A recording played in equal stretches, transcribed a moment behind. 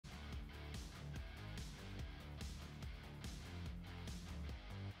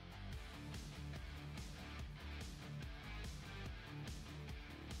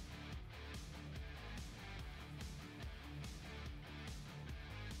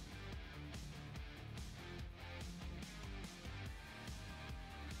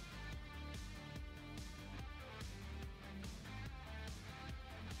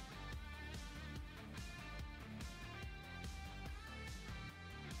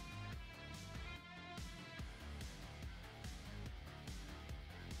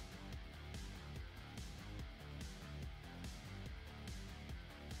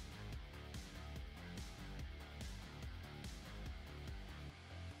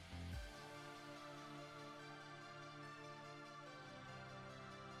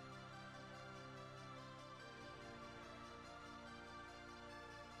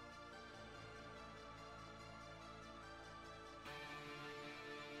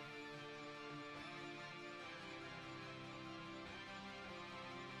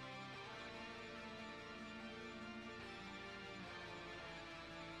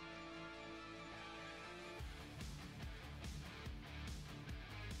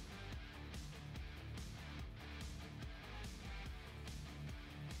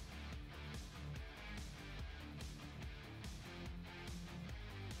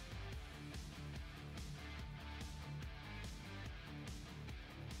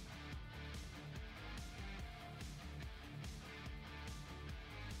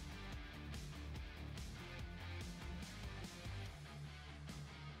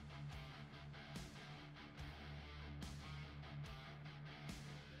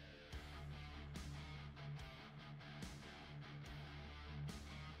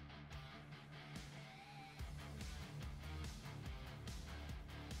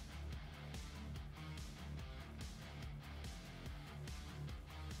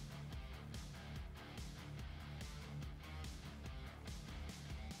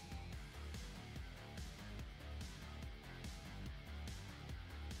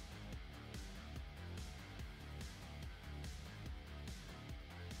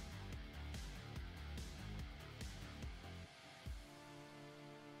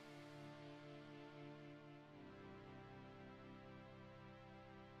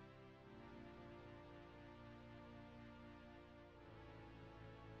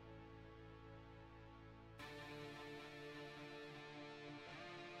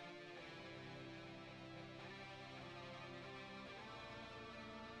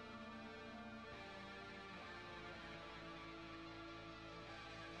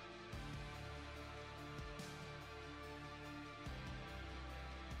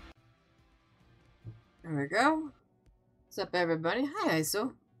There we go. What's up, everybody? Hi,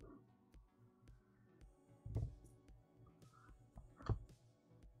 ISO.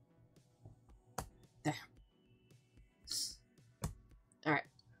 There. Alright.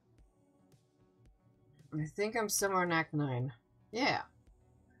 I think I'm somewhere in Act 9. Yeah.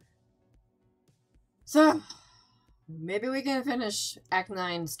 So, maybe we can finish Act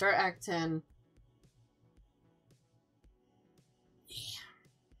 9, start Act 10. Yeah.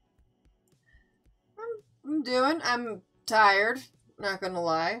 I'm tired, not gonna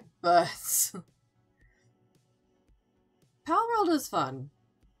lie, but Palworld is fun.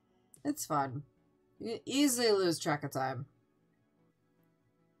 It's fun. You easily lose track of time.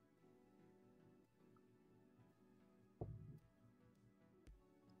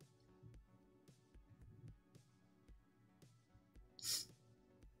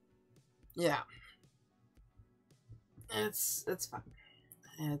 Yeah. It's fun.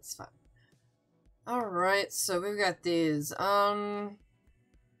 It's fun. Alright, so we've got these. The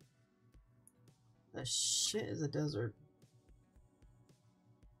shit is a desert.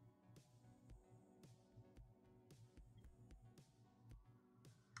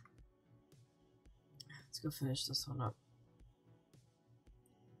 Let's go finish this one up.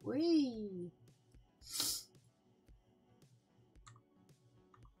 Whee!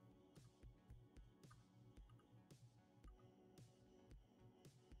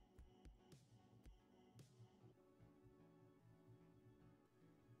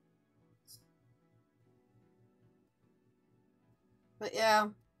 But yeah.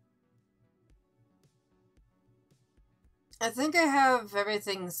 I think I have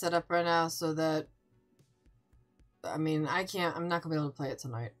everything set up right now so that, I mean, I'm not gonna be able to play it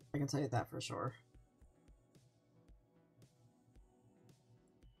tonight. I can tell you that for sure.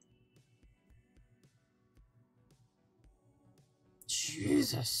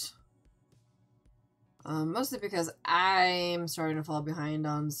 Jesus. Mostly because I'm starting to fall behind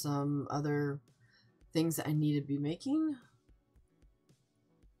on some other things that I need to be making.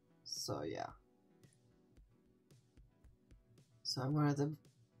 So, yeah. So I'm going to have to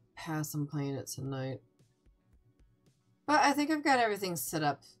pass on playing it tonight. But I think I've got everything set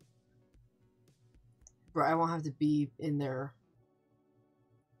up where I won't have to be in there.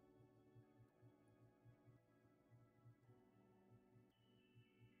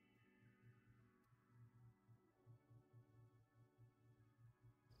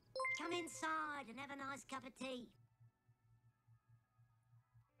 Come inside and have a nice cup of tea.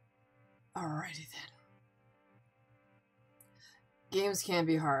 Alrighty then. Games can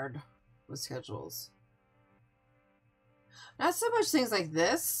be hard with schedules. Not so much things like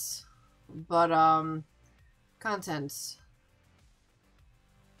this, but content.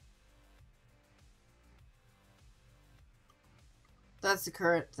 That's the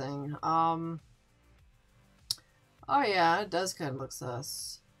current thing. Oh yeah, it does kind of look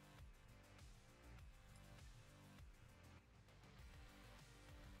sus.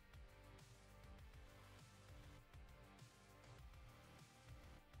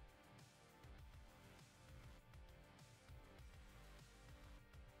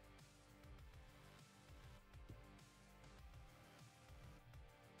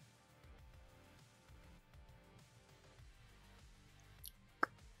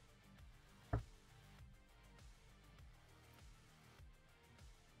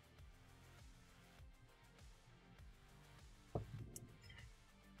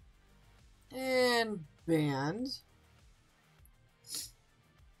 And band.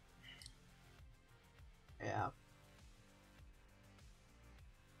 Yeah.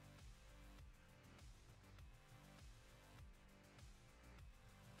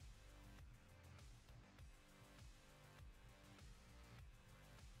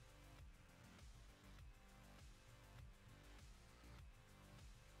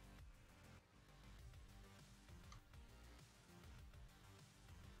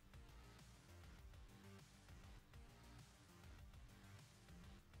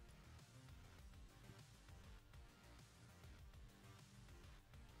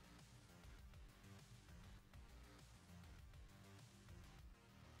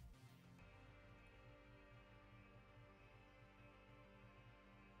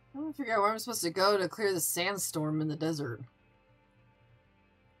 I don't figure out where I'm supposed to go to clear the sandstorm in the desert.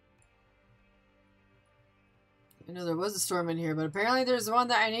 I know there was a storm in here, but apparently there's one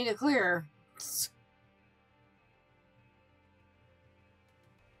that I need to clear.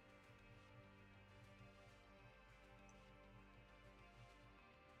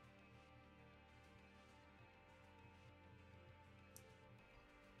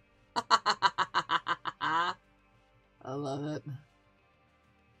 I love it.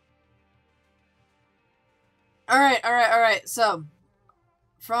 Alright, so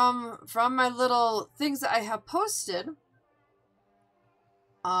from my little things that I have posted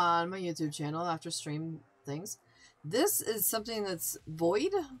on my YouTube channel after stream things, this is something that's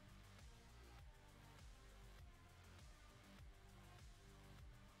void.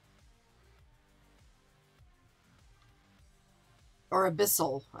 Or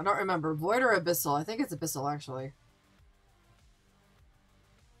abyssal. I don't remember. Void or abyssal. I think it's abyssal, actually.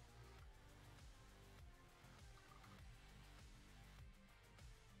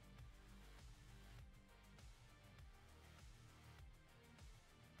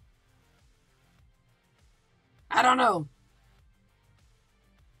 I don't know.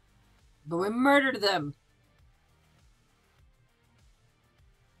 But we murdered them.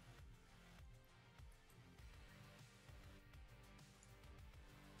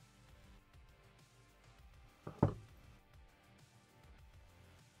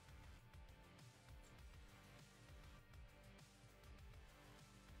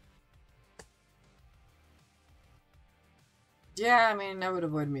 Yeah, I mean, that would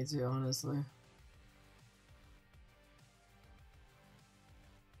avoid me too, honestly.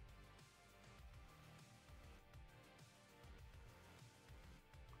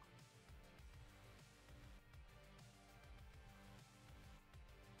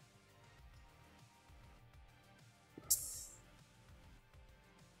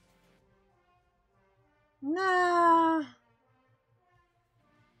 Nah.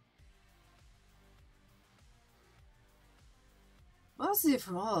 Mostly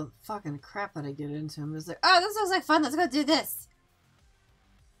from all the fucking crap that I get into. I'm just like, oh, this looks like fun. Let's go do this.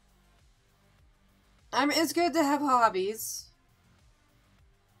 I mean, it's good to have hobbies.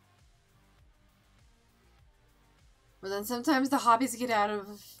 But then sometimes the hobbies get out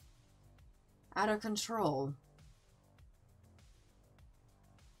of control.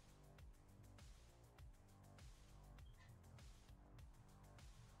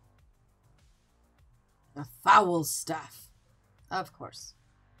 The foul stuff. Of course.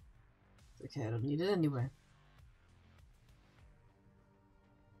 Okay, I don't need it anyway.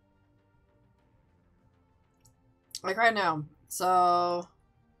 Like right now. So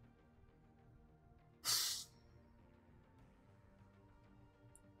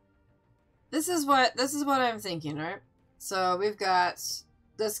this is what I'm thinking, right? So we've got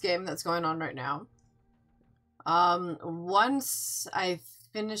this game that's going on right now. Once I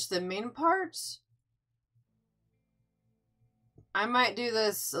finish the main part, I might do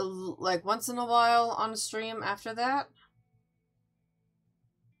this like once in a while on stream after that.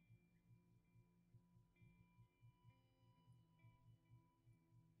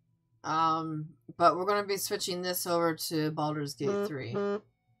 But we're gonna be switching this over to Baldur's Gate 3.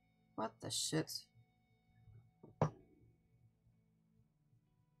 What the shit? Oh.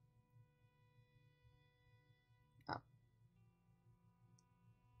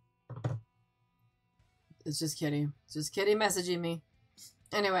 It's just Kitty. It's just Kitty messaging me.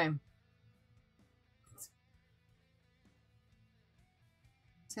 Anyway.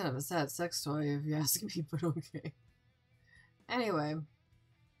 It's kind of a sad sex toy if you ask me, but okay. Anyway.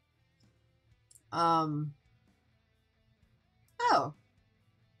 Oh. Oh,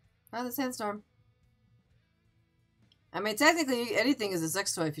 the sandstorm. I mean, technically, anything is a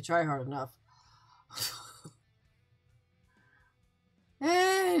sex toy if you try hard enough.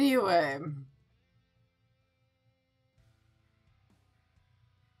 Anyway.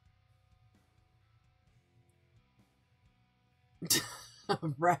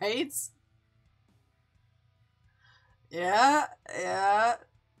 Right? Yeah, yeah.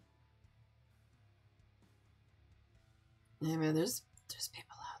 Yeah, man, there's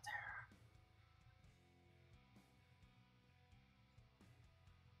people out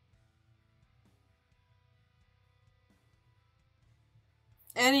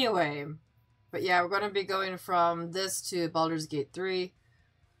there. Anyway, but yeah, we're going to be going from this to Baldur's Gate 3.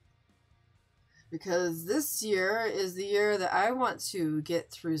 Because this year is the year that I want to get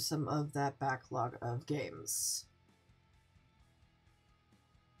through some of that backlog of games.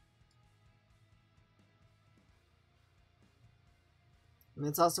 And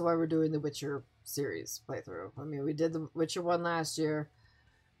it's also why we're doing the Witcher series playthrough. I mean, we did the Witcher 1 last year.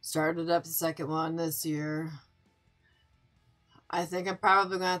 Started up the second one this year. I think I'm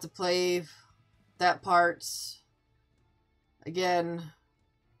probably going to have to play that part again.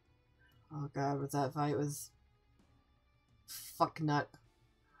 Oh god, what that fight was. Fuck nut.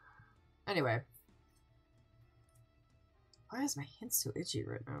 Anyway. Why is my hand so itchy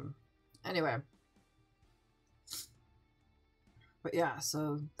right now? Anyway. But yeah,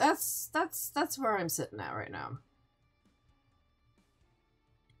 so that's where I'm sitting at right now.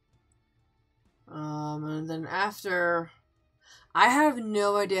 And then after I have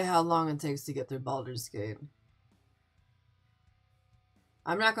no idea how long it takes to get through Baldur's Gate.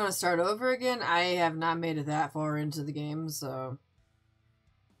 I'm not going to start over again. I have not made it that far into the game, so...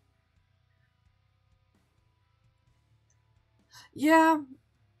 Yeah.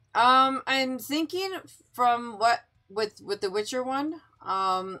 I'm thinking from what... With the Witcher one,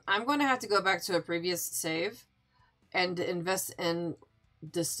 I'm going to have to go back to a previous save and invest in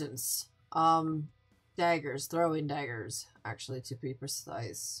distance. Daggers. Throwing daggers, actually, to be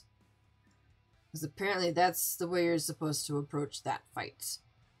precise. Because apparently that's the way you're supposed to approach that fight.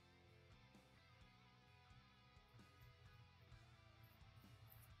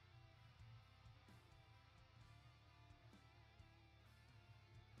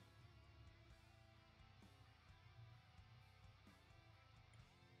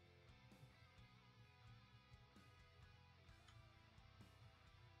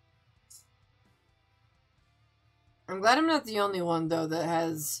 I'm glad I'm not the only one, though, that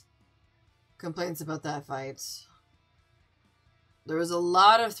has complaints about that fight. There was a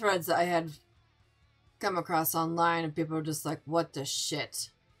lot of threads that I had come across online, and people were just like, what the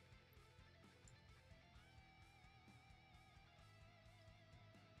shit?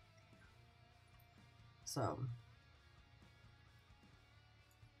 So...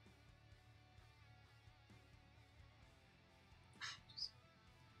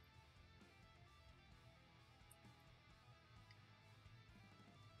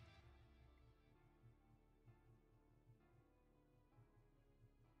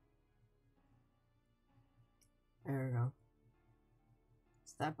 There we go.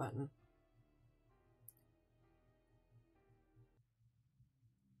 It's that button.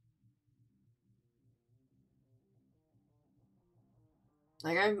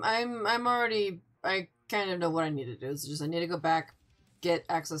 Like I'm already. I kind of know what I need to do. It's just I need to go back, get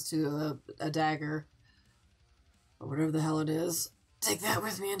access to a dagger, or whatever the hell it is. Take that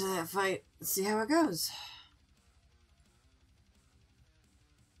with me into that fight. And see how it goes.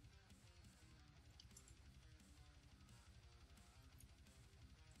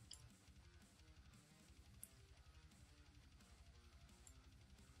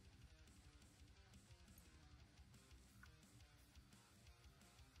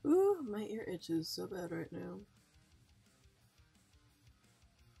 Ooh, my ear itches so bad right now.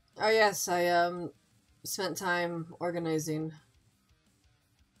 Oh yes, I spent time organizing.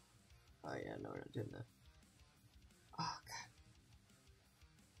 Oh yeah, no, we're not doing that. Oh god.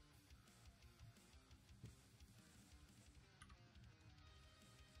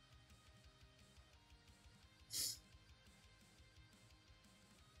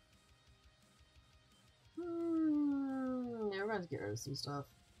 Yeah, we're going to get rid of some stuff.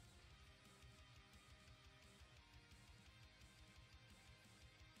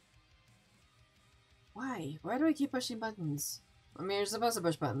 Why? Why do I keep pushing buttons? I mean, you're supposed to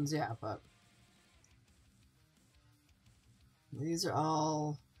push buttons, yeah, but... These are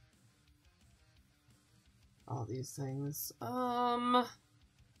all these things.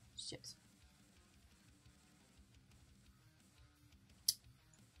 Shit.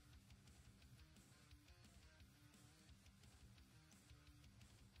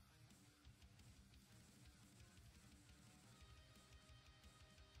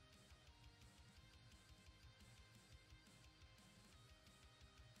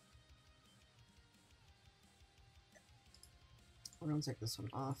 We're gonna take this one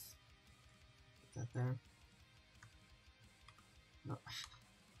off. Put that there. No.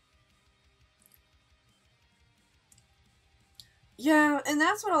 Yeah, and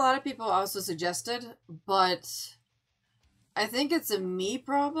that's what a lot of people also suggested, but I think it's a me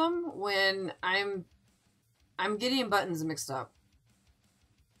problem when I'm getting buttons mixed up.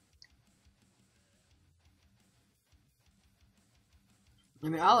 I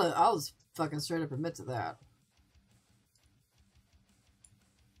mean, I'll just fucking straight up admit to that.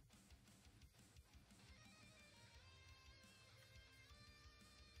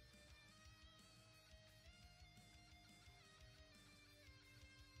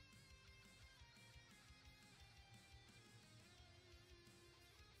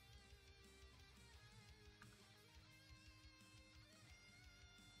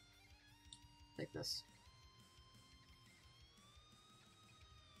 Take this.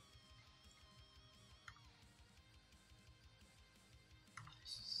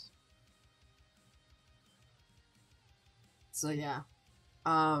 So yeah.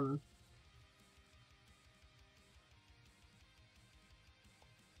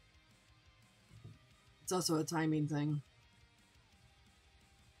 It's also a timing thing.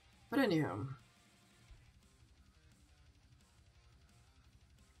 But anyhow.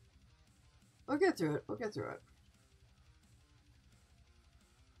 We'll get through it. We'll get through it.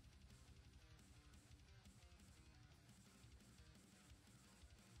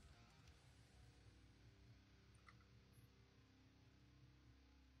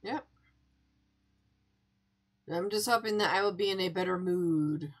 I'm just hoping that I will be in a better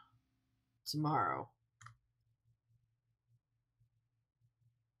mood tomorrow.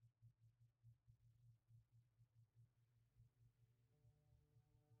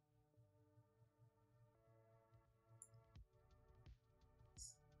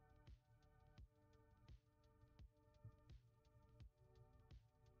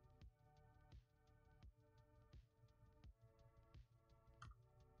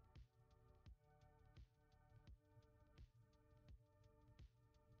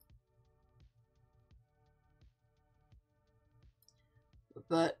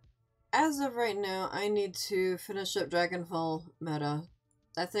 But as of right now, I need to finish up Dragonfall meta.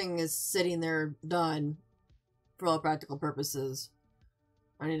 That thing is sitting there done for all practical purposes.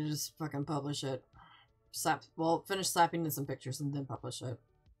 I need to just fucking publish it. Finish slapping in some pictures and then publish it.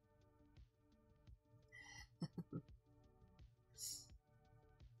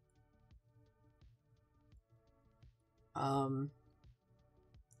 Oh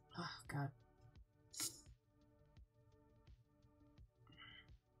god.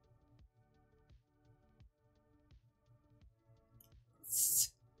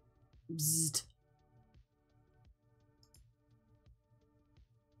 Bzzzt.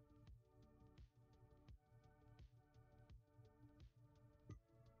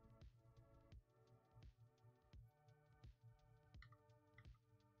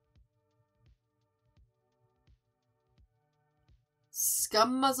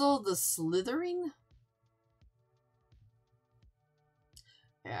 Scummuzzle the Slithering?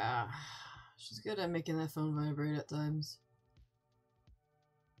 Yeah. She's good at making that phone vibrate at times.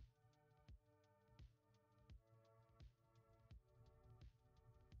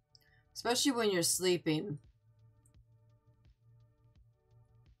 Especially when you're sleeping.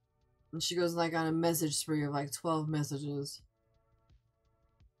 And she goes like on a message spree of like 12 messages.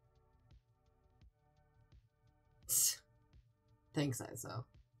 Thanks, ISO.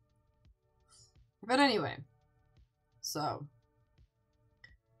 But anyway. So.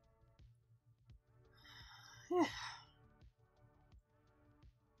 Yeah.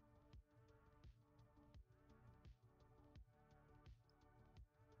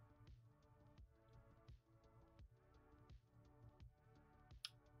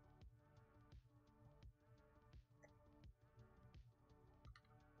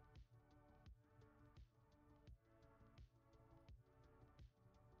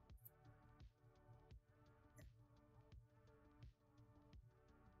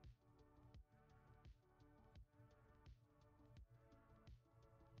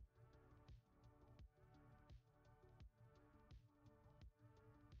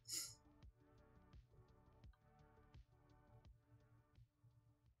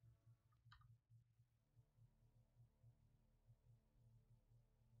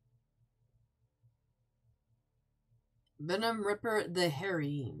 Venom Ripper the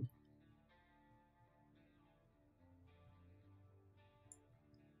Harrying.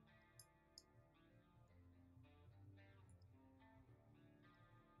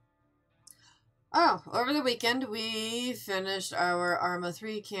 Oh, over the weekend we finished our Arma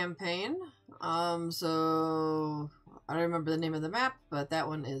 3 campaign. So I don't remember the name of the map, but that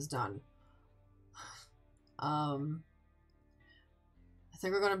one is done. I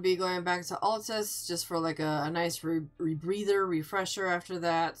think we're going to be going back to Altus just for like a nice rebreather, refresher after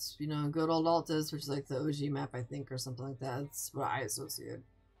that. You know, good old Altus, which is like the OG map, I think, or something like that. That's what I associate.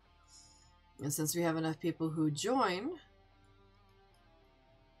 And since we have enough people who join,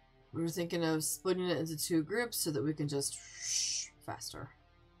 we were thinking of splitting it into 2 groups so that we can just faster.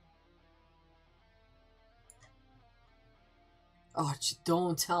 Oh,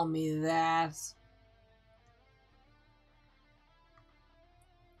 don't tell me that.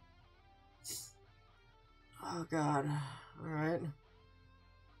 Oh god. Alright.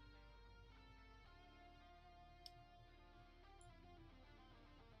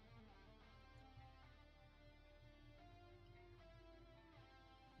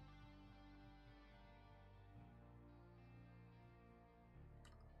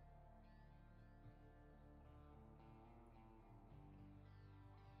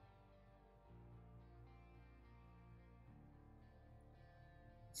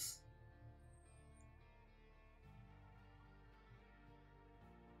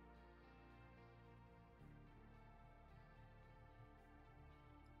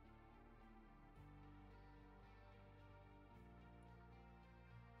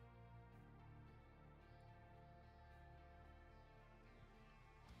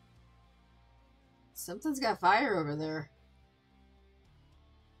 Something's got fire over there.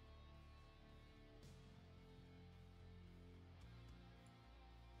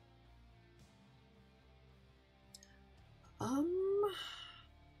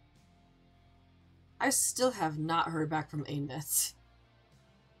 still have not heard back from ANET.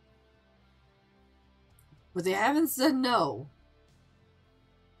 But they haven't said no.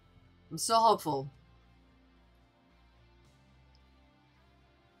 I'm still hopeful.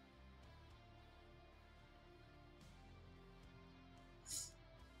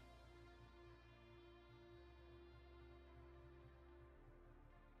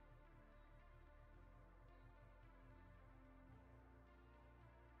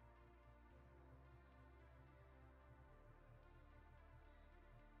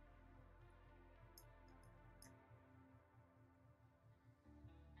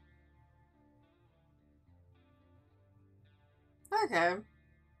 Okay.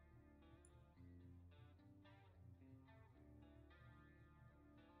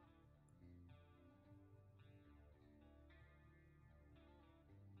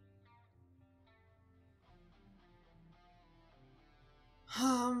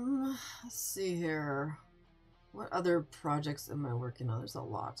 Let's see here. What other projects am I working on? There's a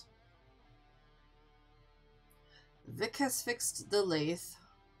lot. Vic has fixed the lathe,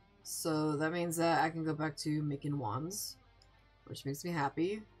 so that means that I can go back to making wands, which makes me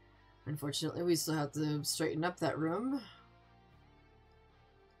happy. Unfortunately, we still have to straighten up that room.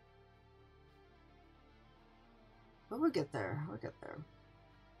 But we'll get there. We'll get there.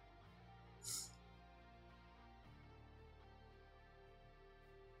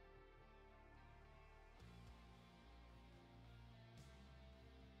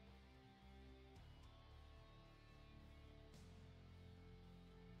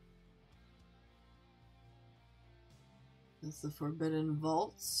 That's the Forbidden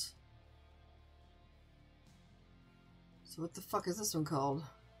Vaults. So what the fuck is this one called?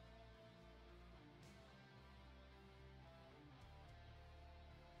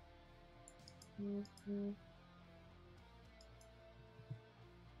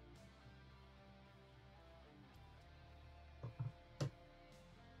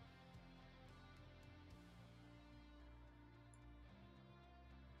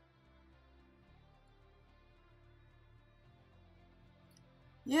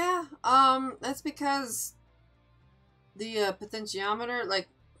 Yeah, that's because the potentiometer, like,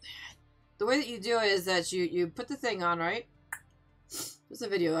 the way that you do it is that you put the thing on, right? There's a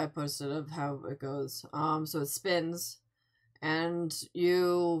video I posted of how it goes. So it spins, and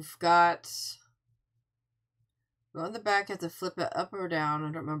you've got, well, on the back, you have to flip it up or down. I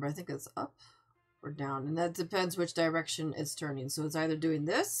don't remember. I think it's up or down, and that depends which direction it's turning. So it's either doing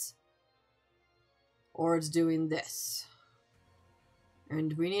this, or it's doing this.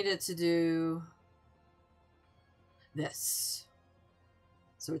 And we need it to do this.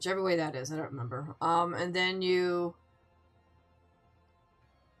 So whichever way that is, I don't remember. And then you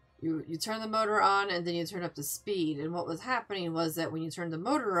turn the motor on, and then you turn up the speed. And what was happening was that when you turned the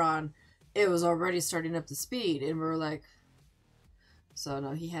motor on, it was already starting up the speed, and we were like, so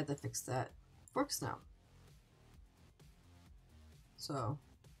no, he had to fix that. Works now. So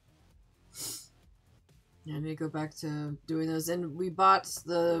yeah, I need to go back to doing those, and we bought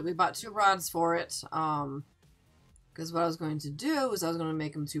 2 rods for it. Because what I was going to do was I was going to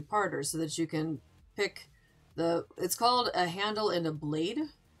make them 2-parters so that you can pick the. It's called a handle and a blade,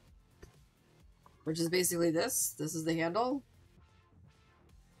 which is basically this. This is the handle,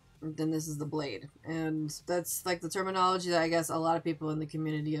 and then this is the blade, and that's like the terminology that I guess a lot of people in the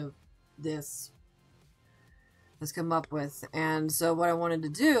community of this has come up with. And so what I wanted to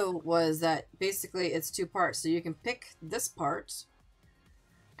do was that basically it's 2 parts, so you can pick this part,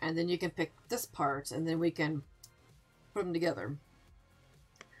 and then you can pick this part, and then we can put them together.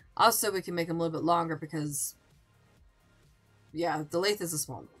 Also, we can make them a little bit longer because, yeah, the lathe is a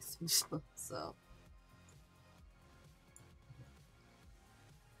small lathe. So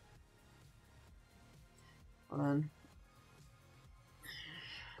hold on.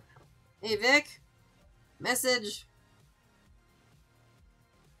 Hey Vic, message.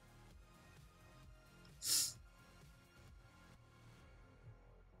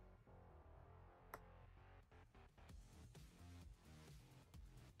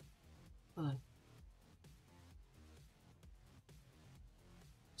 Hold on.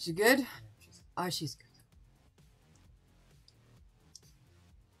 She good? Oh, she's good.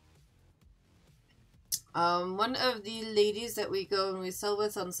 One of the ladies that we go and we sell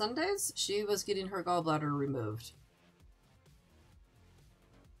with on Sundays, she was getting her gallbladder removed.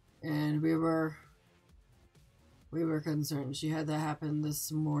 And we were concerned. She had that happen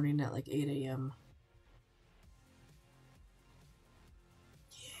this morning at like 8 a.m.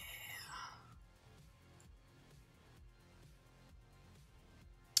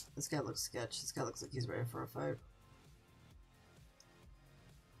 This guy looks sketch. This guy looks like he's ready for a fight.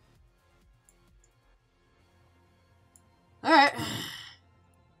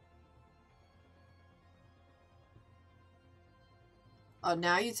 Oh,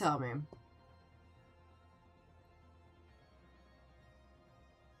 now you tell me.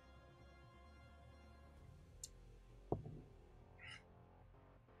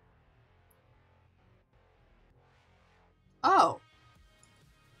 Oh.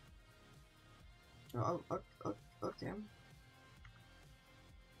 Oh, okay.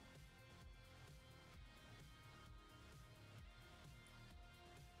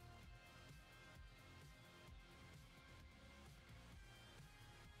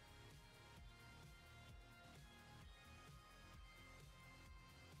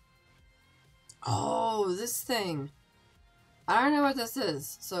 Oh, this thing. I don't know what this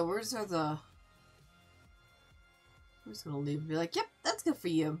is, so we're just gonna leave and be like, yep, that's good for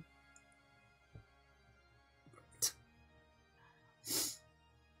you.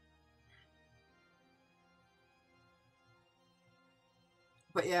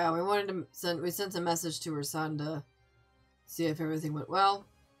 But yeah, we sent a message to her son to see if everything went well.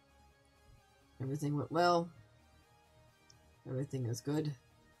 Everything went well. Everything is good.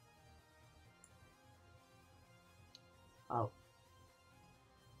 Oh.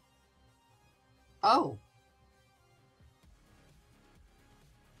 Oh.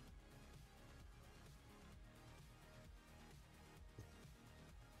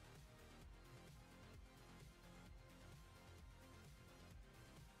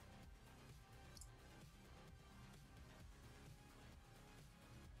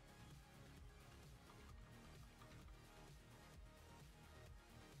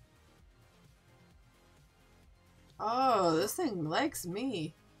 Oh, this thing likes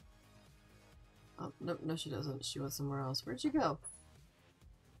me. Oh, no, she doesn't. She went somewhere else. Where'd she go?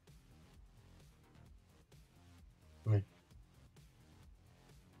 Me.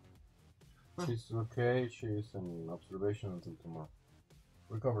 She's okay. She's in observation until tomorrow.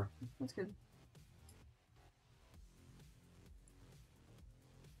 Recover. That's good.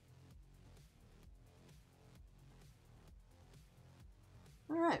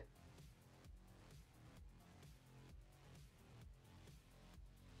 Alright.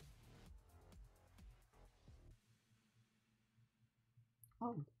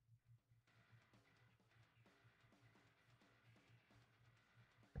 Oh.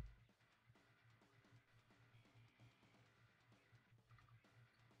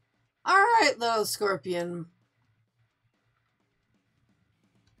 Alright, little scorpion.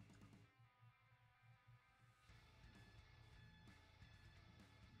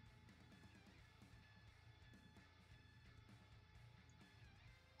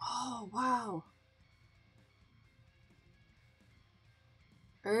 Oh, wow.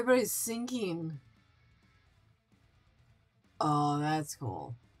 Everybody's sinking. Oh, that's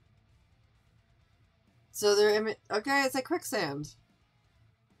cool. So they're okay, it's like quicksand.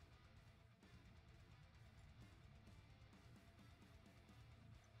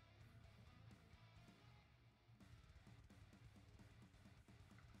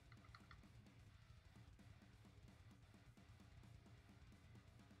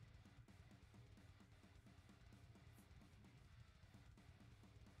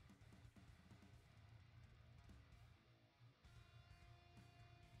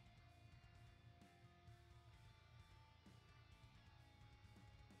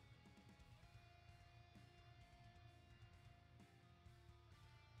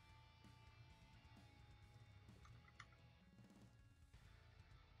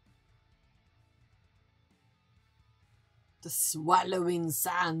 The swallowing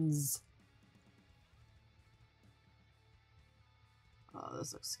sands. Oh,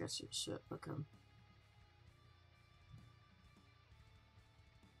 this looks sketchy as shit. Okay.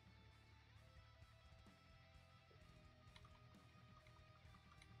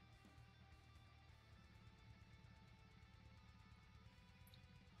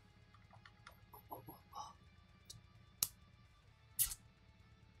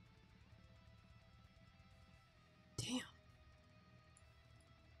 Damn.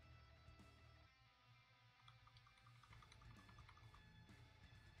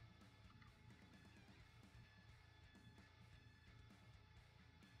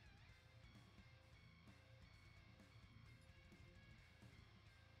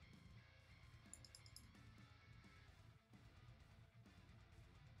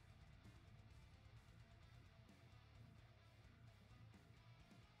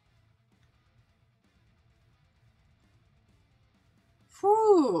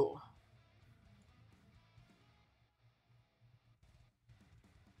 Whew.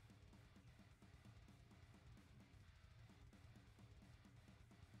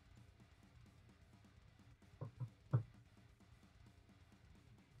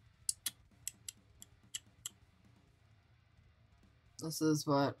 This is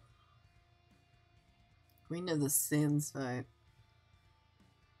what? Queen of the Sins fight.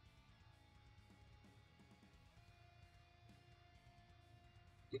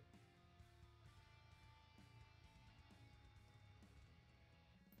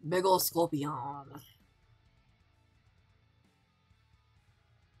 Big ol' scorpion.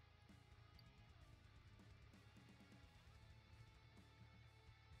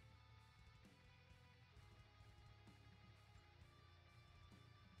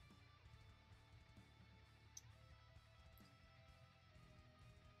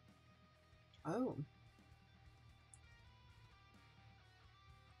 Oh.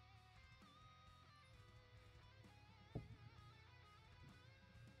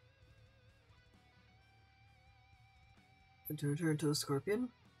 And turn her into a scorpion?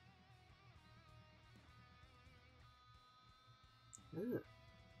 Ugh.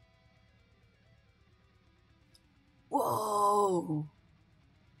 Whoa!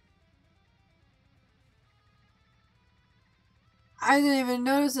 I didn't even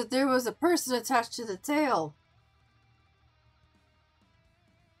notice that there was a person attached to the tail.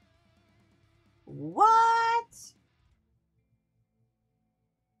 What?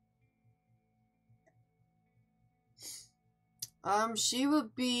 She will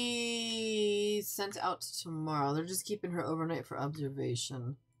be sent out tomorrow. They're just keeping her overnight for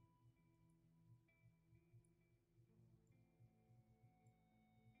observation.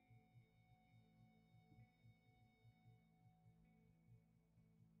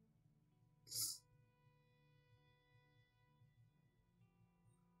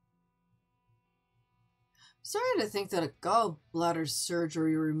 Starting to think that a gallbladder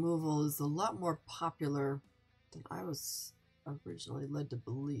surgery removal is a lot more popular than I was originally led to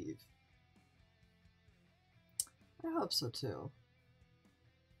believe. I hope so too.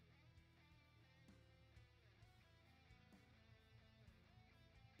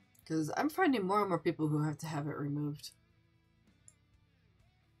 Because I'm finding more and more people who have to have it removed.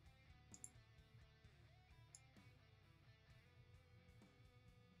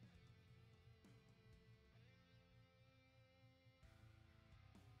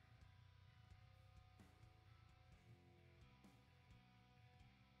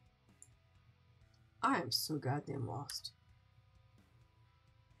 I am so goddamn lost.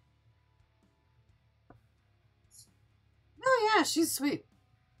 Oh yeah, she's sweet.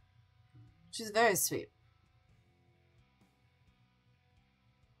 She's very sweet.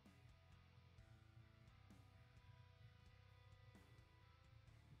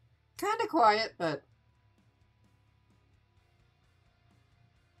 Kind of quiet, but...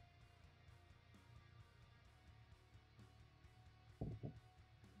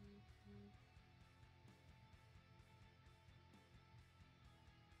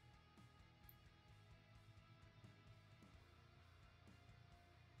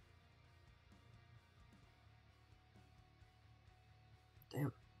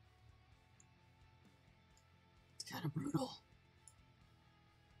 Damn. It's kind of brutal.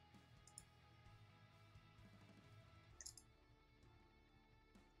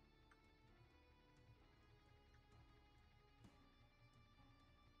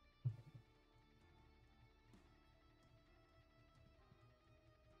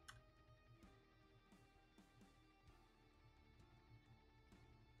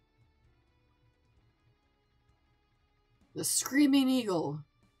 The Screaming Eagle.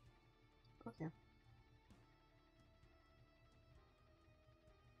 Okay.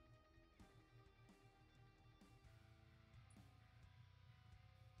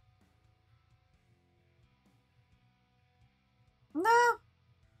 No.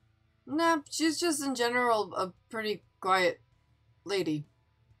 No, she's just in general a pretty quiet lady.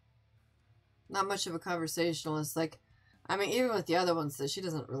 Not much of a conversationalist. Like, I mean, even with the other ones, she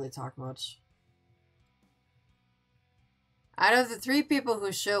doesn't really talk much. Out of the 3 people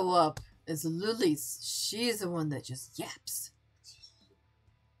who show up, is Lulis. She's the one that just yaps.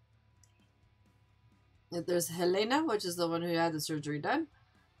 There's Helena, which is the one who had the surgery done.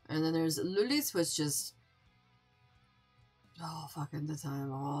 And then there's Lulis, which just... Oh, fucking the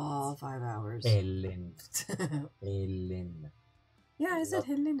time. All 5 hours. Ellen. Ellen. Yeah, I said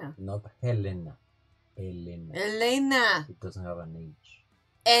Helena. Not Helena. Elena. Elena. It doesn't have an H.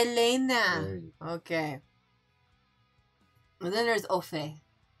 Elena. Okay. And then there's Ofe.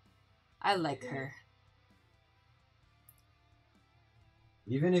 I like her.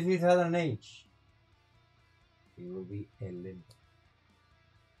 Even if it had an H, it will be Ellen.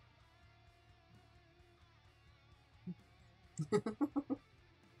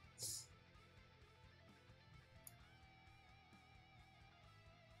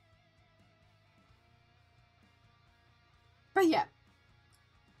 But yeah,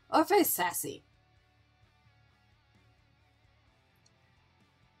 Oh, very sassy.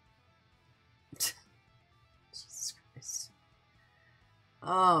 Jesus Christ.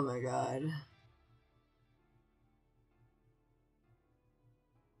 Oh my god.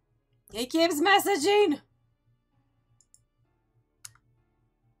 He keeps messaging!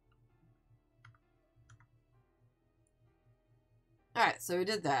 Alright, so we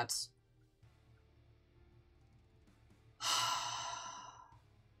did that.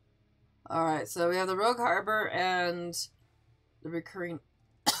 Alright, so we have the Rogue Harbor and the recurring...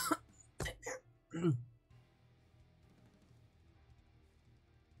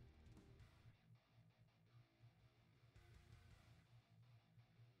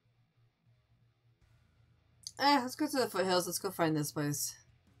 let's go to the foothills. Let's go find this place.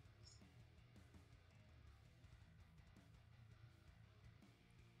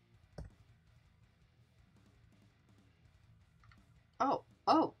 Oh,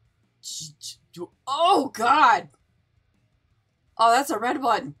 oh. Oh, God! Oh, that's a red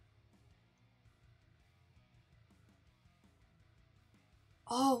one.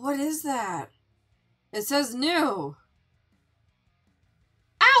 Oh, what is that? It says new.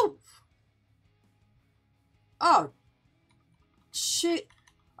 Ow! Oh. Shit.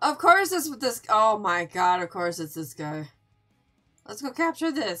 Of course it's with this. Oh my god, of course it's this guy. Let's go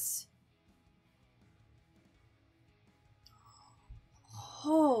capture this.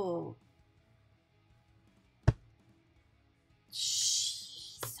 Oh.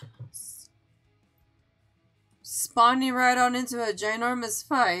 Jesus. Spawning right on into a ginormous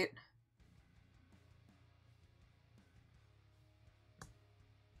fight.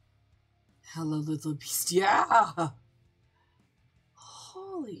 Hello, little beast. Yeah.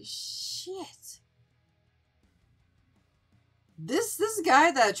 Holy shit. This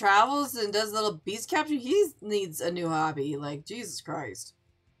guy that travels and does little beast capture, he needs a new hobby. Like, Jesus Christ.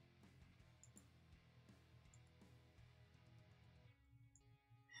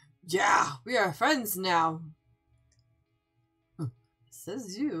 Yeah, we are friends now.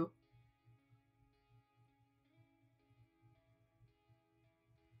 Says you.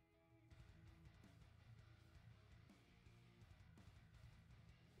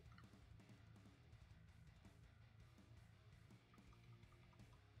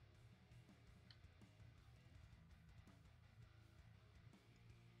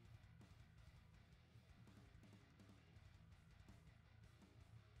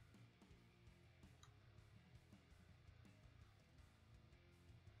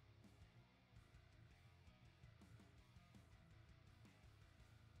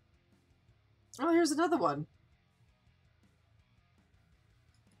 Oh, here's another one.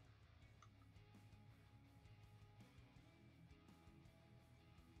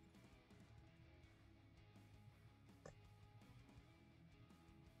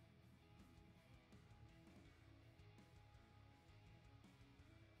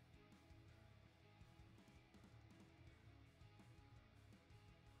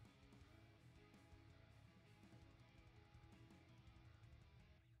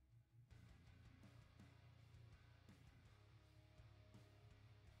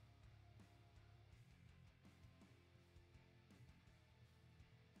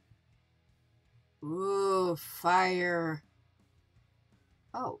 Ooh, fire.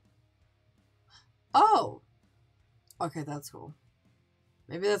 Oh. Oh! Okay, that's cool.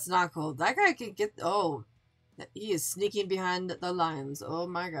 Maybe that's not cool. That guy can get... Oh. He is sneaking behind the lines. Oh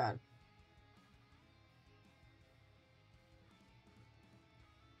my god.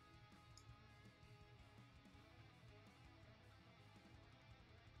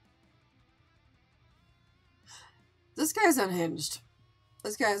 This guy's unhinged.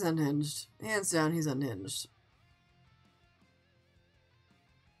 This guy's unhinged. Hands down, he's unhinged.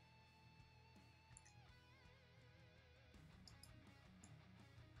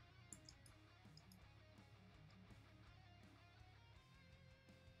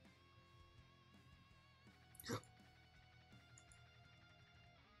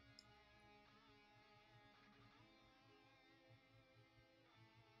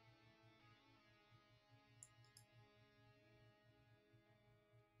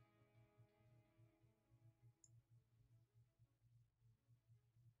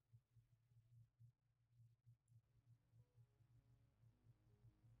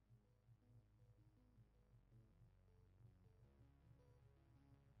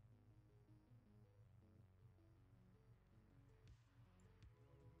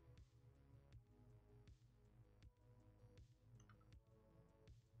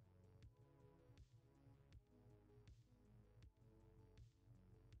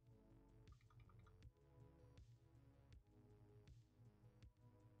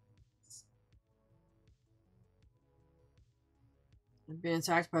 I'm being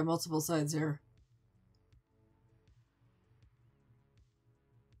attacked by multiple sides here.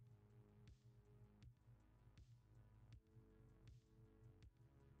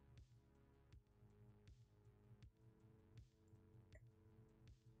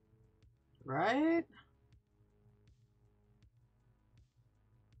 Right?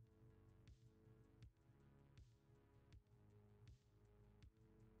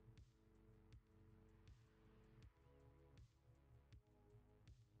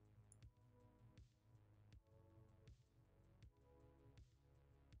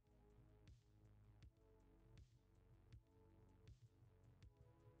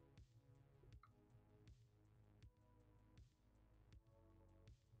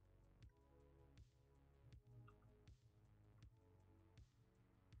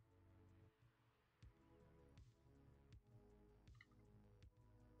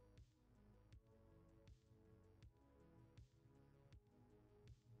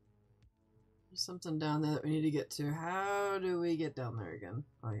 There's something down there that we need to get to. How do we get down there again?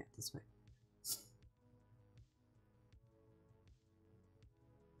 Oh yeah, this way.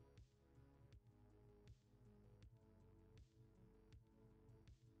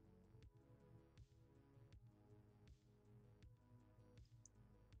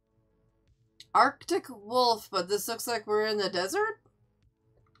 Arctic wolf, but this looks like we're in the desert?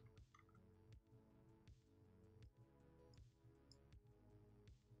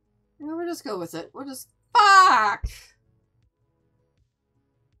 No, we'll just go with it. We'll just... Fuck!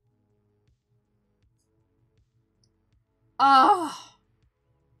 Oh.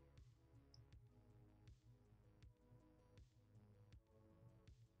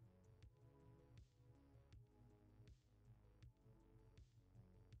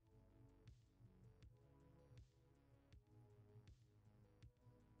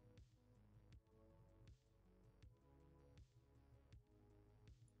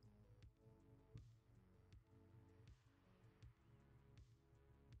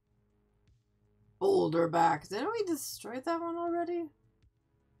 Boulder back. Didn't we destroy that one already?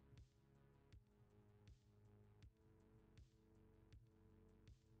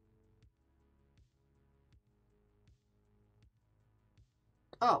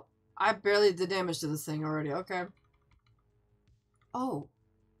 Oh, I barely did damage to this thing already. Okay. Oh.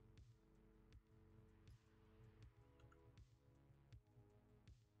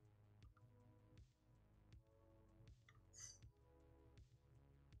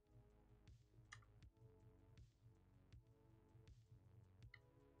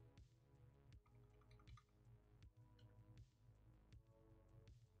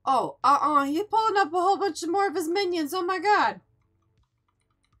 Oh, he's pulling up a whole bunch more of his minions. Oh my god.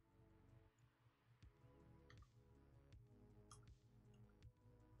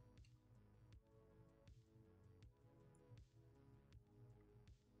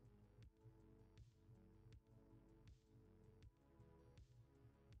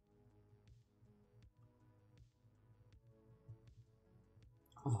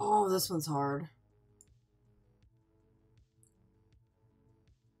 Oh, this one's hard.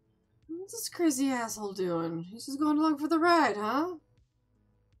 What's this crazy asshole doing? He's just going along for the ride, huh?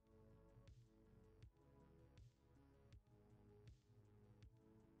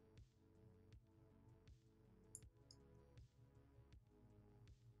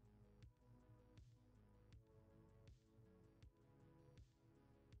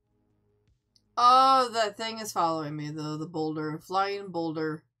 Oh, that thing is following me, though. The boulder. Flying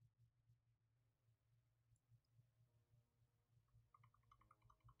boulder.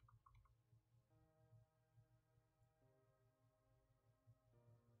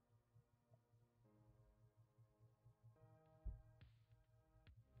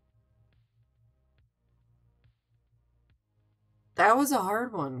 That was a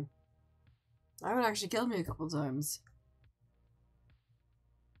hard one. That one actually killed me a couple times.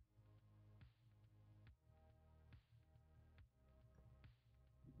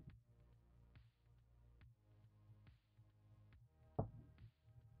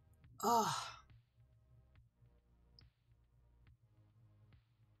 Oh.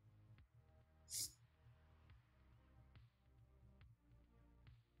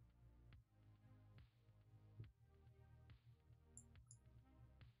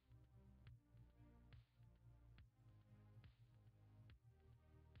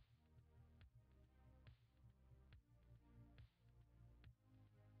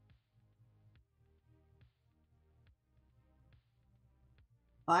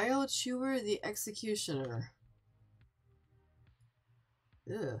 Bile Chewer the Executioner.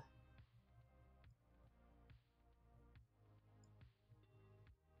 Ugh.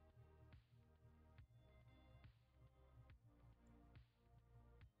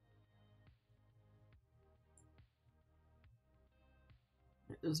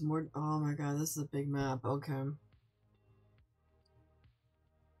 There's more. Oh my god, this is a big map. Okay.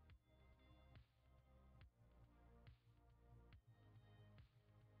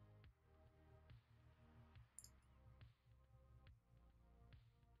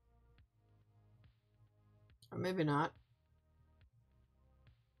 Or maybe not.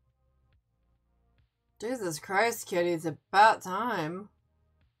 Jesus Christ, Kitty, it's about time.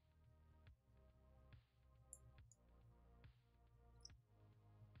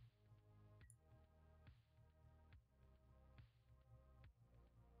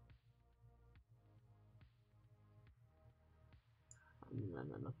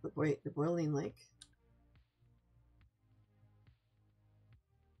 No. Wait, the boiling lake?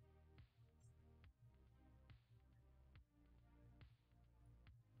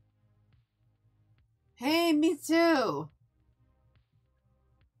 Hey, me too!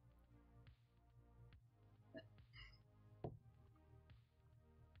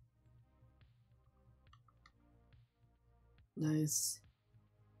 Nice.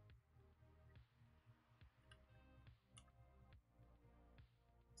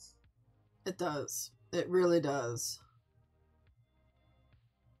 It does. It really does.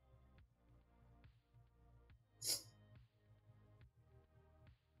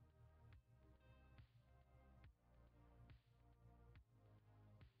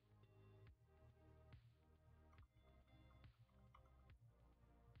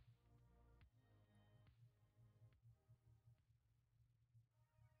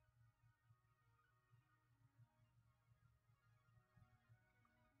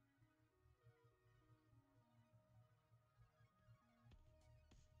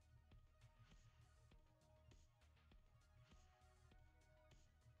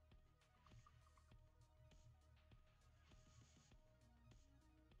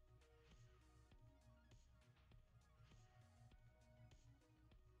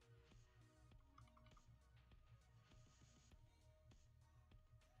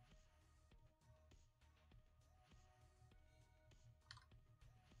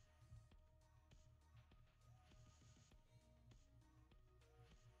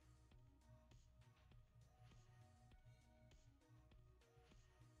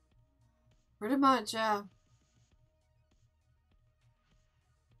 Pretty much, yeah.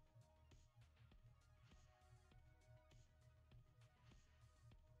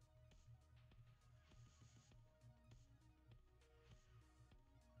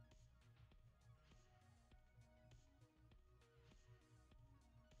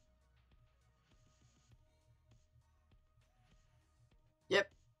 Yep.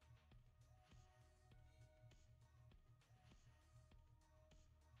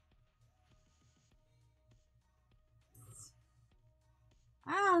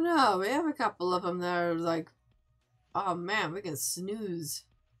 I don't know. We have a couple of them that are like, oh man, we can snooze.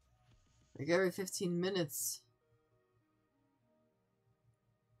 Like every 15 minutes.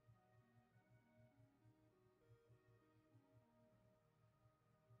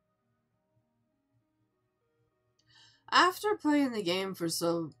 After playing the game for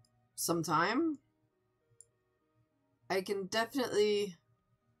some time, I can definitely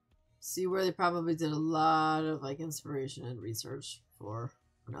see where they probably did a lot of like inspiration and research for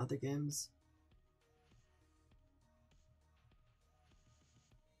in other games.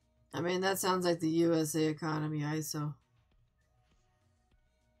 I mean, that sounds like the USA economy ISO.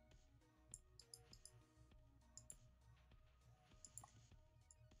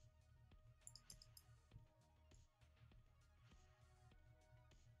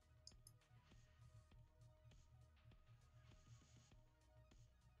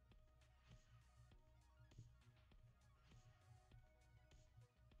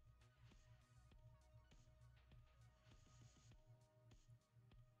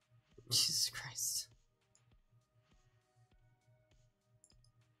 Jesus Christ.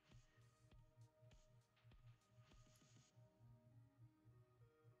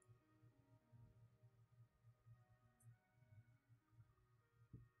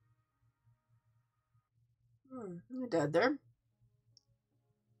 I died there.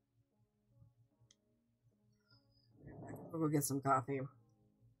 We'll go get some coffee.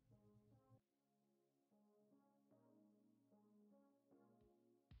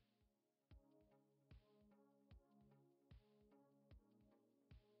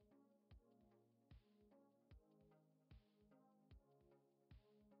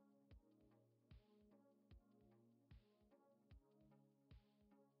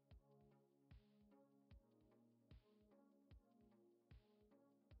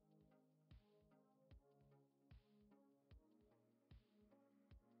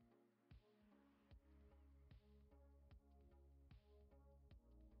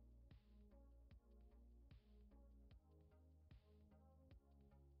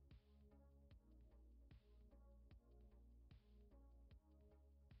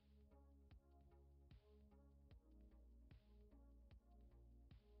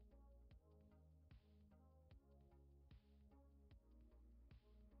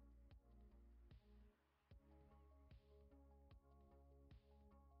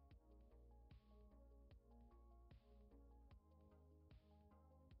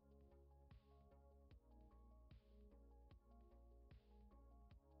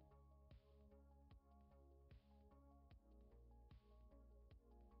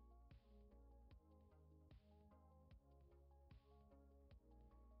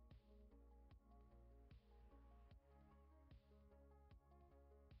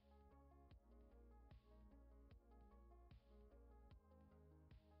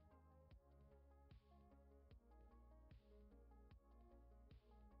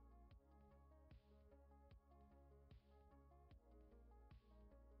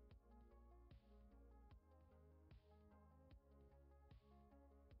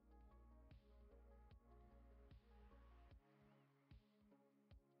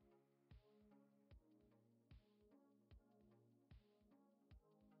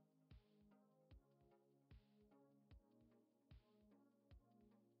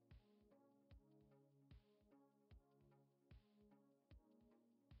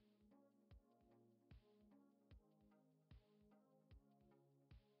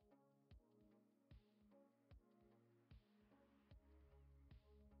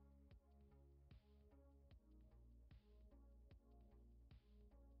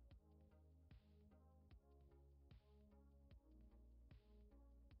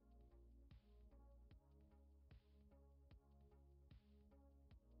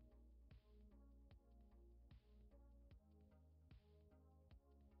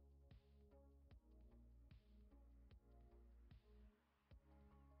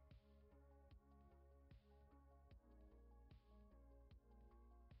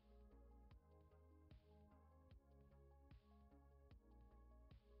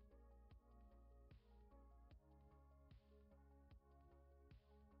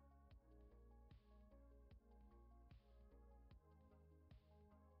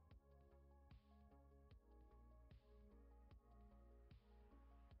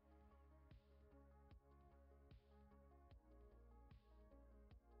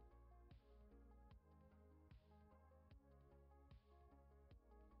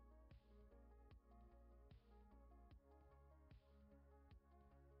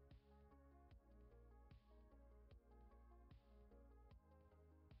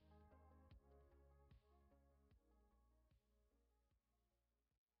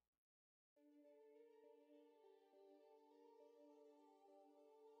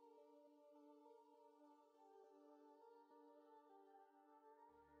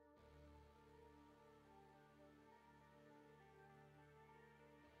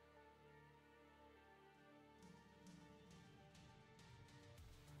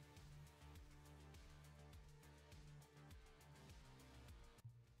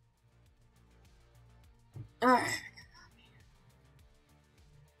 Alright.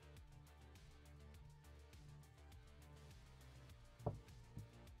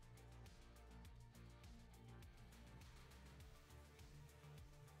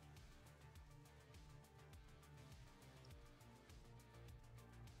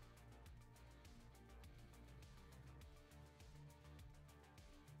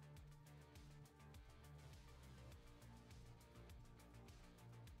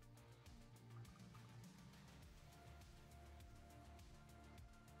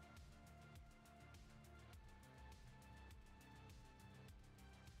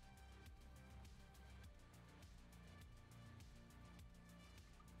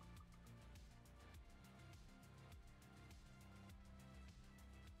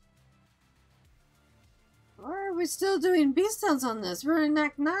 Why are we still doing beast sounds on this? We're in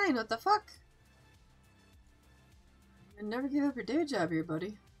Act 9, what the fuck? You never give up your day job here,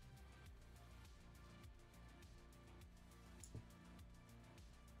 buddy.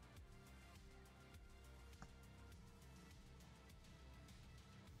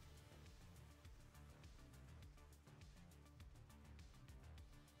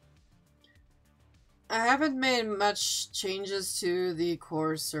 I haven't made much changes to the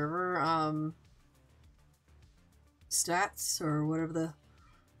core server, stats, or whatever the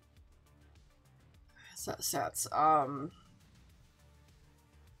stats,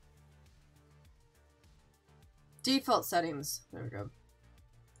 default settings, there we go.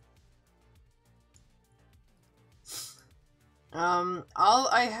 All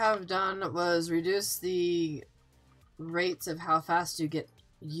I have done was reduce the rates of how fast the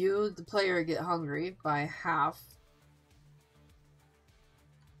player, get hungry by half.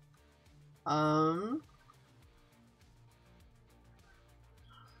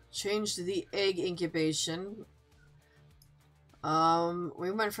 Changed the egg incubation.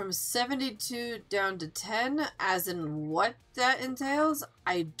 We went from 72 down to 10, as in what that entails,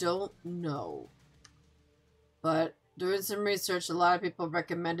 I don't know. But doing some research, a lot of people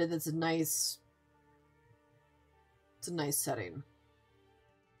recommended it's a nice setting.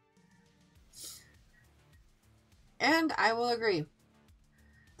 And I will agree.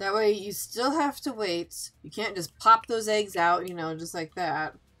 That way you still have to wait. You can't just pop those eggs out, you know, just like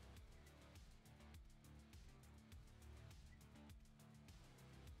that.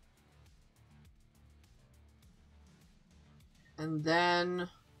 And then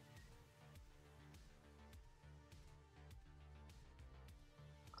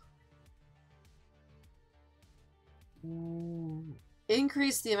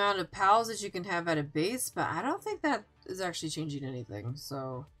increase the amount of pals that you can have at a base, but I don't think that is actually changing anything,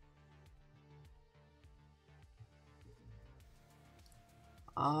 so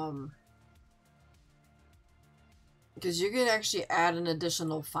because you could actually add an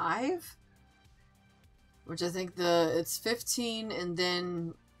additional 5, which I think it's 15, and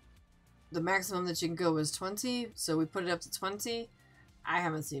then the maximum that you can go is 20, so we put it up to 20. I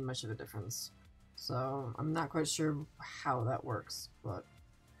haven't seen much of a difference, so I'm not quite sure how that works, but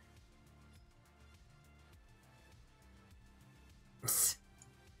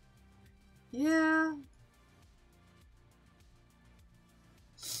yeah.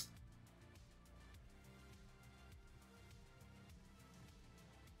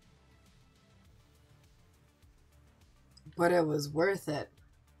 But it was worth it.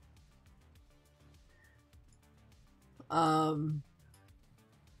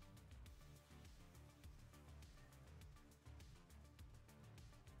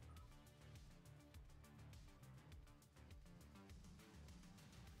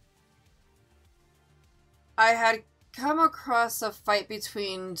 I had come across a fight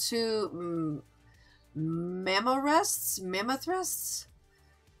between two mammothrests?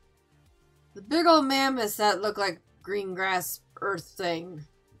 The big old mammoths that look like green grass earth thing.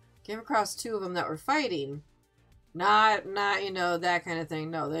 Came across 2 of them that were fighting. Not you know, that kind of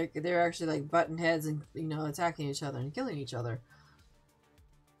thing. No, they're actually like butting heads and, you know, attacking each other and killing each other.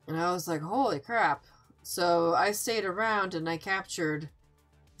 And I was like, holy crap. So I stayed around and I captured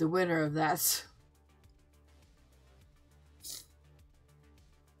the winner of that.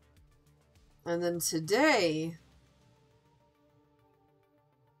 And then today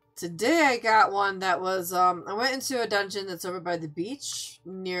I got one that was, I went into a dungeon that's over by the beach,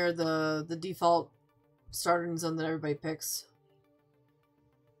 near the default starting zone that everybody picks.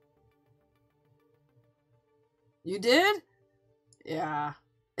 You did? Yeah.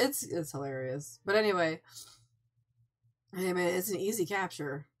 It's hilarious. But anyway. Hey man, it's an easy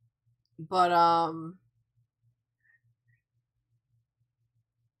capture. But,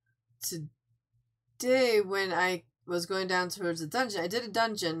 today when I was going down towards the dungeon. I did a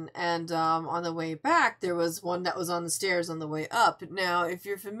dungeon, and on the way back, there was one that was on the stairs on the way up. Now, if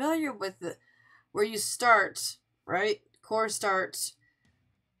you're familiar with where you start, right? Core start,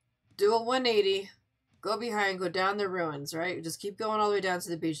 do a 180, go behind, go down the ruins, right? Just keep going all the way down to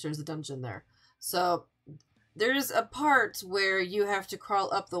the beach. There's a dungeon there. So there's a part where you have to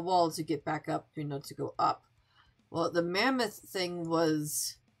crawl up the wall to get back up, you know, to go up. Well, the mammoth thing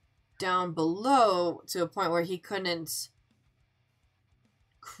was down below to a point where he couldn't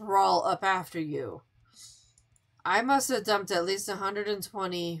crawl up after you. I must have dumped at least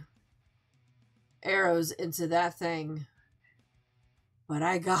 120 arrows into that thing, but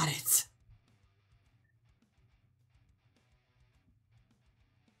I got it.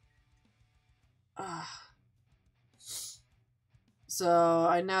 So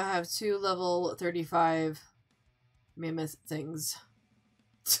I now have 2 level 35 mammoth things.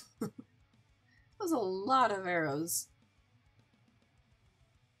 That was a lot of arrows.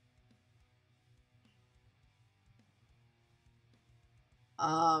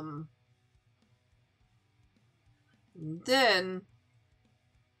 Then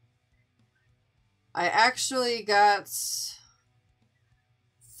I actually got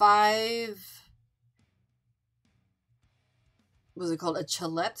 5. What was it called? A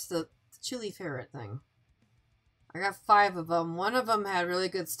chillette? The chili ferret thing. I got 5 of them. One of them had really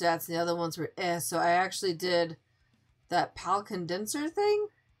good stats, and the other ones were so I actually did that PAL condenser thing.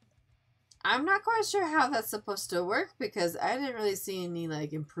 I'm not quite sure how that's supposed to work because I didn't really see any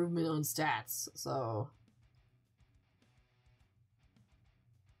like improvement on stats. So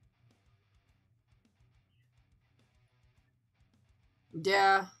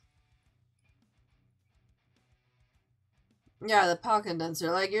yeah. Yeah, the PAL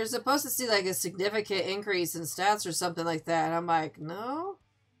condenser. Like, you're supposed to see like a significant increase in stats or something like that. And I'm like, no,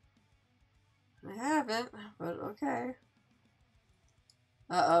 I haven't, but okay.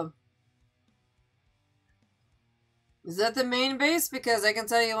 Uh-oh. Is that the main base? Because I can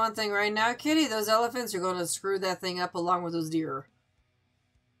tell you one thing right now, Kitty, those elephants are going to screw that thing up along with those deer.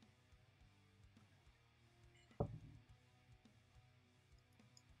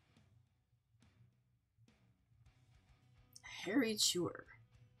 Harry Chewer.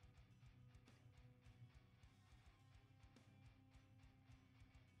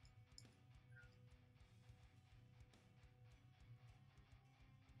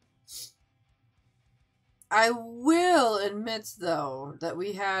 I will admit though that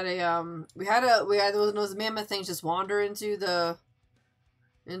we had those mammoth things just wander into the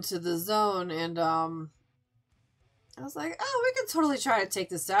zone, and I was like, oh, we can totally try to take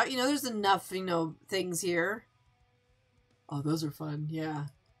this out. You know, there's enough, you know, things here. Oh, those are fun. Yeah,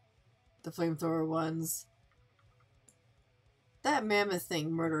 the flamethrower ones. That mammoth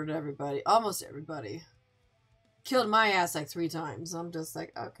thing murdered everybody, almost everybody. Killed my ass like 3 times. I'm just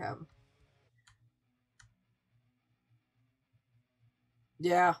like, okay.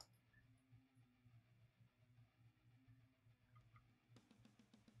 Yeah.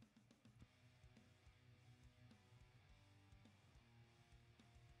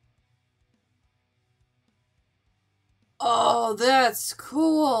 Oh, that's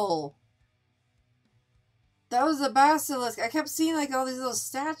cool. That was a basilisk. I kept seeing like all these little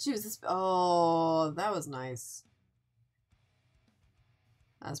statues. Oh, that was nice.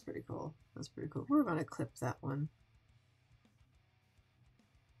 That's pretty cool. That's pretty cool. We're gonna clip that one.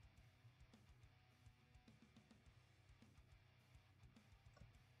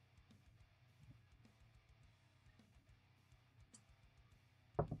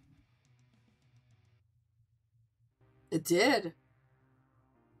 It did.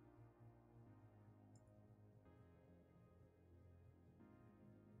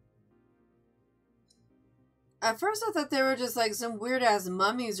 At first I thought they were just like some weird ass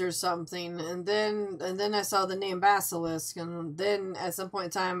mummies or something, and then I saw the name Basilisk, and then at some point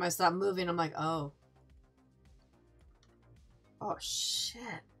in time I stopped moving. I'm like, oh. Oh shit.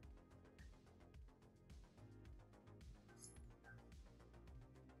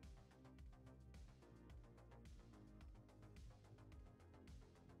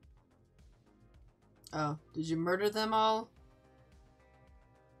 Oh, did you murder them all?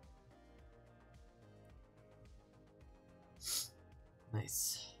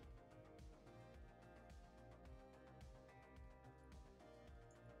 Nice.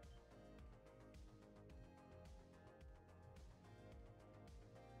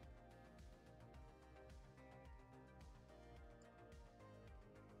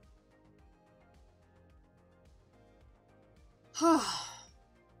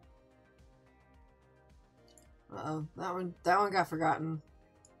 Uh-oh, that one got forgotten.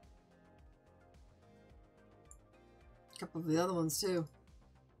 couple of the other ones too.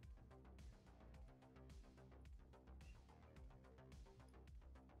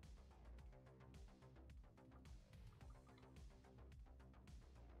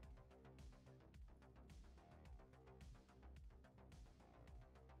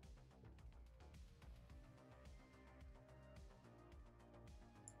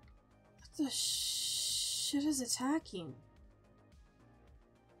 What the shit is attacking?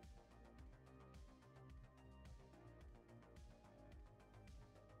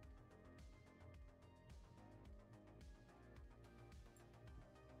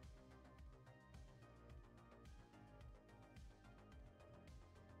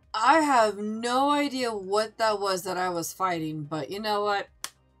 I have no idea what that was that I was fighting, but you know what?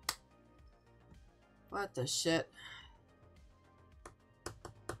 What the shit?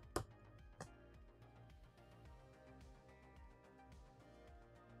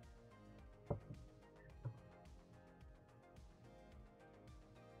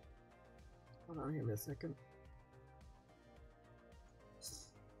 Hold on, give me a second.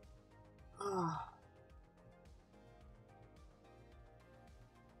 Oh.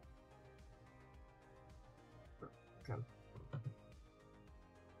 Okay.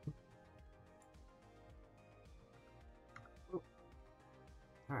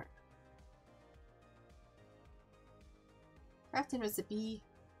 Alright. Crafting recipe.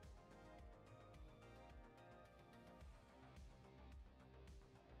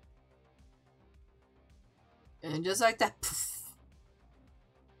 And just like that. Poof.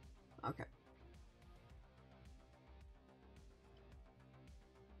 Okay.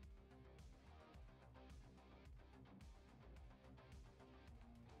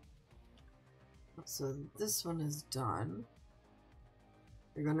 So this one is done.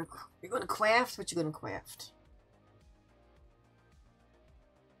 You're gonna craft what you're gonna craft.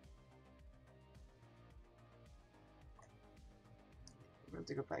 I'm going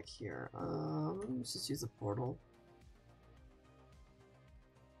to go back here. Let's just use a portal.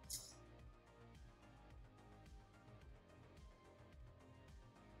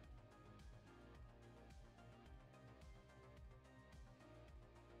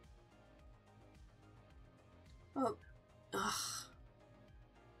 Oh, ugh.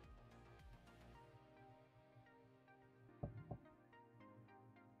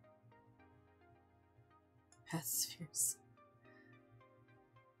 Spheres.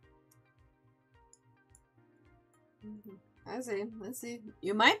 I see. Let's see.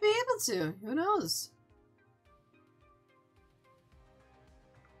 You might be able to. Who knows?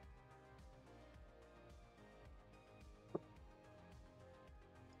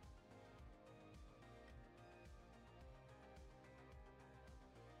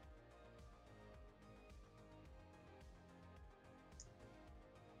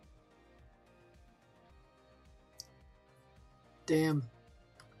 Damn.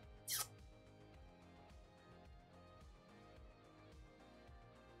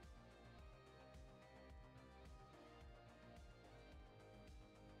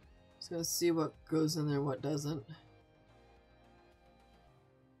 Just gonna see what goes in there, what doesn't.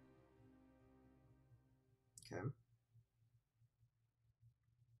 Okay.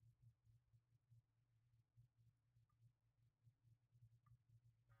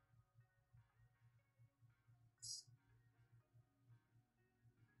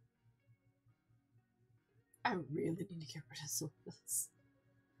 I really need to get rid of some of this.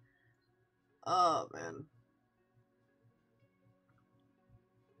 Oh, man.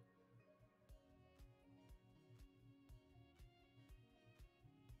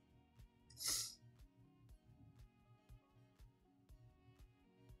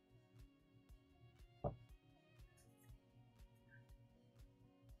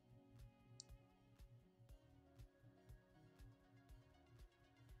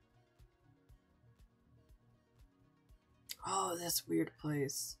 Oh, this weird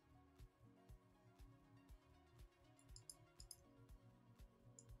place.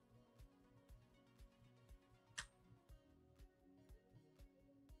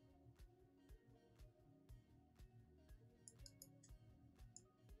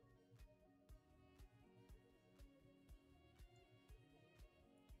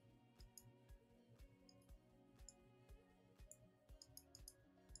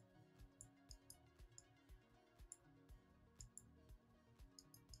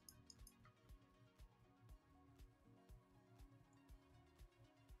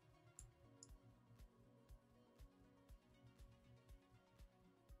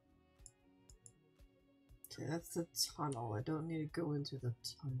 Okay, that's the tunnel. I don't need to go into the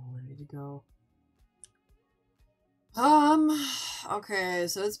tunnel. I need to go... Okay,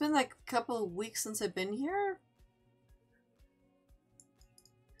 so it's been like a couple of weeks since I've been here.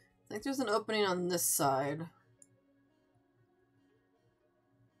 think there's an opening on this side.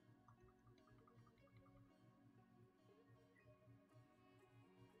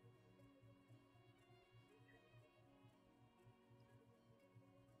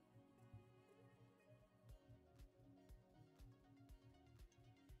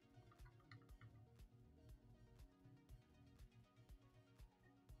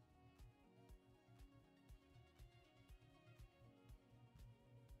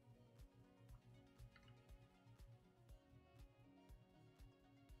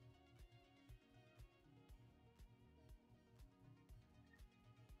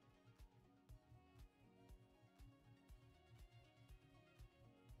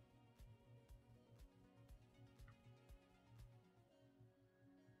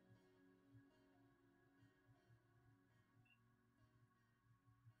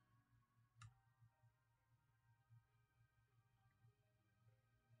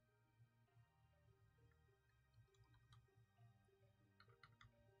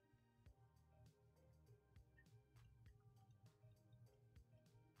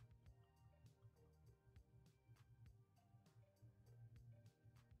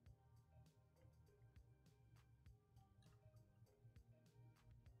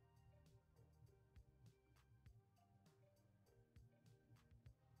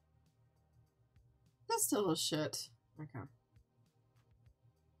 That's still a shit. Okay.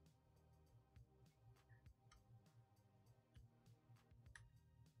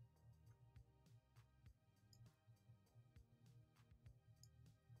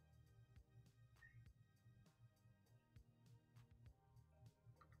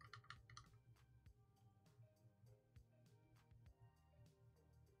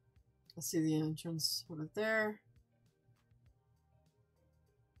 I see the entrance over there.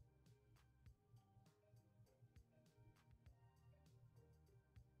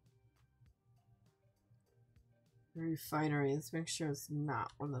 Refinery. Let's make sure it's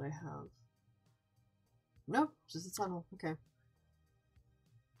not one that I have. Nope, just a tunnel. Okay.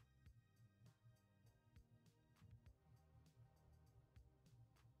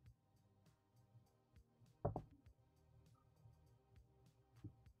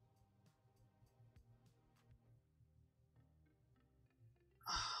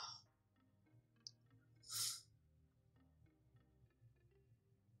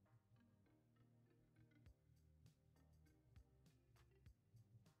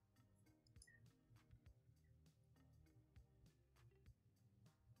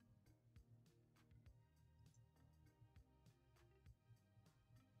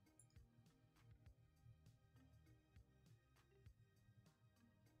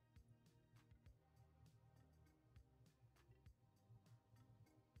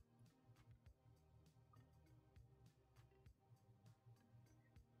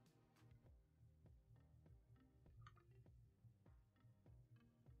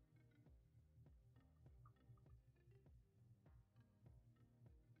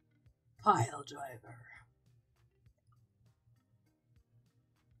 Pile driver.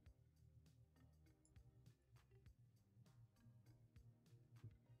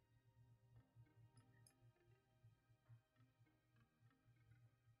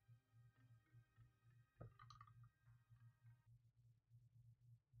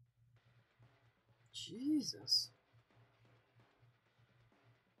 Jesus.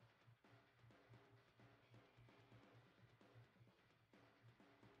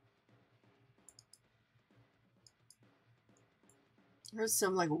 There's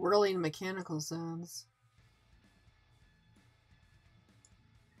some like whirling mechanical sounds.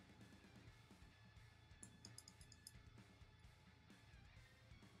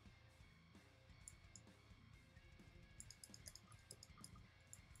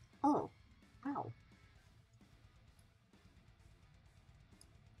 Oh, wow.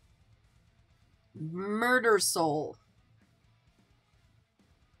 Murder soul.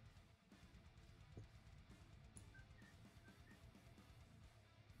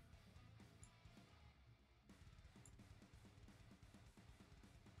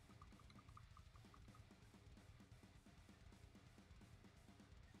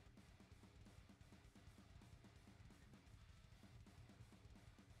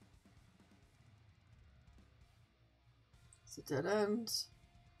 It's a dead end.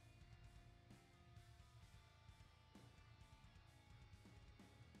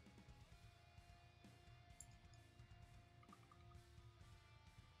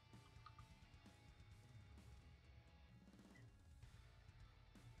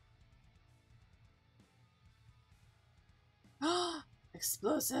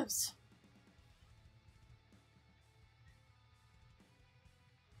 Explosives.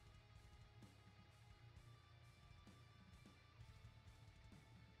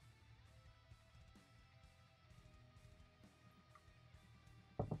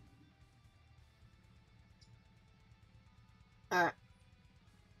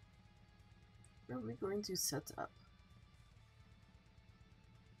 are we going to set up?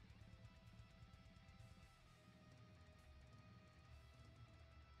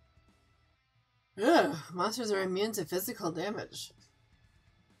 Ugh, monsters are immune to physical damage.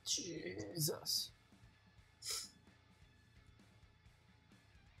 Jesus.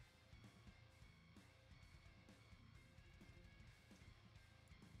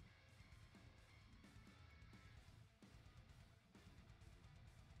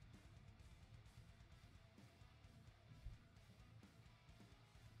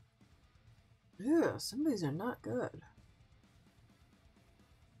 Yeah, some of these are not good.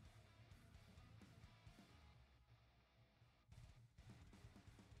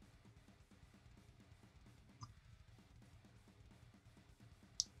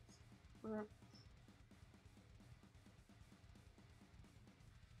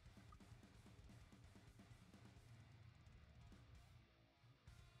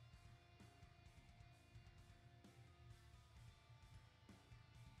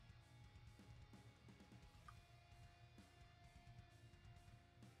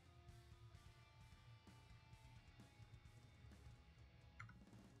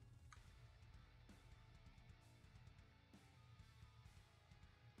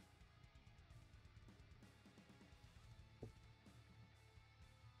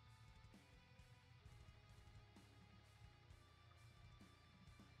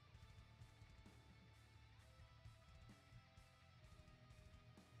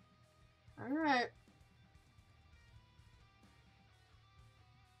 Alright.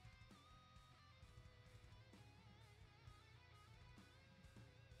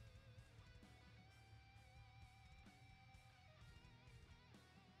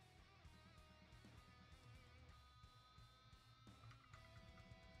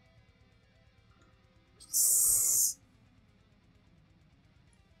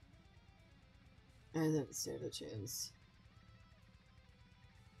 I didn't stand a chance.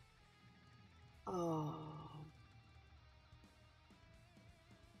 Oh.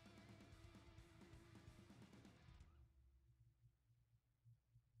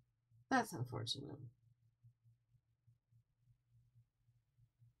 That's unfortunate.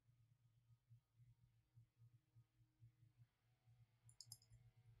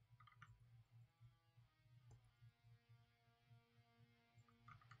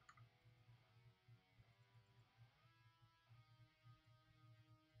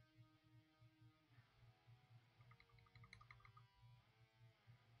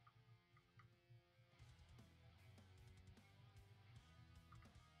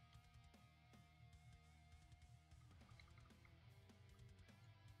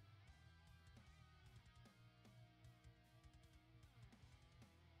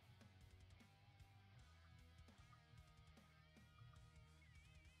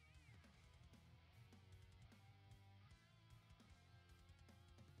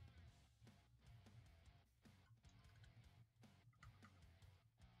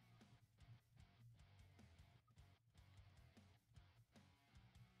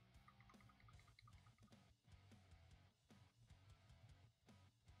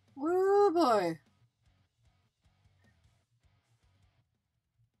 Woo boy.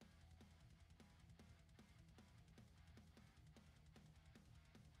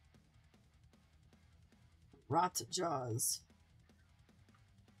 Rot jaws.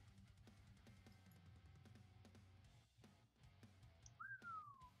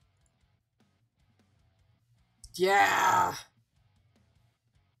 Yeah.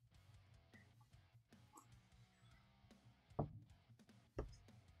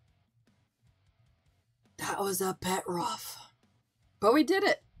 That was a bit rough. But we did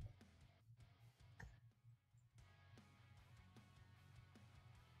it.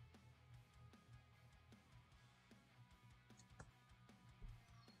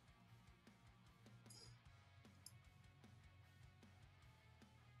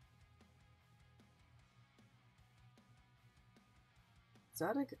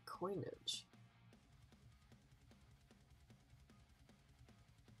 Exotic coinage.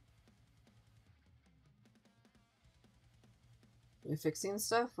 You fixing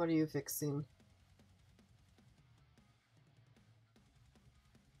stuff? What are you fixing?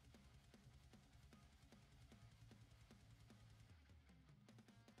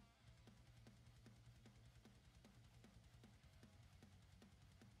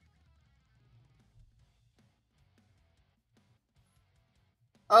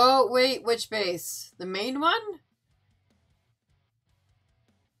 Oh, wait, which base? The main one?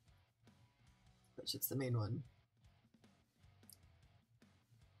 Which it's the main one.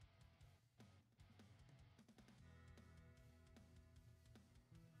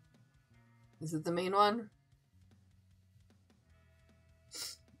 Is it the main one?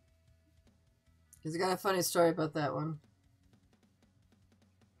 He's got a funny story about that one.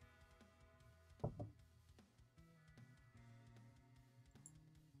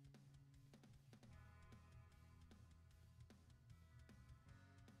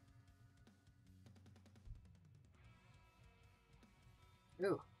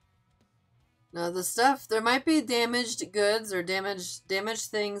 Ooh. Now the stuff, there might be damaged goods or damaged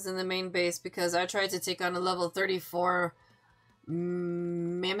things in the main base because I tried to take on a level 34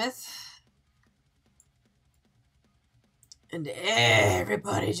 mammoth. And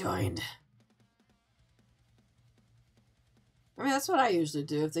everybody joined. I mean, that's what I usually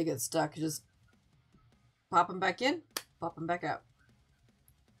do if they get stuck. Just pop them back in, pop them back out.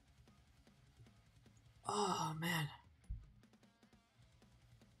 Oh, man.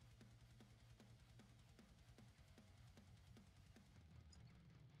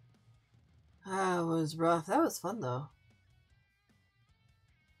 That was rough. That was fun, though.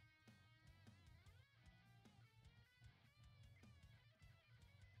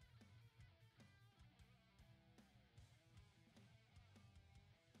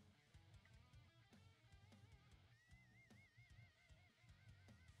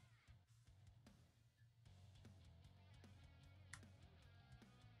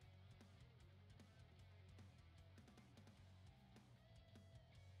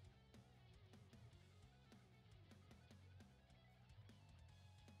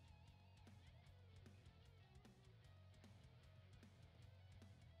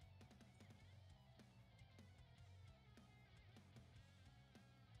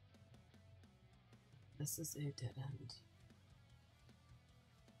 This is a dead end.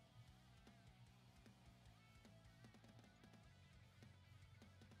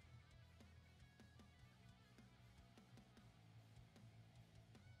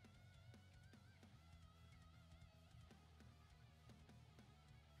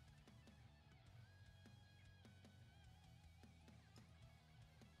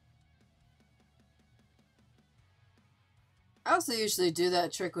 I also usually do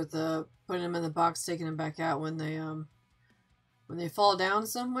that trick with the putting them in the box, taking them back out when they fall down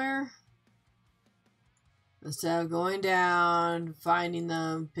somewhere. Instead of going down, finding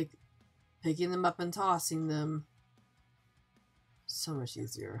them, picking them up and tossing them. So much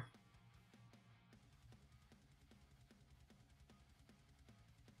easier.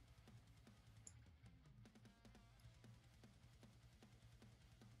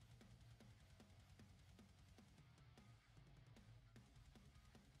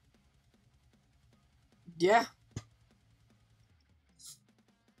 Yeah.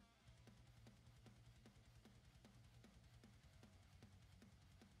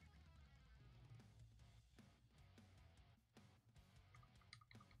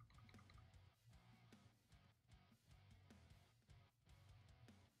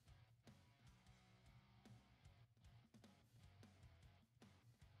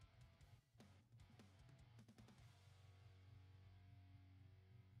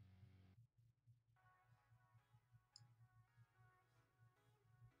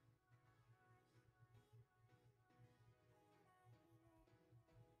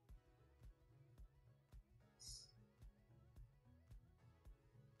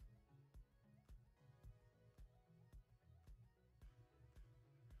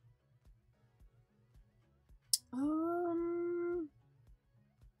 Um.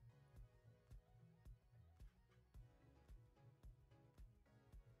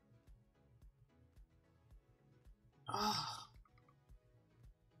 Oh.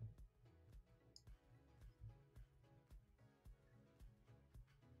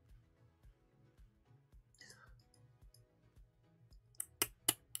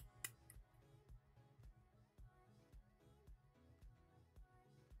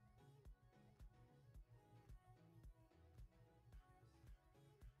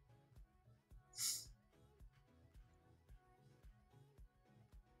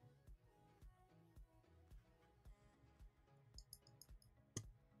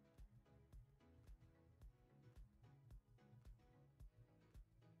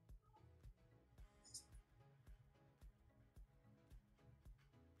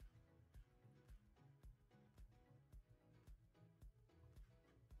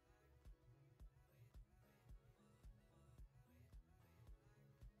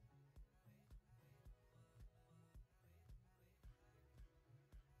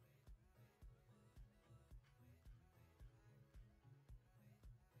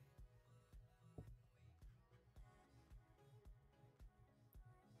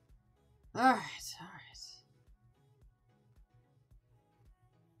 All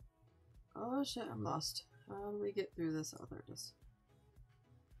right. Oh shit, I'm lost. How do we get through this? Oh, there it is.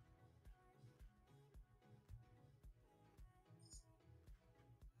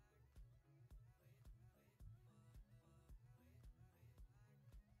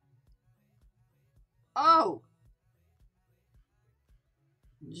 Oh!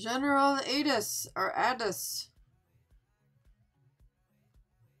 General Adis, or Addis.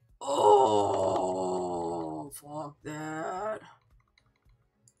 Oh, fuck that.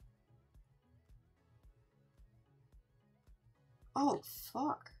 Oh,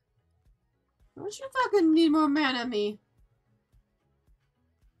 fuck. Don't you fucking need more mana, me?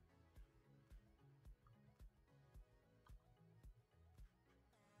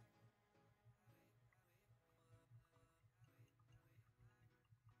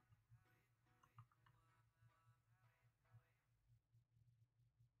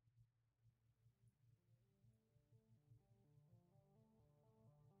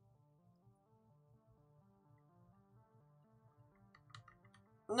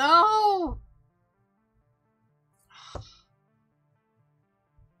 No!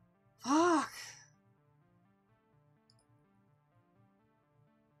 Fuck.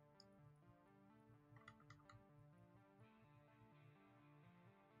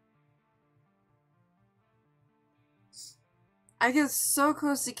 I get so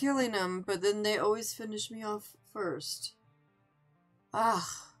close to killing them, but then they always finish me off first.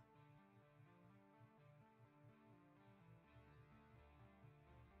 Ah.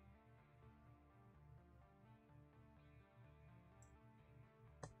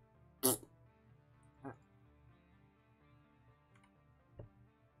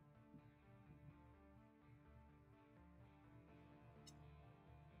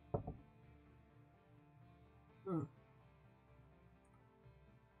 Hmm.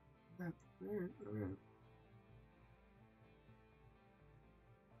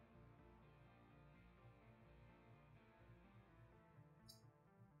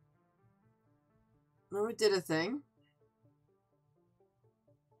 No, we did a thing.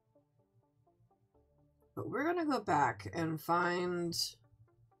 But we're gonna go back and find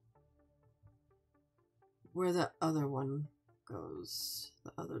where the other one goes.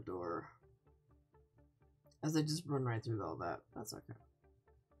 The other door. As I just run right through all that. That's okay.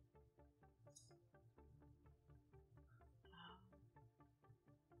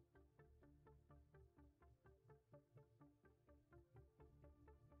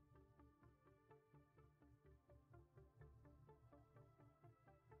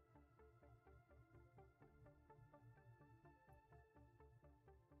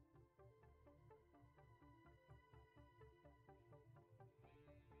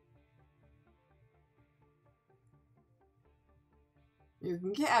 You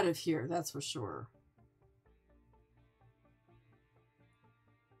can get out of here, that's for sure.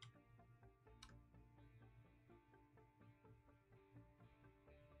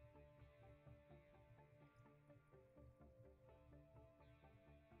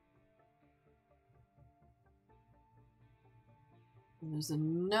 And there's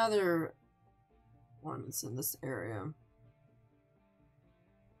another one that's in this area.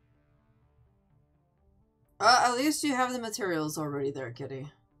 At least you have the materials already there,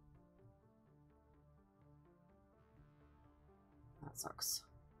 kitty. That sucks.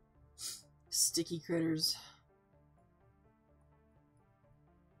 Sticky critters.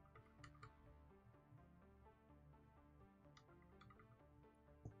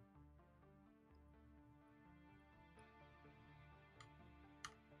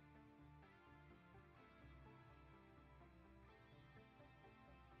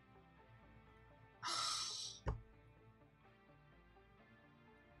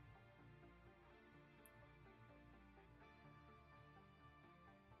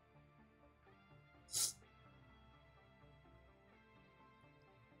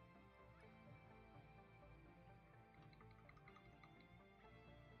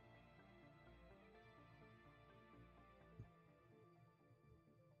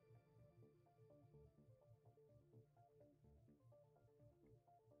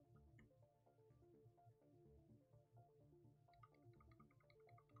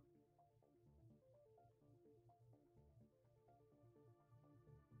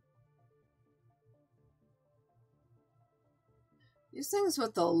 These things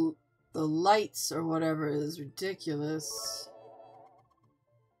with the lights or whatever is ridiculous.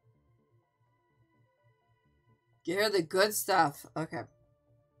 You hear the good stuff. Okay.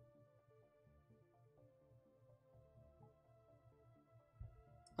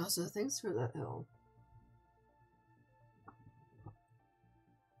 Also, thanks for that hill.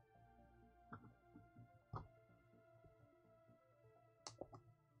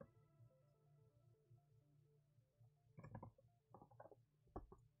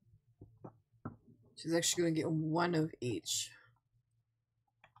 She's actually going to get one of each.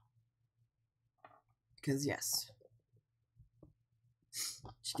 Because, yes.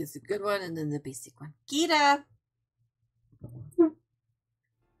 She gets the good one and then the basic one. Gita!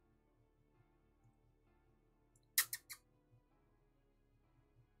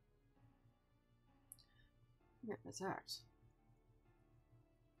 Yeah, that's ours.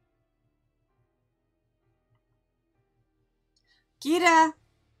 Gita!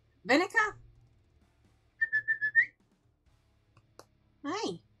 Venica?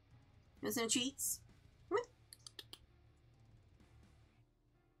 Hi. You want some treats?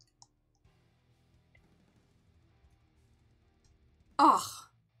 Oh.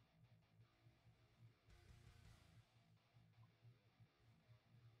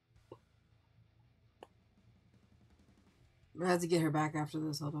 I have to get her back after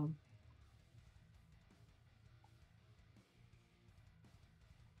this. Hold on.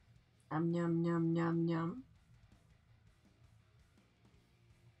 Yum, yum, yum, yum.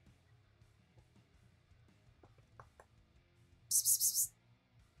 Psst, psst, psst.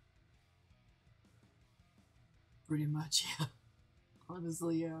 Pretty much, yeah.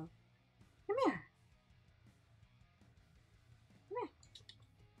 Honestly, yeah. Come here. Come here.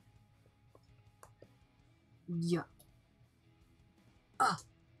 Yeah. Oh,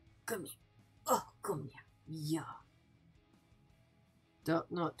 come here. Oh, come here. Yeah. Don't,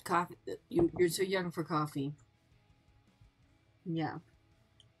 no, coffee. You're too young for coffee. Yeah.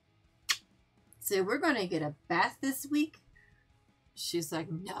 So we're going to get a bath this week? She's like,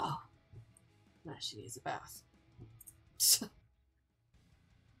 no. No, she needs a bath.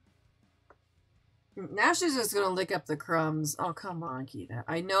 Now she's just going to lick up the crumbs. Oh, come on, Kita.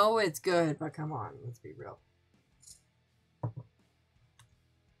 I know it's good, but come on. Let's be real.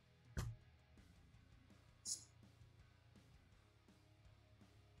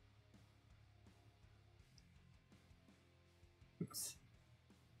 Oops.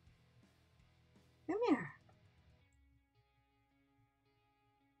 Come here.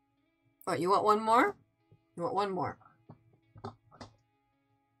 Oh, you want one more? You want one more?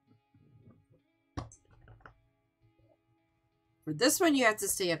 For this one, you have to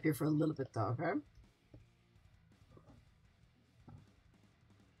stay up here for a little bit, though, okay?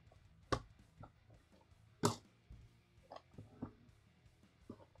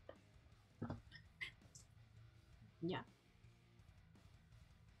 Yeah.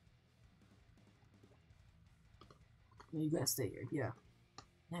 You gotta stay here, yeah.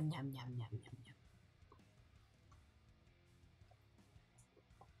 Yum, yum, yum, yum, yum, yum.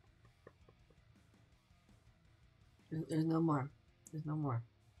 There's no more. There's no more.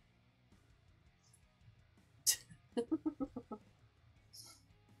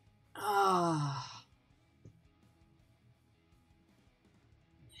 Ah.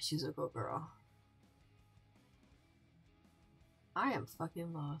 Yeah, she's a good girl. I am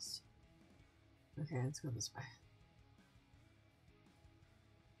fucking lost. Okay, let's go this way.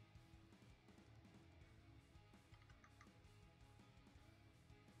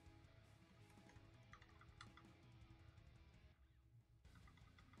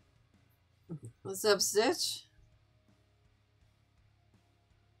 What's up, Stitch?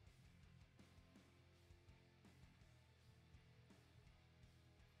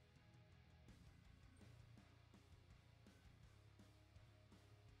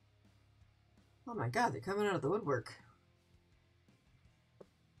 Oh my god, they're coming out of the woodwork.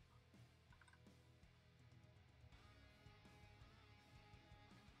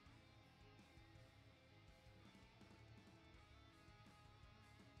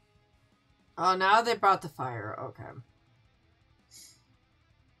 Oh, now they brought the fire. Okay.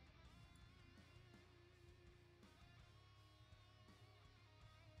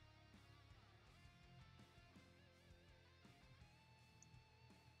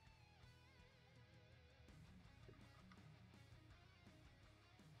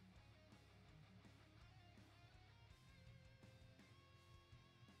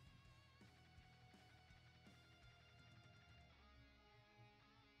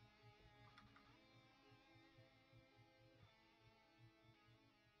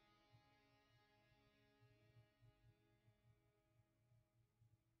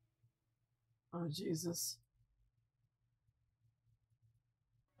 Oh, Jesus.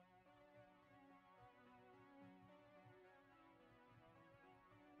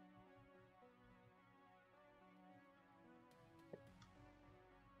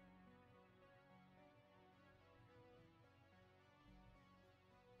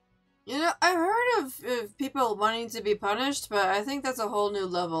 You know, I've heard of people wanting to be punished, but I think that's a whole new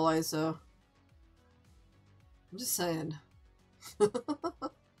level, ISO. I'm just saying.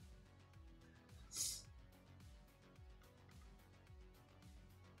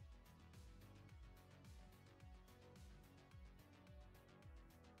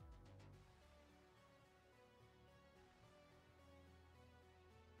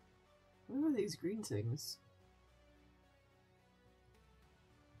 are these green things?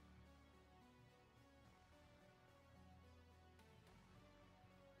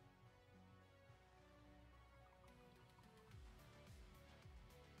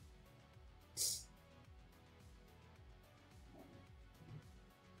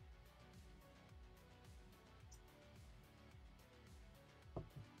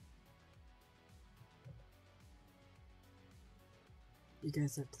 You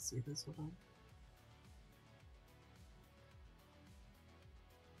guys have to see this. Hold on.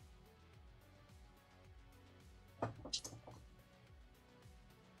 I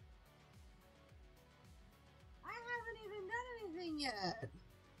haven't even done anything yet.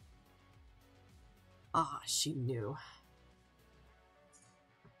 Ah, she knew.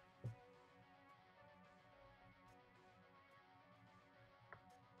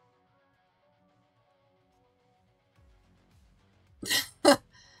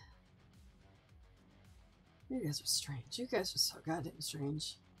 You guys are strange. You guys are so goddamn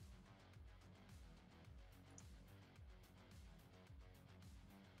strange.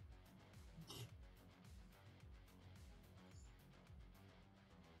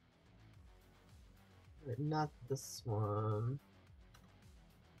 Not this one.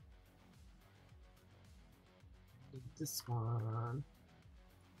 This one.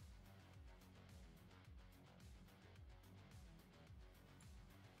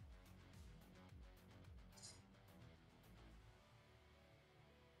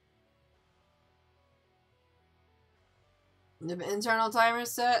 The internal timer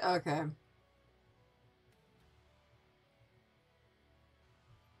set? Okay.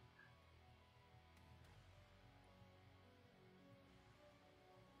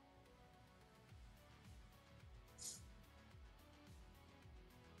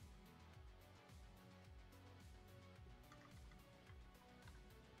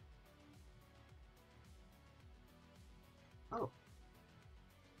 Oh.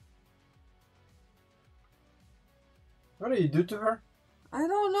 What did you do to her? I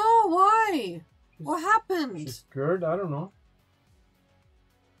don't know. Why? What happened? She's scared? I don't know.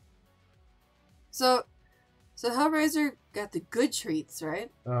 So Hellraiser got the good treats,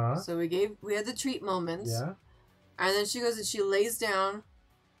 right? Uh-huh. So we had the treat moments. Yeah. And then she goes and she lays down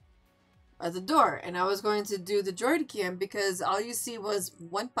at the door. And I was going to do the droid cam because all you see was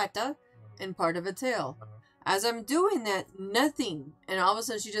one pata and part of a tail. As I'm doing that, nothing. And all of a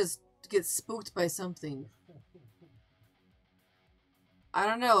sudden she just gets spooked by something. I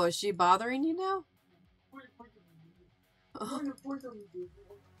don't know. Is she bothering you now?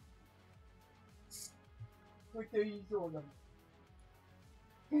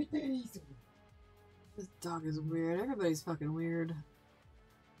 This dog is weird. Everybody's fucking weird.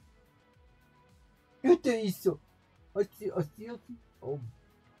 Oh.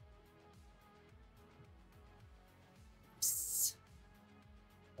 Psst.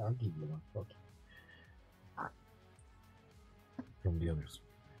 I'll give you one. Okay. From the others.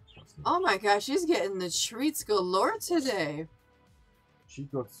 Oh my gosh, she's getting the treats galore today. She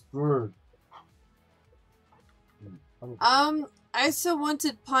got spurred. Isa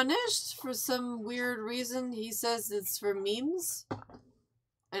wanted punished for some weird reason. He says it's for memes.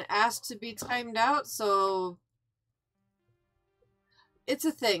 And asked to be timed out, so it's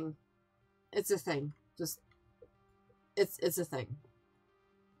a thing. It's a thing. Just it's a thing.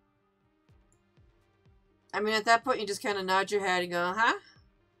 I mean, at that point you just kind of nod your head and go, huh?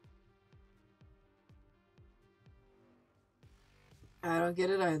 I don't get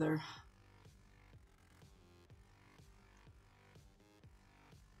it either.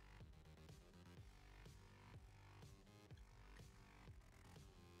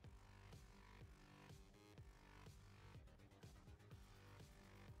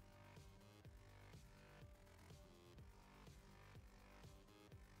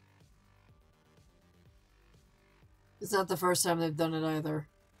 It's not the first time they've done it either.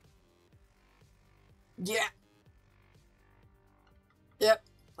 Yeah. Yep.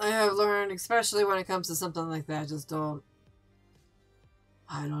 I have learned, especially when it comes to something like that, just don't.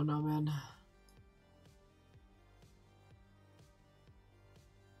 I don't know, man.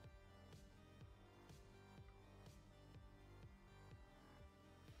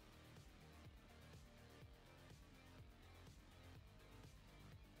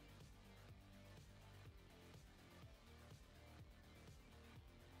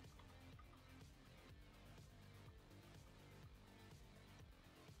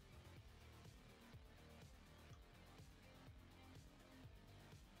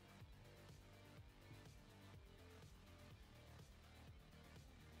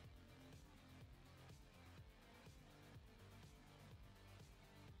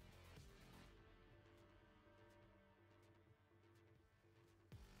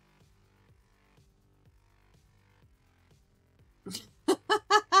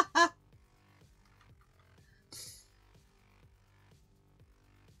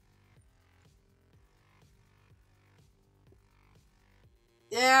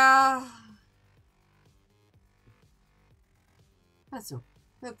 Yeah.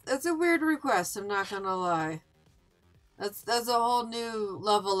 That's a weird request, I'm not gonna lie. That's a whole new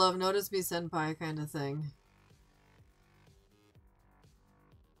level of notice me senpai kind of thing.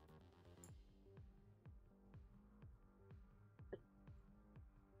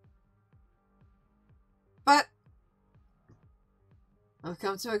 But I've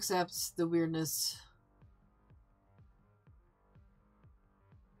come to accept the weirdness.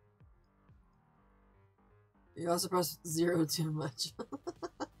 You also press 0 too much.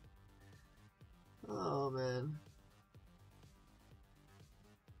 Oh man.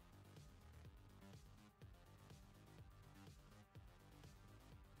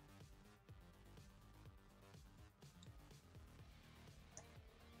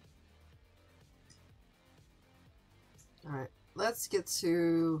 Alright, let's get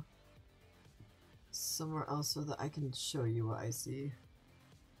to somewhere else so that I can show you what I see.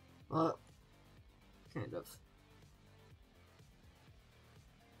 Well, kind of.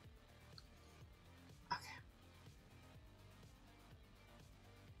 Okay.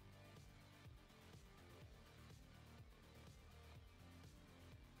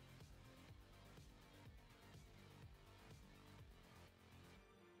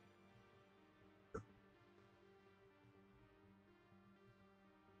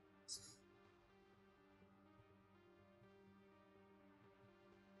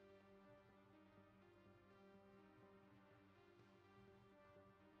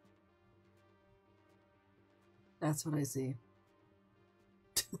 That's what I see.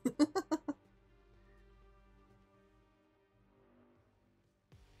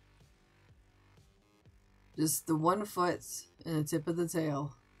 Just the one foot and the tip of the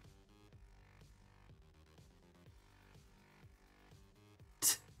tail.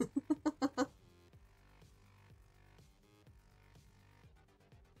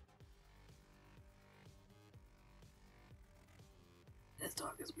 This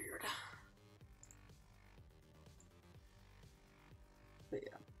dog is weird. But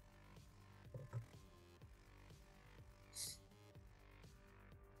yeah.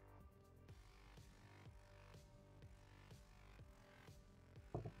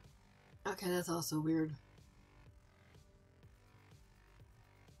 Okay, that's also weird.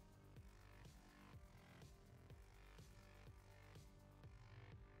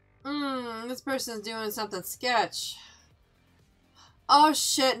 This person's doing something sketch. Oh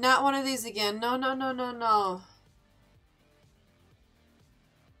shit, not one of these again. No, no, no, no, no.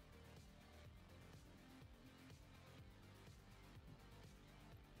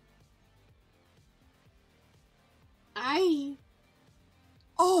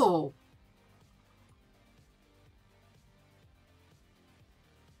 Oh!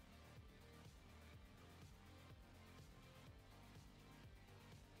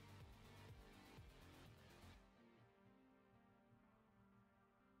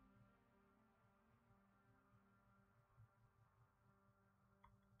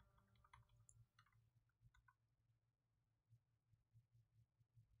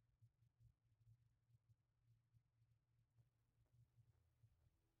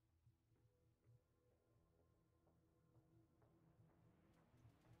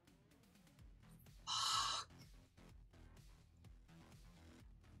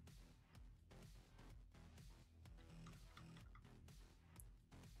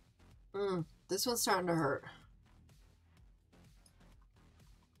 This one's starting to hurt.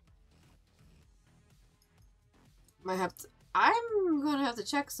 Might have to. I'm gonna have to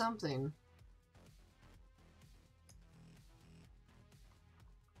check something.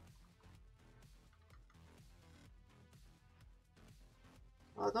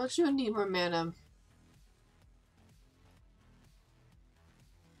 Oh, don't you need more mana?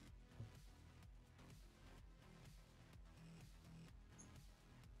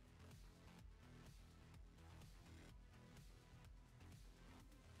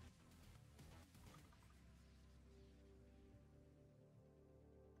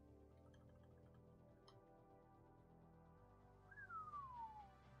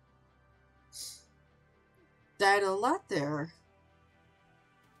 Died a lot there.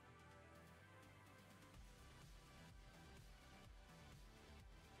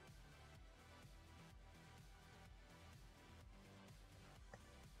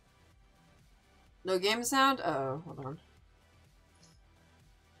 No game sound? Oh, hold on.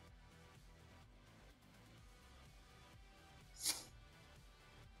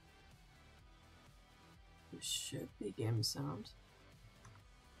 There should be game sound.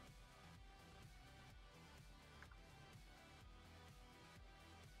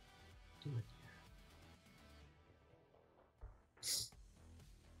 Do it here.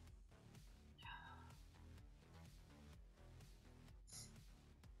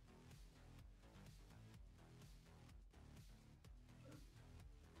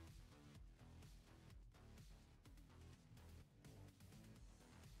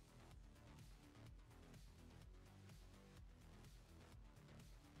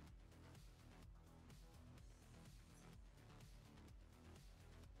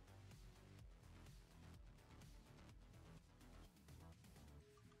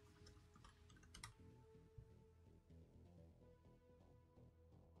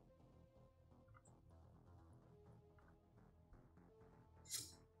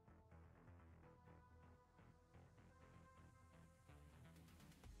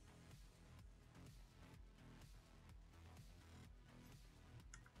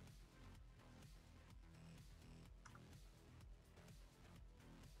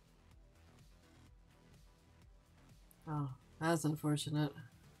 That's unfortunate.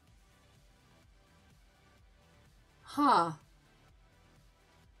 Huh.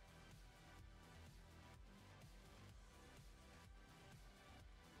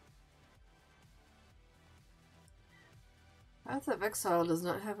 Path of Exile does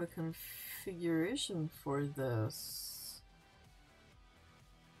not have a configuration for this.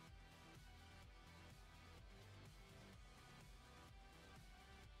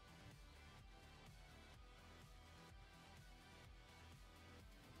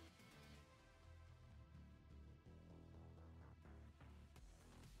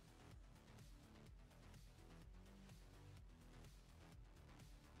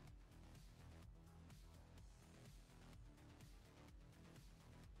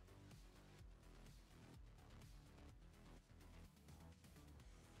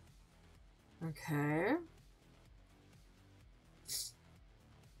 Okay.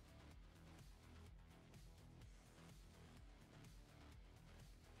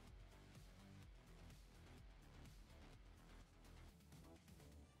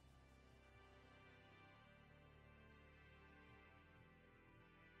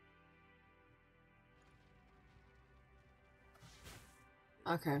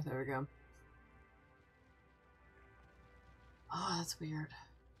 Okay, there we go. Oh, that's weird.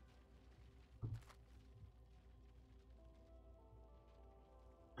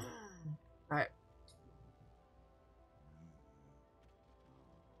 Alright.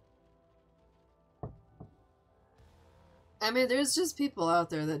 I mean, there's just people out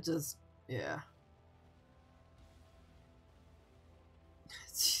there that just, yeah.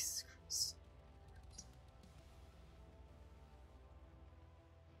 Jesus Christ.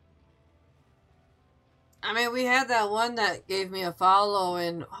 I mean, we had that one that gave me a follow,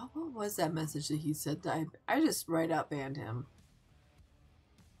 and oh, what was that message that he said that I just right out banned him.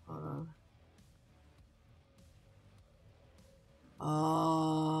 Hold on.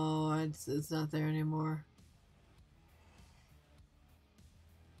 Oh, it's not there anymore.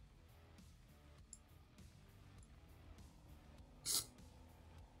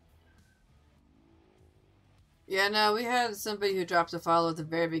 Yeah, no, we had somebody who dropped a follow at the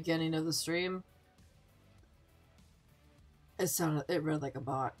very beginning of the stream. It read like a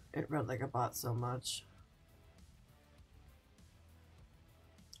bot. It read like a bot so much.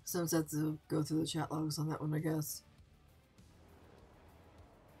 Sometimes I have to go through the chat logs on that one, I guess.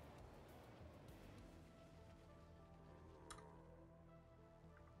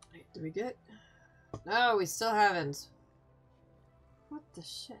 Wait, did we get? No, we still haven't. What the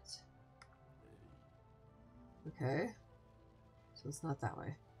shit? Okay. So it's not that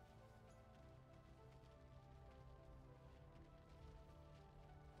way.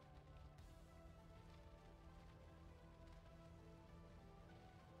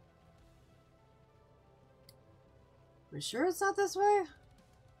 We sure it's not this way?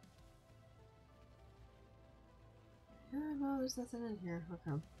 Yeah, no, there's nothing in here.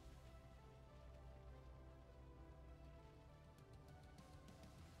 Okay.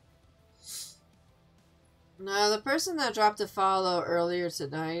 No, the person that dropped a follow earlier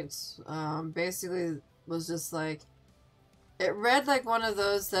tonight, basically was just like, it read like one of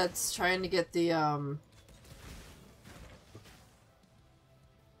those that's trying to get the,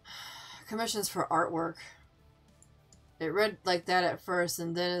 commissions for artwork. It read like that at first,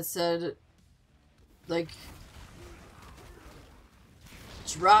 and then it said, like,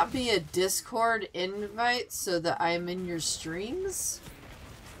 drop me a Discord invite so that I'm in your streams?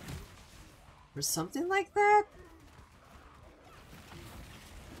 Or something like that?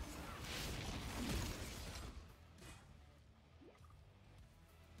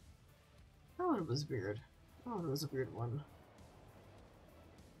 That one was weird. That one was a weird one.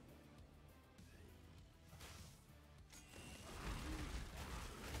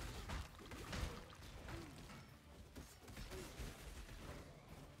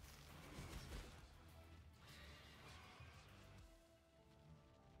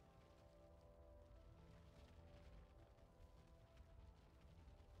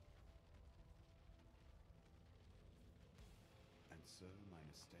 And so my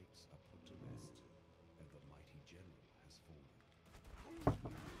mistakes are put to rest, and the mighty general has fallen.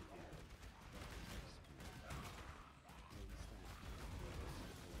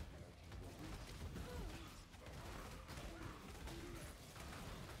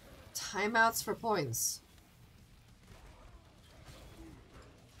 Timeouts for points.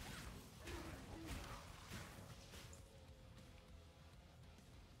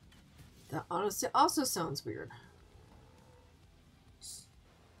 That honestly also sounds weird.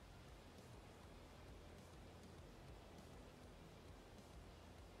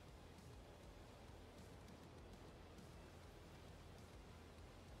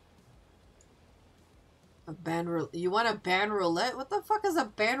 You want a ban roulette? What the fuck is a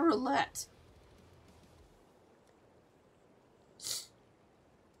ban roulette?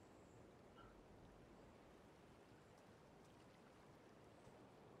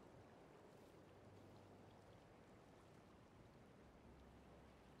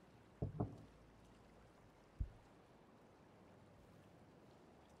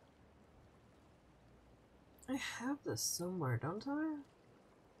 I have this somewhere, don't I?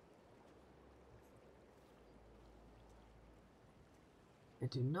 I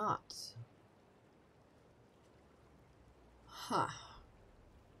do not. Huh.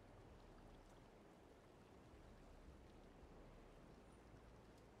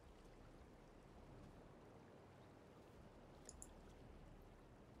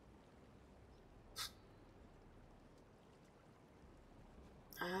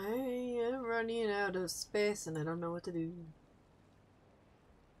 I am running out of space and I don't know what to do.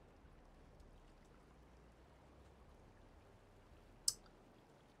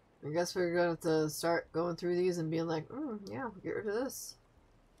 I guess we're gonna have to start going through these and being like, yeah, get rid of this.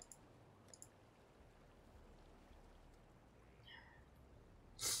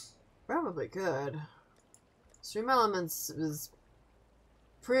 Probably could. Stream Elements is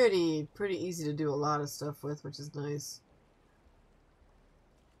pretty easy to do a lot of stuff with, which is nice.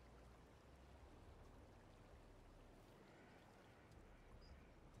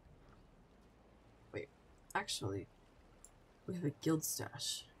 Wait, actually, we have a guild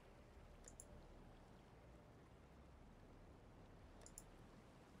stash.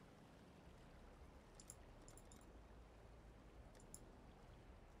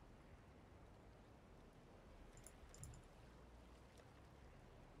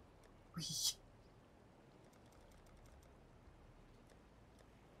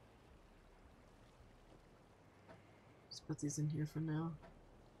 Let's put these in here for now.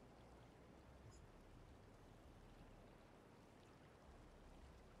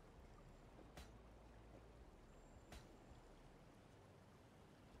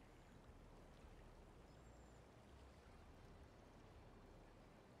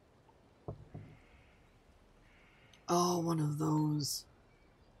 Oh, one of those.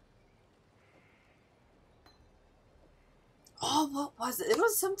 Oh, what was it? It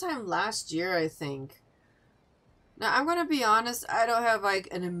was sometime last year, I think. Now, I'm gonna be honest, I don't have like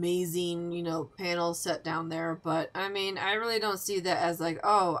an amazing, panel set down there, but I mean, I really don't see that as like,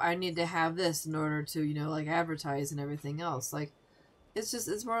 oh, I need to have this in order to, like advertise and everything else. Like,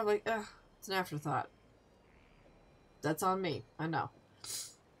 it's more like, ugh, it's an afterthought. That's on me, I know.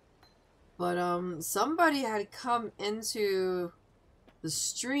 But, somebody had come into the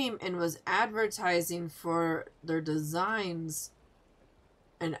stream and was advertising for their designs,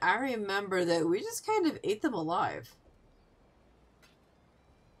 and I remember that we just kind of ate them alive.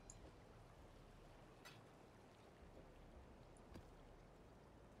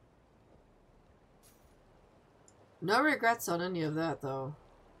 No regrets on any of that, though.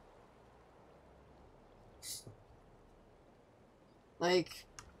 Like,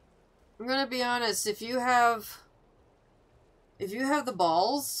 I'm gonna be honest, if you have the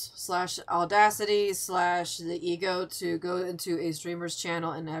balls / audacity / the ego to go into a streamer's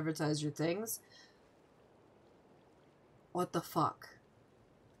channel and advertise your things, what the fuck?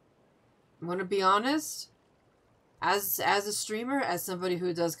 I'm gonna be honest, as a streamer, as somebody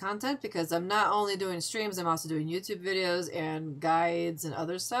who does content, because I'm not only doing streams, I'm also doing YouTube videos and guides and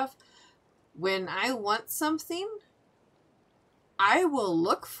other stuff. When I want something, I will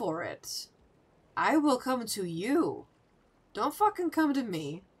look for it. I will come to you. Don't fucking come to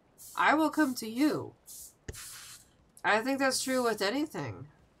me. I will come to you. I think that's true with anything.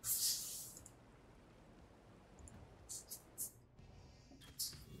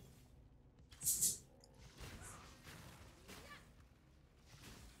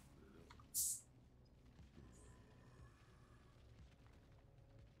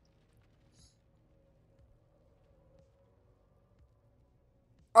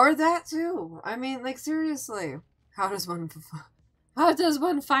 Or that too. I mean, like, seriously. How does one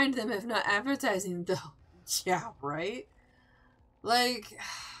find them if not advertising them? Yeah, right? Like,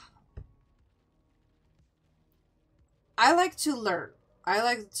 I like to learn. I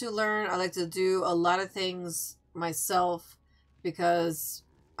like to do a lot of things myself because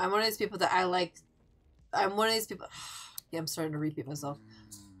I'm one of these people that I'm one of these people. Yeah, I'm starting to repeat myself.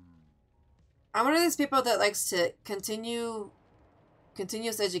 I'm one of these people that likes to continuous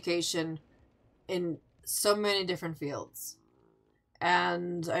education in so many different fields.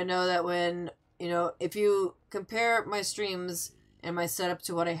 And I know that when, if you compare my streams and my setup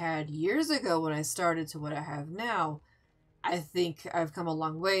to what I had years ago when I started to what I have now, I think I've come a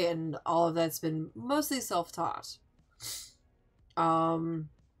long way, and all of that's been mostly self-taught. A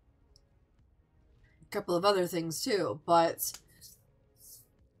couple of other things too, but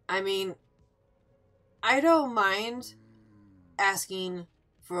I mean, I don't mind asking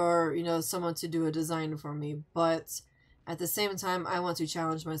for, you know, someone to do a design for me, but at the same time, I want to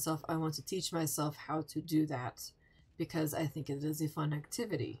challenge myself. I want to teach myself how to do that because I think it is a fun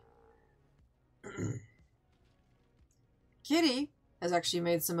activity. Kitty has actually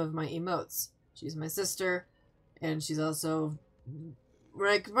made some of my emotes. She's my sister, and she's also,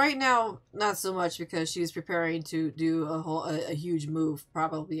 like, right now, not so much because she's preparing to do a huge move,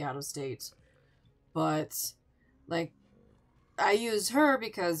 probably out of state. But, like, I use her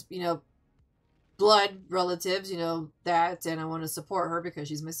because, you know, blood relatives, you know, that, and I want to support her because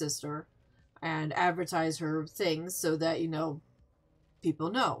she's my sister, and advertise her things so that, you know,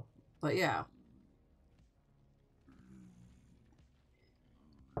 people know. But yeah.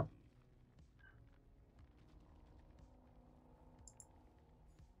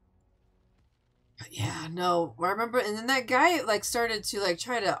 But yeah, no, I remember, and then that guy, like, started to, like,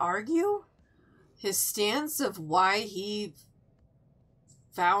 try to argue his stance of why he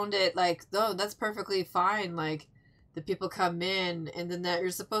found it, like, no, that's perfectly fine, like, the people come in, and then that you're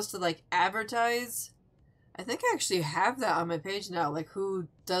supposed to, like, advertise. I think I actually have that on my page now, like, who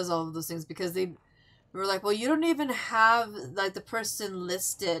does all of those things, because they were like, well, you don't even have, like, the person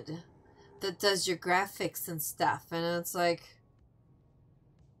listed that does your graphics and stuff, and it's like,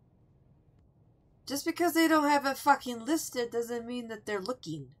 just because they don't have it fucking listed doesn't mean that they're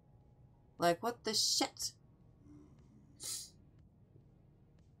looking. Like, what the shit?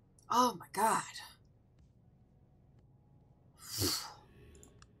 Oh my god.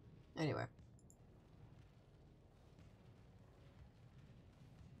 Anyway.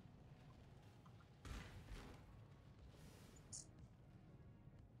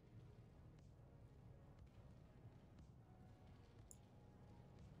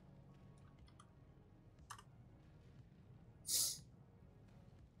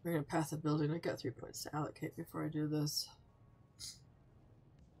 We're gonna path of building. I got 3 points to allocate before I do this.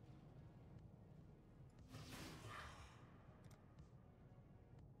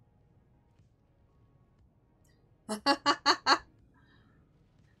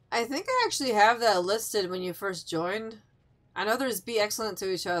 I think I actually have that listed when you first joined. I know there's be excellent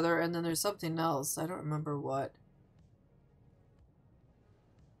to each other, and then there's something else. I don't remember what.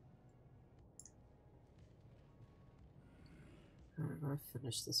 I'm gonna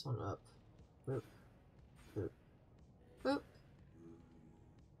finish this one up. Boop. Boop. Boop.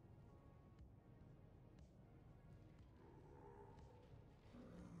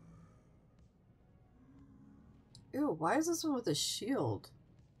 Ew, why is this one with a shield?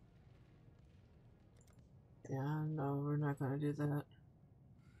 Yeah, no, we're not gonna do that.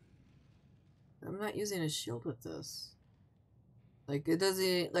 I'm not using a shield with this. Like, it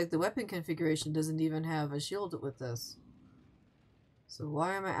doesn't, like, the weapon configuration doesn't even have a shield with this. So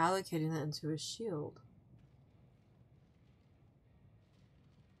why am I allocating that into a shield?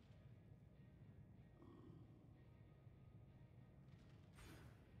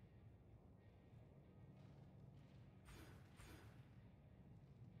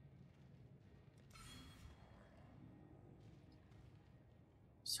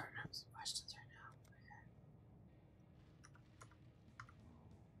 Starting to have some questions right now. Okay.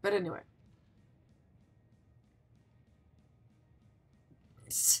 But anyway.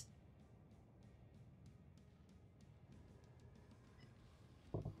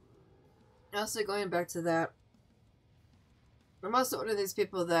 Also, going back to that, I'm also one of these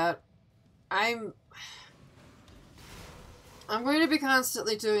people that I'm going to be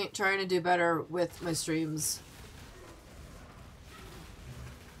constantly trying to do better with my streams.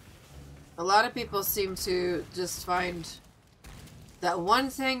 A lot of people seem to just find that one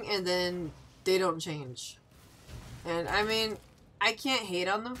thing and then they don't change. And I mean, I can't hate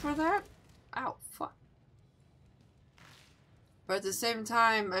on them for that. Ow, fuck. But at the same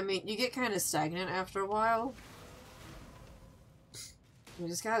time, I mean, you get kind of stagnant after a while. You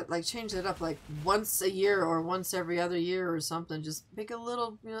just gotta, like, change it up, like, once a year or once every other year or something. Just make a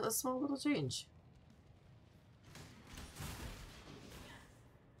little, you know, a small little change.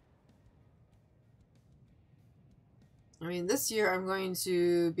 I mean, this year I'm going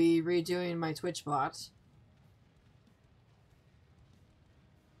to be redoing my Twitch bot.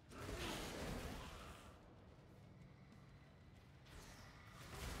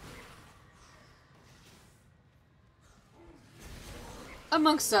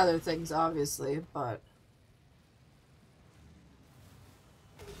 Amongst other things, obviously, but...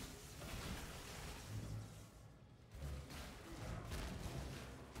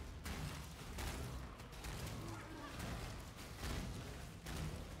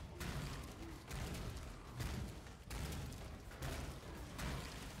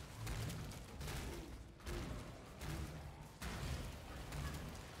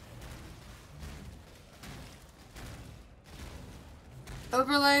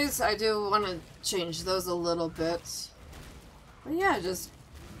 Overlays, I do want to change those a little bit. But yeah, just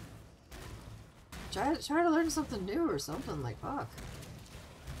try to learn something new or something, like, fuck.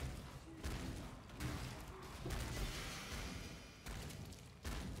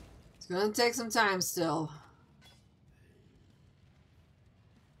 It's gonna take some time still.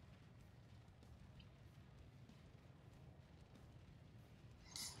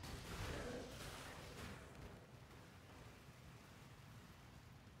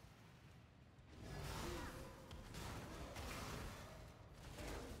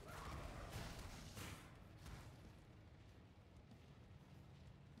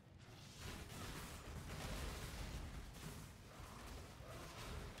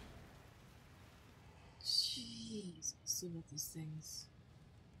 Jeez, looking at these things.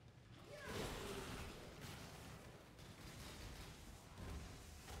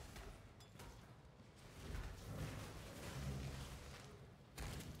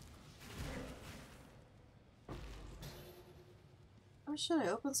 Oh, should I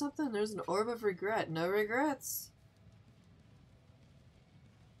open something? There's an orb of regret. No regrets.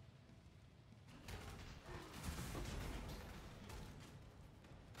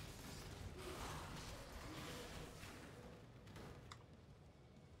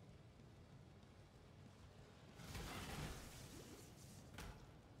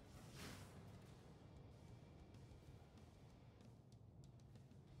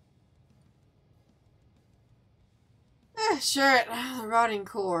 Sure, the rotting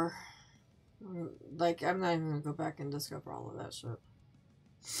core. Like, I'm not even gonna go back and discover all of that shit.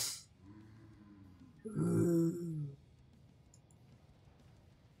 Ooh.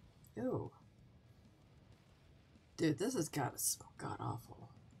 Ew. Dude, this has gotta smell god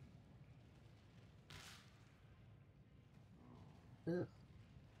awful. Ugh.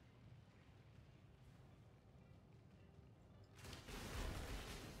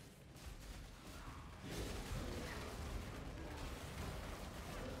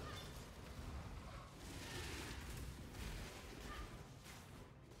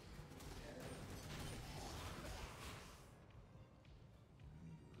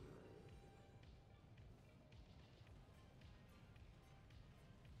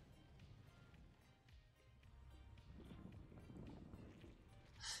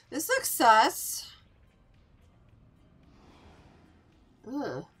 This looks sus.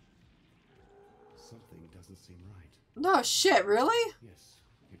 Ugh. Something doesn't seem right. No shit, really? Yes,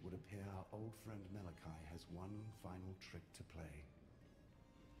 it would appear our old friend Malachi has one final trick to play.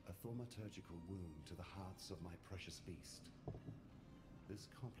 A thaumaturgical wound to the hearts of my precious beast. This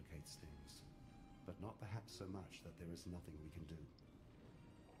complicates things, but not perhaps so much that there is nothing we can do.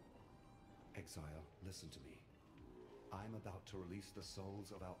 Exile, listen to me. I'm about to release the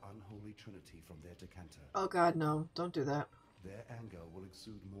souls of our unholy trinity from their decanter. Oh god, no. Don't do that. Their anger will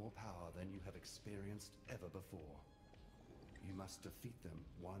exude more power than you have experienced ever before. You must defeat them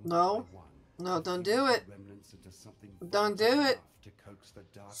one by one. No, don't do it. Remnants into something Don't do it. to coax the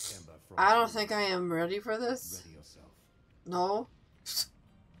dark ember from I don't think I am ready for this. Ready yourself. No.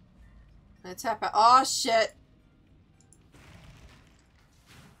 Can I tap out? Oh shit.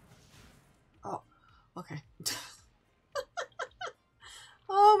 Oh, okay.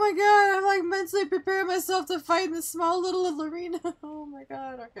 Oh my god, I'm like mentally preparing myself to fight in this small little arena. Oh my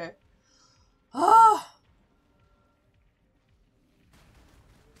god, okay. Ah!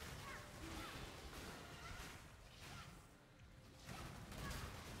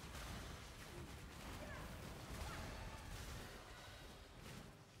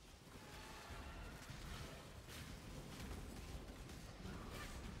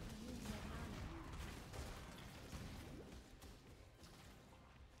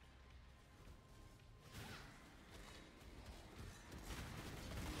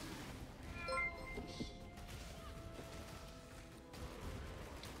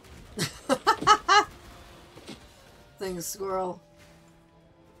 Thing squirrel.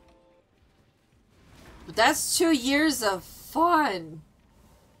 But that's 2 years of fun.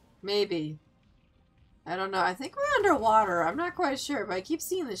 Maybe. I don't know. I think we're underwater. I'm not quite sure, but I keep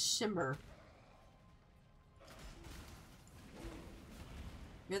seeing this shimmer.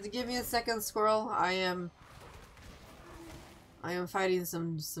 You have to give me a second, squirrel. I am fighting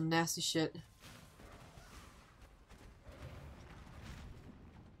some nasty shit.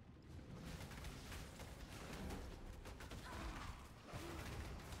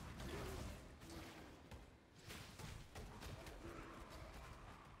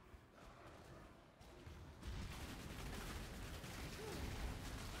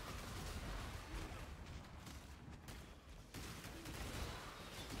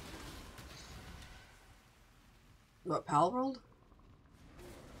 What, Pal World?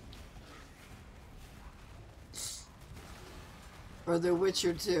 For The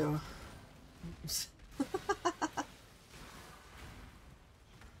Witcher 2.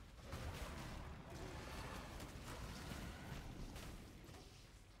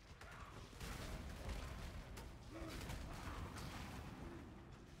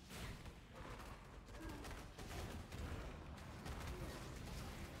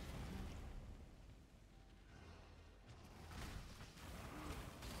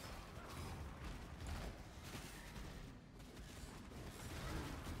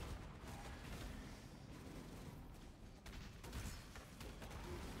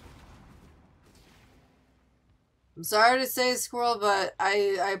 I'm sorry to say, Squirrel, but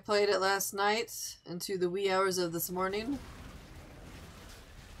I played it last night into the wee hours of this morning.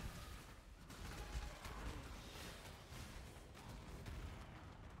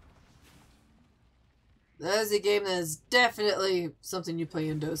 That is a game that is definitely something you play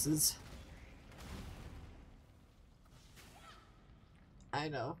in doses. I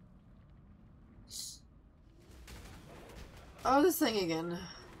know. Oh, this thing again.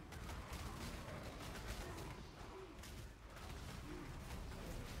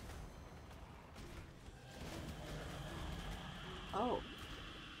 Oh.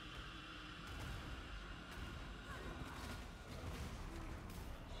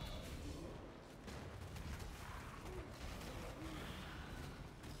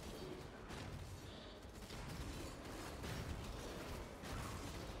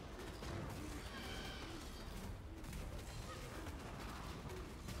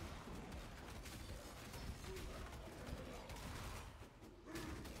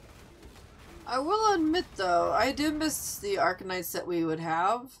 I will admit, though, I do miss the Arcanites that we would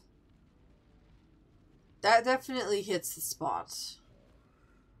have. That definitely hits the spot.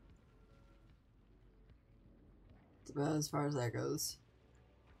 That's about as far as that goes.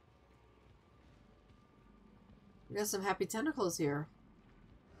 We got some happy tentacles here.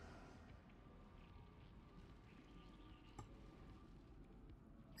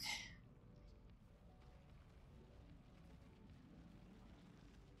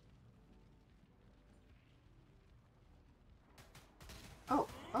 Oh,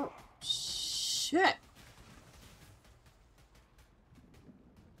 oh, shit.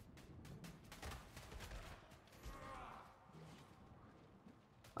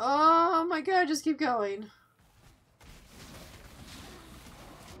 Oh my god, just keep going.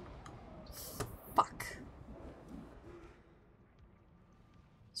 Fuck.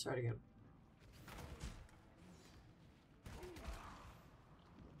 Let's try it again.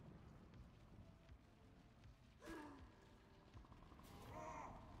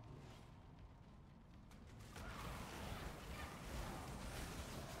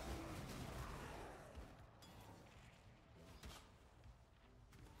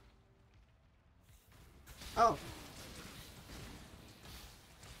 Oh.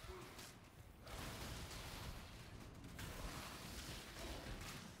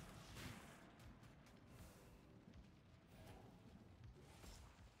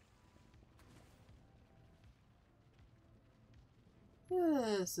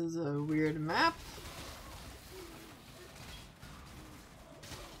 This is a weird map.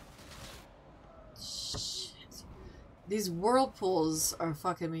 Shit. These whirlpools are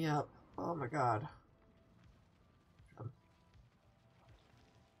fucking me up. Oh my god.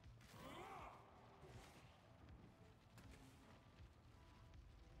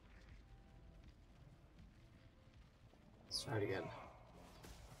 Let's try it again.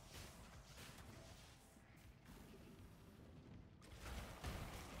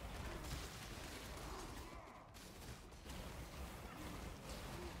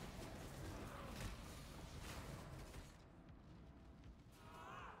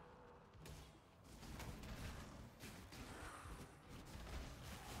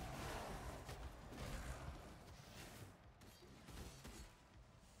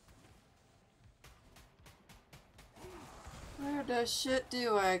 Where the shit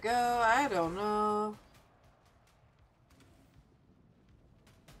do I go? I don't know.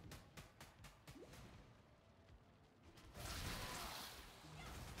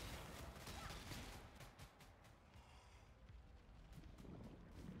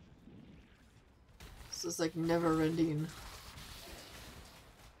 This is like never ending.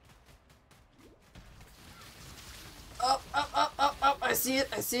 Up, up, up, up, up! I see it,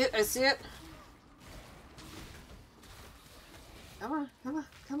 I see it, I see it! Come on, come on,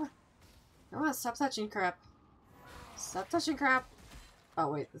 come on. Come on, stop touching crap. Stop touching crap!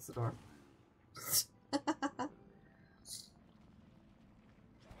 Oh wait, that's the door.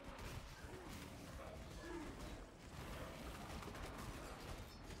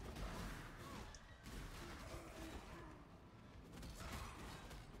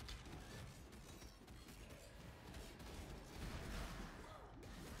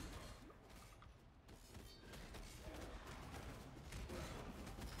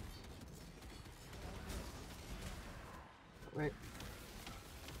 Great.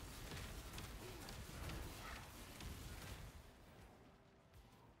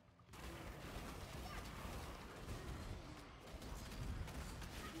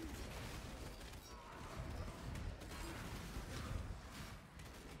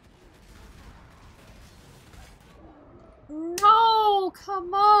 No,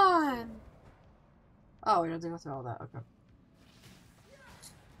 come on. Oh, we don't have to go through all that. Okay.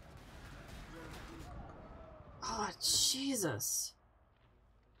 Oh, Jesus.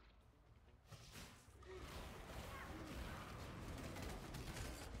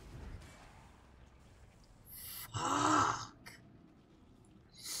 Fuck.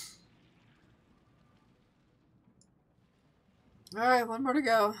 Alright, one more to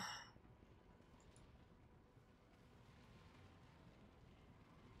go.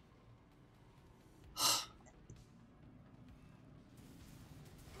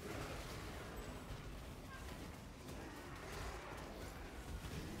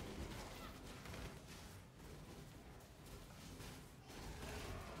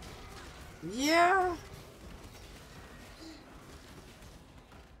 Yeah.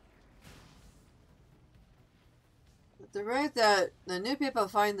 At the rate that the new people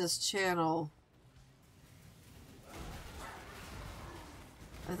find this channel,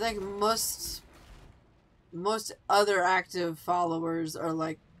 I think most other active followers are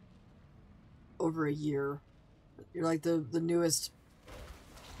like over a year. You're like the newest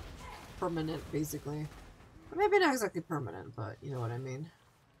permanent, basically. Or maybe not exactly permanent, but you know what I mean.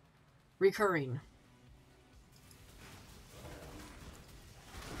 Recurring.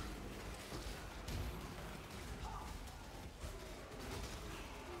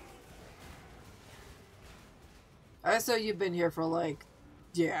 I saw you've been here for like,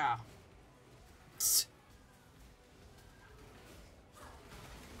 yeah.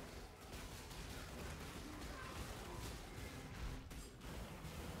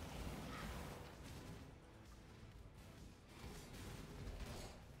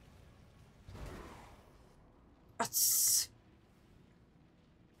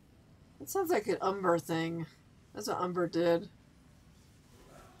 That sounds like an Umber thing. That's what Umber did.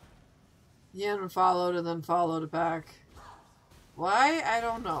 He unfollowed and then followed it back. Why? I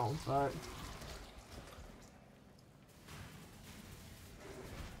don't know, but...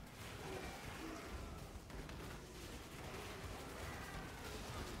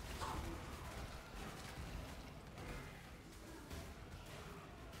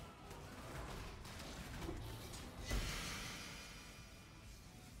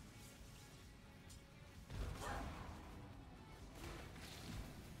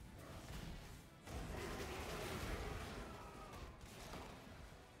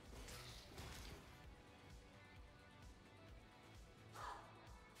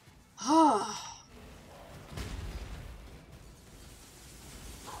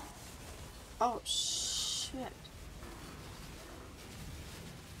 Oh, shit.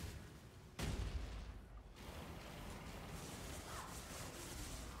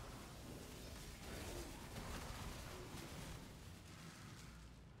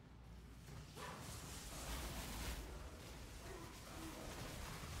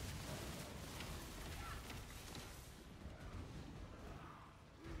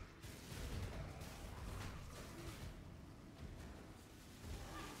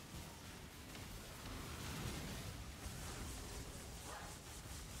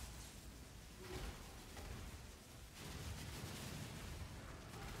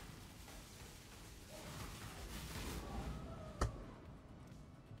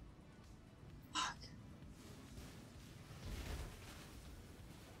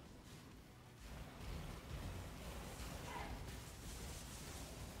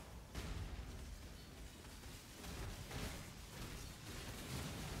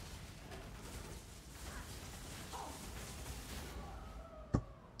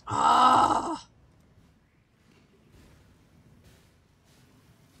 Ah!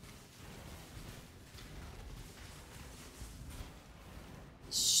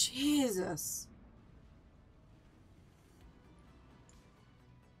 Jesus.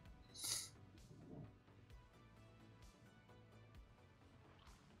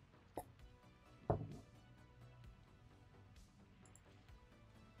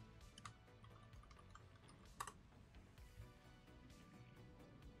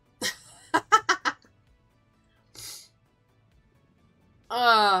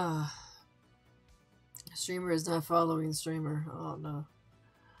 Ah. Streamer is not following streamer. Oh no.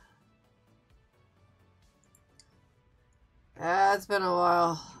 It's been a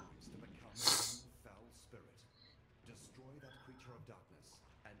while. To become one foul spirit. Destroy that creature of darkness,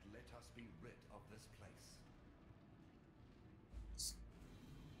 and let us be rid of this place.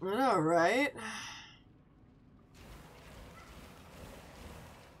 I know, right?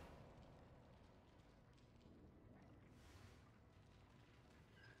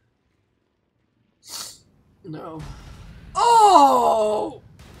 No. Oh!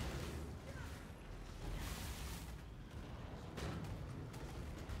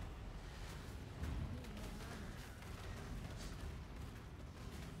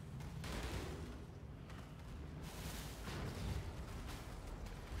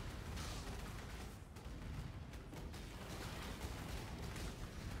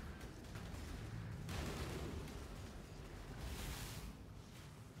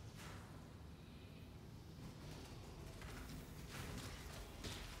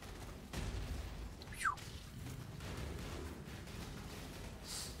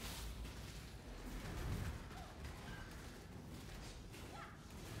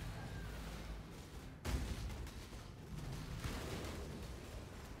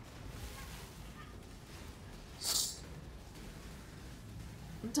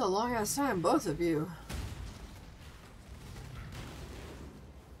 It's a long ass time, both of you.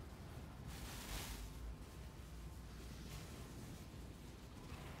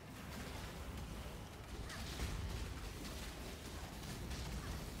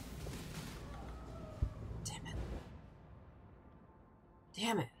 Damn it.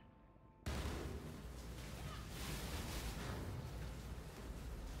 Damn it.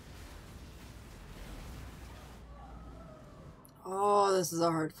 Oh, this is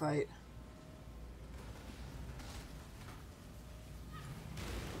a hard fight.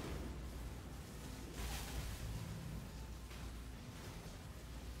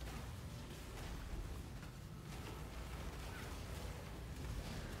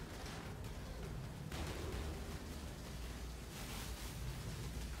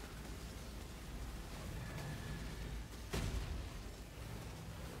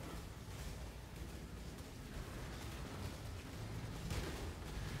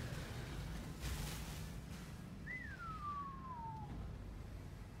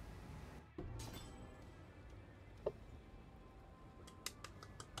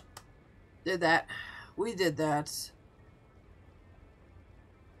 Did that. We did that.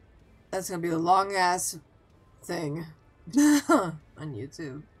 That's gonna be a long ass thing on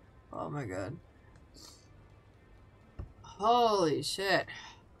YouTube. Oh my god. Holy shit.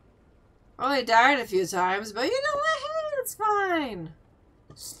 Only died a few times, but you know what? Hey, it's fine.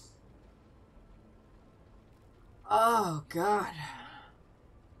 Oh god.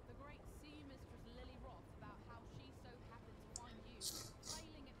 The great sea mistress Lily Roth about how she so happened to find you,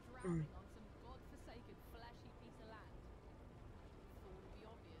 flailing and drowning on some god-forsaken fleshy piece of land. Thought it'd be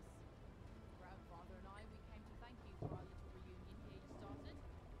obvious. Grandfather and I, we came to thank you for our little reunion here you started.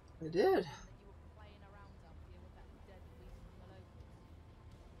 I did. That you were playing around up here with that dead beast from the locals.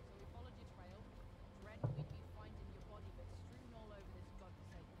 So we followed your trail, dreading we'd be finding your body bits strewn all over this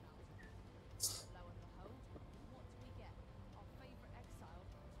god-forsaken mountain. But lo and behold, what do we get? Our favourite exile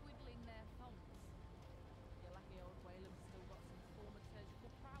twiddling their thumbs. Your lucky old Whalem's still got some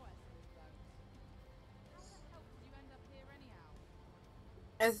thaumaturgical prowess in his bones. How the hell did you end up here anyhow?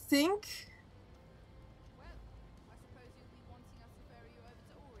 I think Well, I suppose you'll be wanting us to ferry you over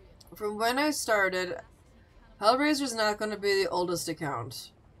to Orient. from when I started, Hellraiser's not going to be the oldest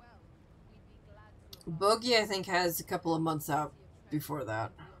account. Well, we'd be glad to oblige. Bogey, I think, has a couple of months out before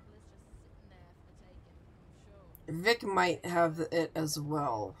that. The obelisk just sitting there for the taking, I'm sure. Vic might have it as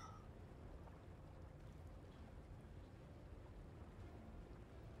well.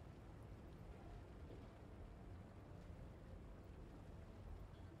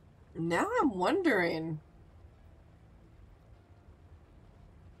 Now I'm wondering.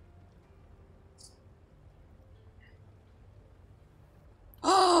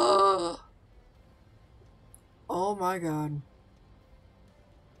 Oh! Oh my god.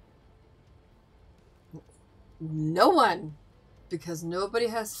 No one! Because nobody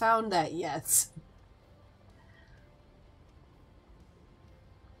has found that yet.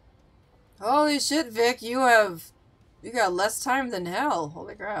 Holy shit, Vic, you got less time than hell.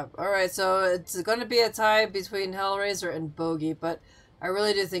 Holy crap. Alright, so it's gonna be a tie between Hellraiser and Bogey, but I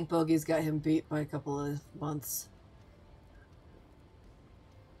really do think Bogey's got him beat by a couple of months.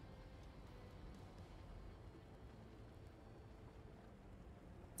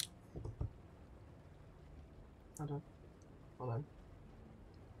 Hold on. Hold on.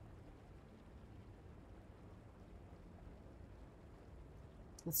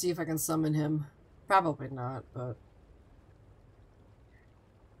 Let's see if I can summon him. Probably not, but...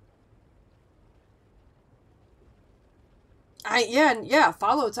 yeah,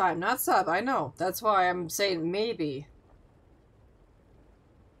 follow time, not sub, I know. That's why I'm saying maybe.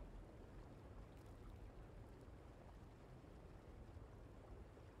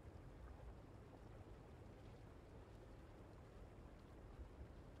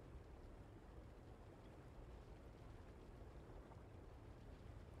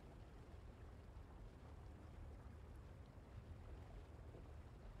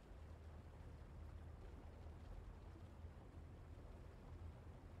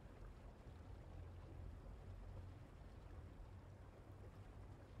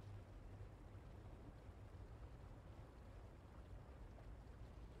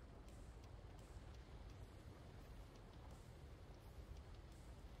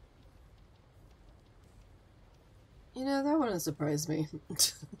 You know, that wouldn't surprise me.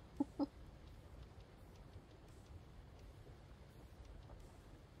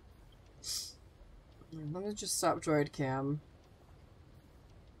 Let me just stop droid cam.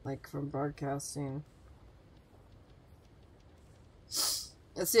 Like, from broadcasting.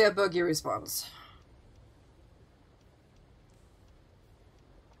 Let's see how Boogie responds.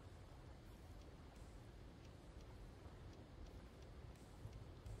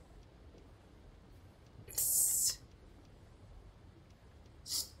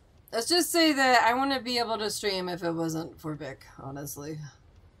 Let's just say that I wouldn't be able to stream if it wasn't for Vic, honestly.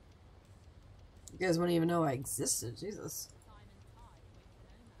 You guys wouldn't even know I existed, Jesus. Time and tide wait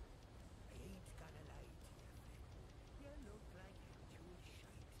for no man. I ain't gonna lie to you, Finn. You look like actual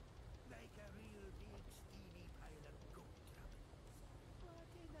shite. Like a real big steamy pile of goat troubles. What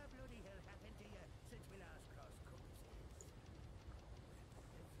in the bloody hell happened to you since we last crossed courses?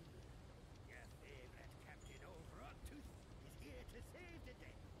 Your favorite Captain Overoctooth is here to save the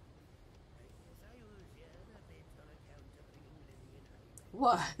day. I guess I was here a bit on account of the Oblivion Highway.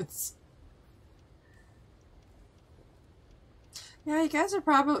 What? Yeah, you guys are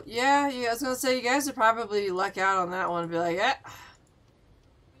probably... Yeah, I was gonna say, you guys would probably luck out on that one and be like, eh.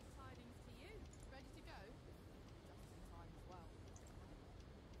 Good tidings to you. Ready to go? Just in time as well.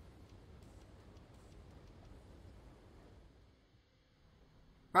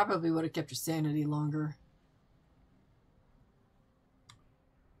 Probably would have kept your sanity longer.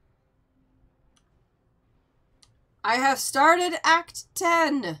 I have started Act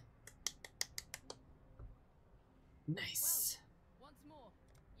 10! Nice. Once more,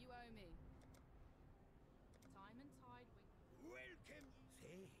 you owe me. Time and tide wait. Welcome.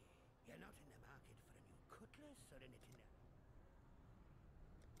 Say, you're not in the market for a new cutlass or anything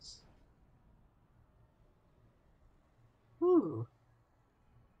else? Ooh.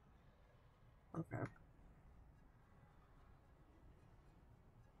 Okay.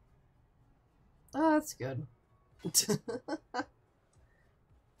 Oh, that's good. I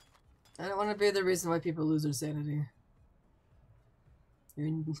don't want to be the reason why people lose their sanity. You're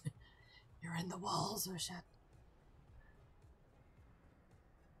in, you're in the walls or shit.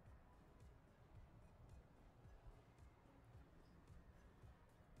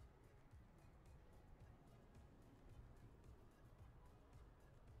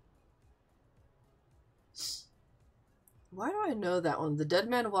 Why do I know that one? The dead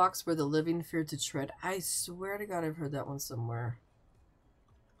man walks where the living fear to tread. I swear to God I've heard that one somewhere.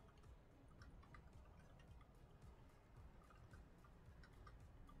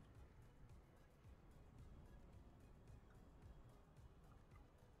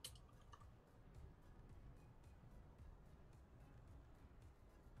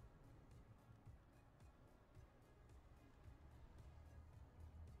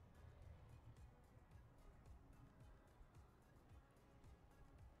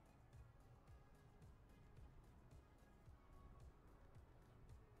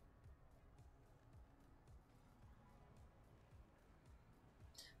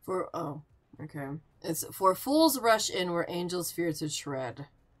 Oh, okay. It's for fools rush in where angels fear to tread.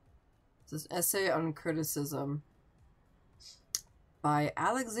 It's an essay on criticism by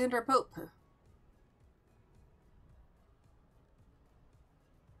Alexander Pope.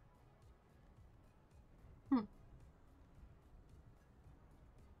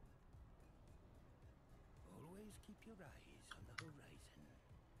 Always keep your eyes on the horizon.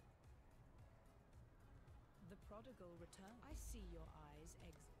 The prodigal return. I see your eyes,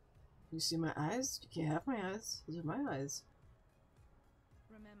 Exile. You see my eyes? You can't have my eyes. Those are my eyes.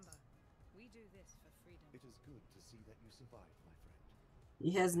 Remember, we do this for freedom. It is good to see that you survived, my friend.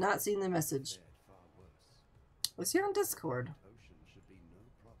 He has not seen the message. Fared far worse. Was he on Discord? Ocean should be no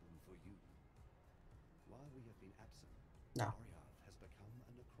problem for you. While we have been absent, No. Oriath has become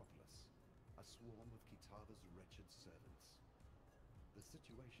a necropolis, a swarm of Kitava's wretched servants. The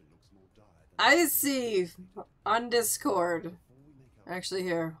situation looks more dire than I see on Discord. Before we make our Actually,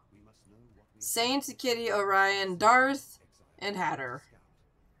 here. we must know what we Saint, Kitty, Orion, Darth, Exile and Hatter. Scout,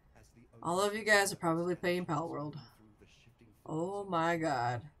 as the All of you guys are probably playing Pal World. through the shifting Oh forms of my the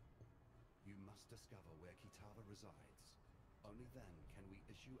god. You must discover where Kitava resides. Only then can we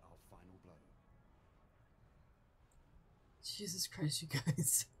issue our final blow. Jesus Christ, you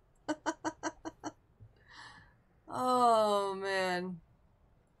guys. Oh, man.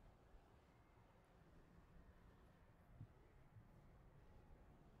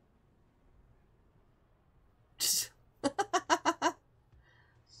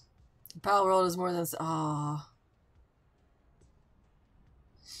 Pal World is more than... Aw.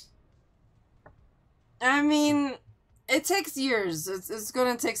 I mean, It takes years. It's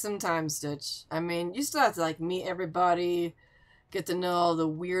gonna take some time, Stitch. I mean, you still have to like meet everybody, get to know all the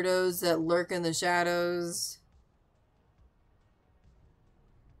weirdos that lurk in the shadows.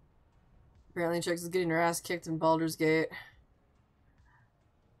 Apparently, Trix is getting her ass kicked in Baldur's Gate.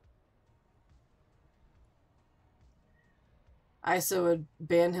 Isa would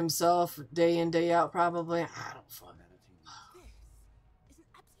ban himself day in, day out, probably. I don't fucking. This is an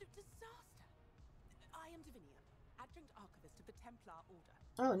absolute disaster. I am Divinia, adjunct archivist of the Templar Order.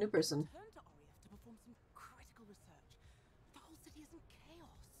 Oh, new person. Turn to Oriath to perform some critical research. The whole city is in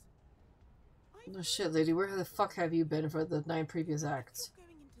chaos. No shit, lady. Where the fuck have you been for the 9 previous acts? Before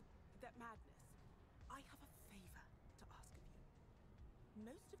going into that madness, I have a favor to ask of you.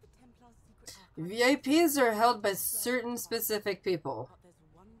 Most of the Templar's secret archives VIPs are held by certain specific people. but there's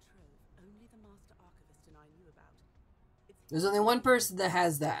one trove only the Master Archivist and I knew about. It's There's only one person that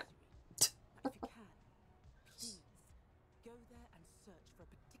has that. Now, if you can, please go there and search for a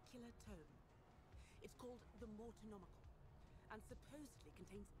particular tome. It's called the Mortonomical, and supposedly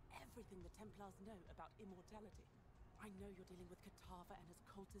contains everything the Templars know about immortality. I know you're dealing with Katava and his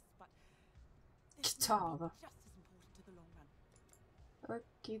cultists, but this may be Katava. just as important to the long run.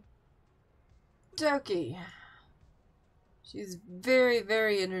 Okie dokie. She's very,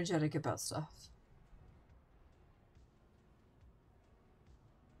 very energetic about stuff.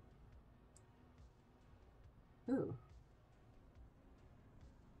 Ooh.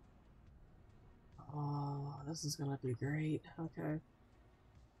 Oh, this is gonna be great. Okay.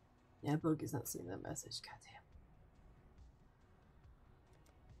 Yeah, Bogey's not seeing that message. Goddamn.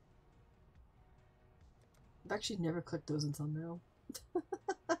 I've actually never clicked those until now.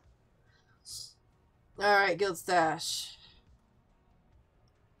 Alright, Guild Stash.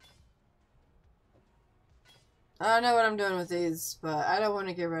 I don't know what I'm doing with these, but I don't want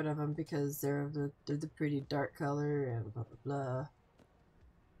to get rid of them because they're the pretty dark color and blah blah blah.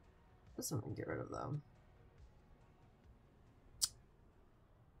 Let's not get rid of them.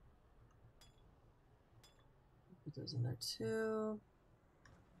 Put those in there too.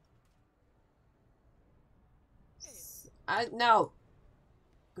 No.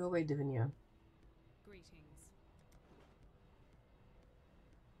 Go away, Divinia. Greetings.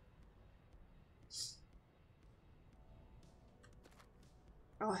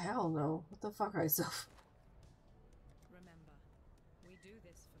 Oh hell no! What the fuck, myself? Remember, we do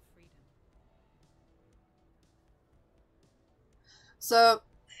this for freedom. So.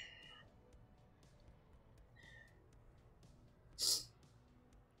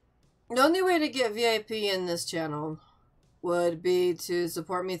 The only way to get VIP in this channel would be to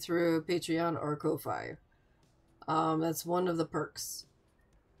support me through Patreon or Ko-Fi. That's one of the perks.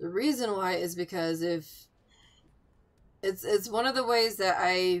 The reason why is because if it's one of the ways that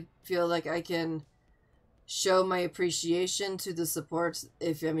I feel like I can show my appreciation to the support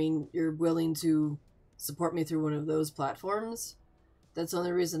if, I mean, you're willing to support me through one of those platforms. That's the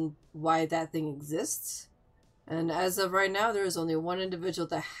only reason why that thing exists. And as of right now, there is only one individual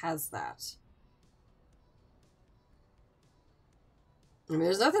that has that. I mean,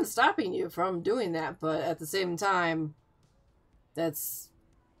 there's nothing stopping you from doing that, but at the same time, that's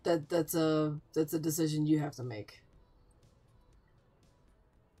a decision you have to make.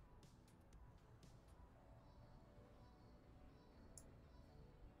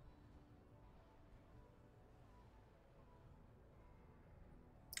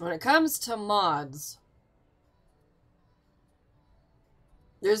 When it comes to mods,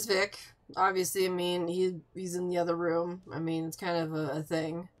 there's Vic. Obviously, I mean, he's in the other room. I mean, it's kind of a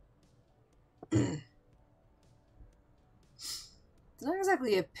thing. It's not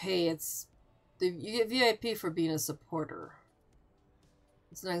exactly a pay, it's... You get VIP for being a supporter.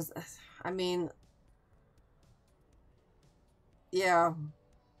 It's not... I mean... Yeah.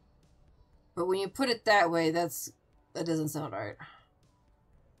 But when you put it that way, that doesn't sound right.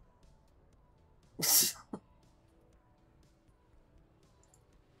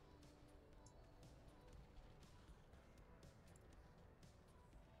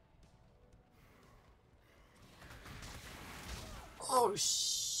 Oh,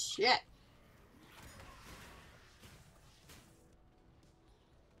 shit. I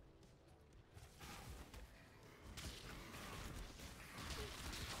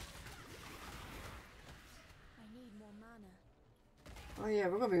need more mana. Oh yeah,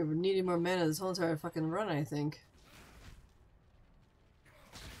 we're gonna be needing more mana this whole entire fucking run, I think.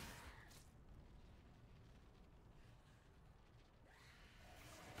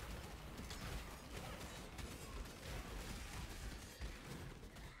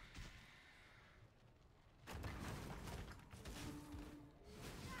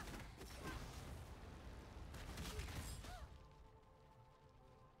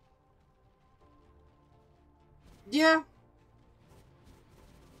 Yeah.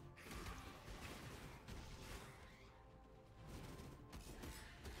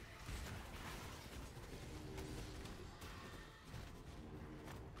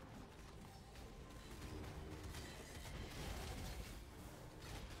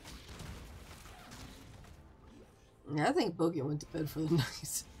 Yeah, I think Boogie went to bed for the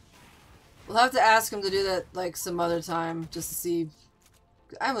night. We'll have to ask him to do that like some other time just to see.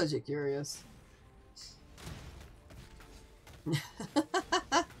 I'm legit curious.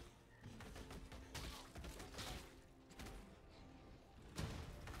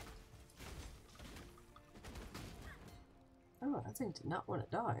 Oh, that thing did not want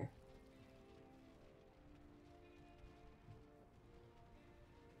to die.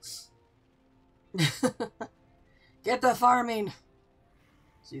 Get the farming!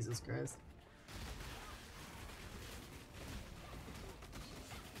 Jesus Christ.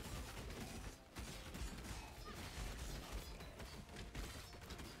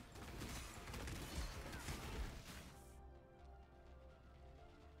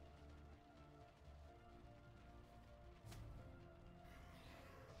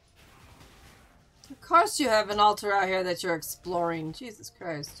 Of course you have an altar out here that you're exploring. Jesus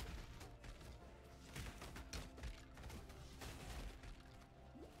Christ.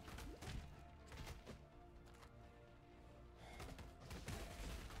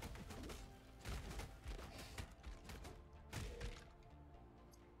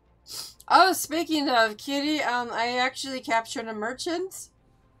 Oh, speaking of Kitty, I actually captured a merchant.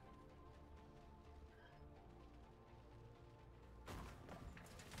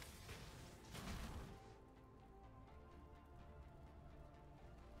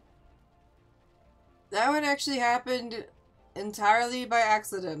 That one actually happened entirely by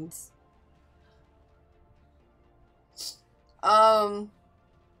accident. Um,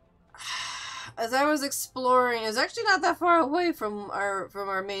 as I was exploring, it's actually not that far away from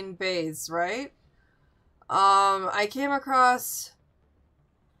our main base, right? I came across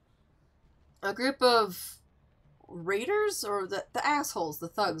a group of raiders or the assholes, the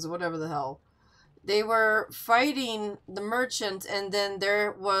thugs, whatever the hell. They were fighting the merchant, and then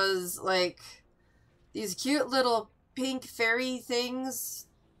there was like these cute little pink fairy things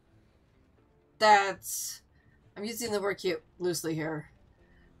that I'm using the word cute loosely here,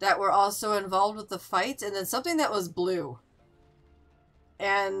 that were also involved with the fight, and then something that was blue.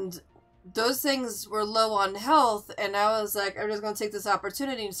 And those things were low on health, and I was like, I'm just going to take this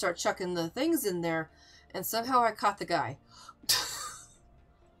opportunity and start chucking the things in there, and somehow I caught the guy.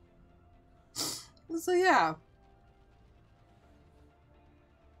 So yeah.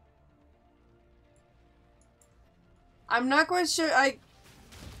 I'm not quite sure. I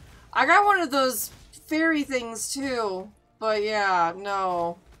got one of those fairy things too, but yeah,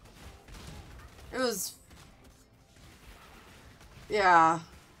 no. It was... Yeah.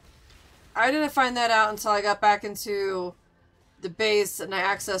 I didn't find that out until I got back into the base and I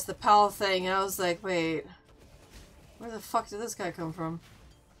accessed the PAL thing, and I was like, wait, where the fuck did this guy come from?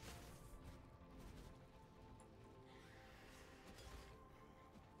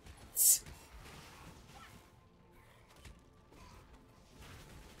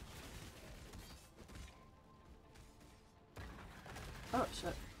 Oh,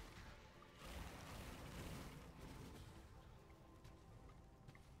 shit.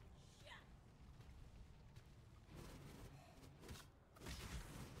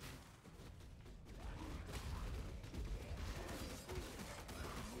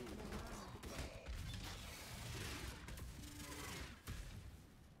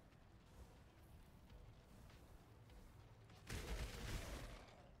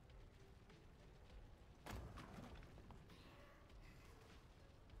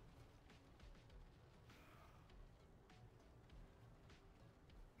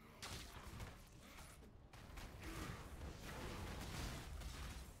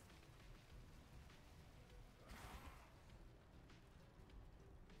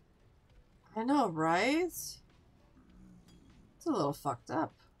 I know, right? It's a little fucked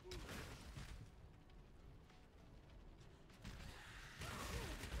up.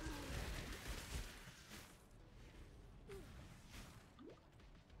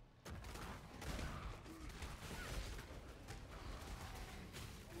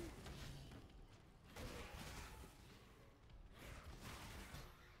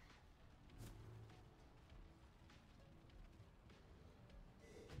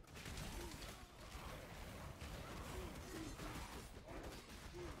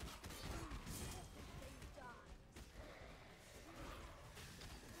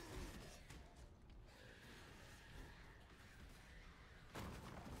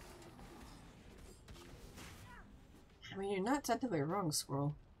 You're not technically wrong,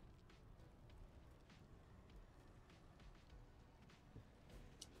 squirrel.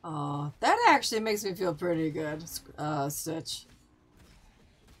 Oh, that actually makes me feel pretty good, Stitch.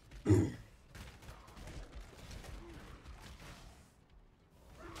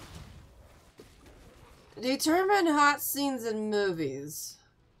 Determine hot scenes in movies.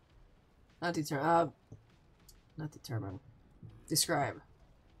 Not determine. Not determine. Describe.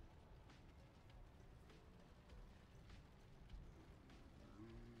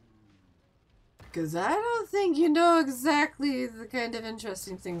 Because I don't think you know exactly the kind of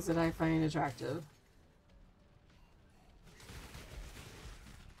interesting things that I find attractive.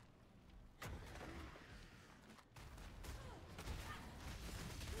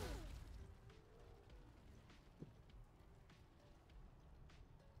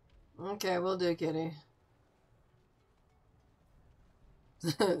 Okay, we'll do, kitty.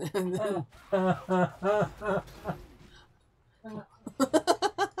 There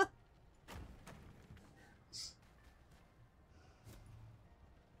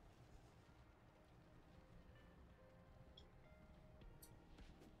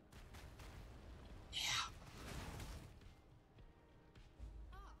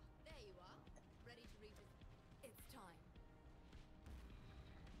you are. Ready to revisit. It's time.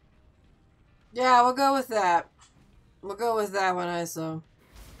 Yeah, we'll go with that. We'll go with that one, ISO.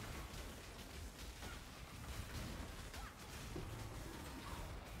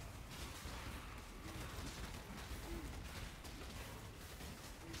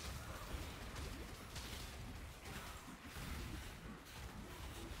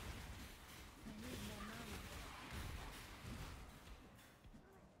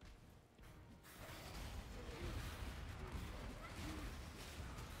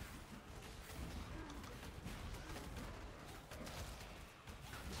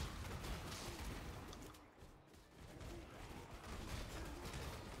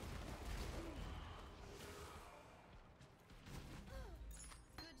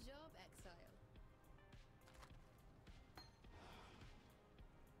 Good job, Exile.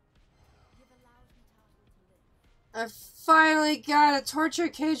 You've allowed me, Turtle, to live. I finally got a torture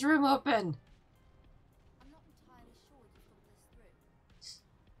cage room open. I'm not entirely sure you thought this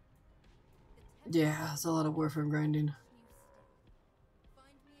through. Yeah, it's a lot of warframe grinding. New still.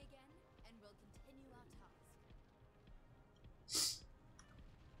 Find me again, and we'll continue our task.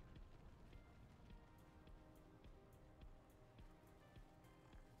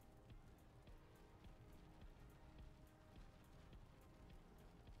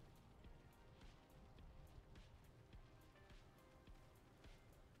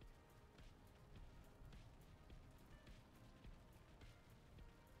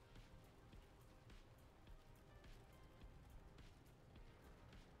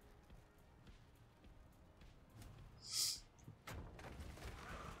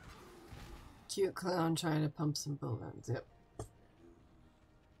 Cute clown trying to pump some balloons. Yep.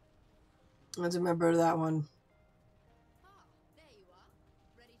 Let's remember that one. Ah, there you are.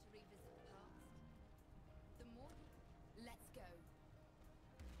 Ready to revisit the past? The more... Let's go.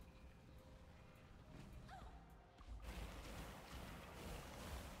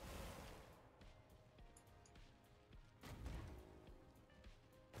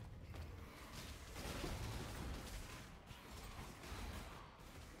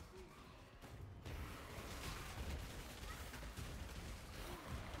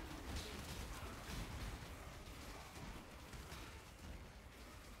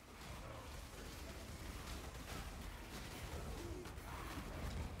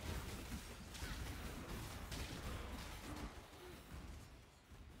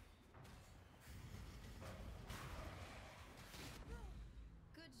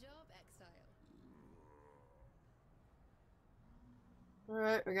 Good job, Exile.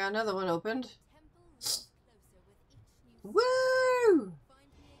 Alright, we got another one opened. Temple looks closer with each new Woo! Find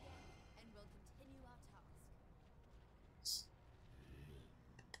me again, and we'll continue our task.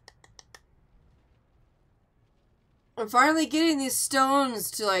 I'm finally getting these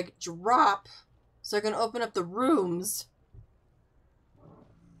stones to like drop so I can open up the rooms.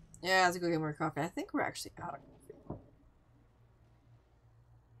 Yeah, let's go get more coffee. I think we're actually out of coffee.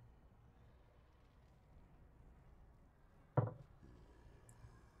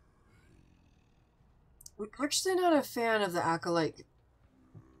 I'm actually not a fan of the acolyte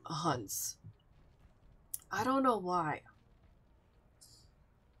hunts. I don't know why.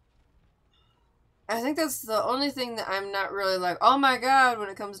 I think that's the only thing that I'm not really like, oh my god, when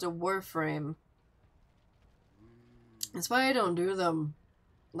it comes to Warframe. That's why I don't do them.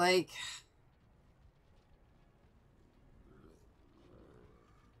 Like,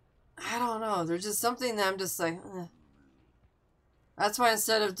 I don't know. There's just something that I'm just like, eh. That's why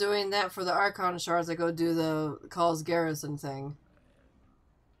instead of doing that for the Archon shards, I go do the Calls Garrison thing.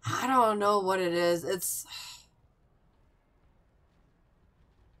 I don't know what it is. It's...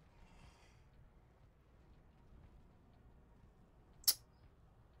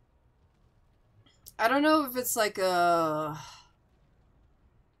 I don't know if it's like a...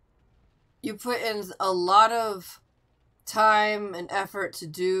 You put in a lot of time and effort to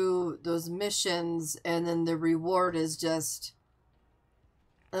do those missions, and then the reward is just...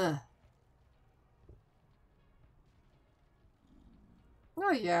 Oh,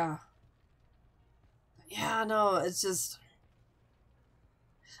 yeah. Yeah, no, it's just...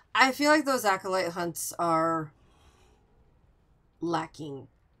 I feel like those Acolyte hunts are lacking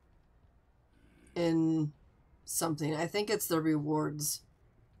in something. I think it's the rewards.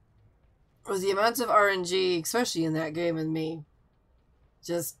 Or the amount of RNG, especially in that game and me,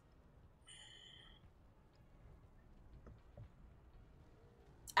 just...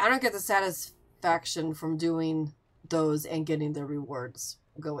 I don't get the satisfaction from doing those and getting the rewards.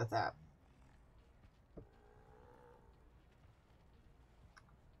 I'll go with that.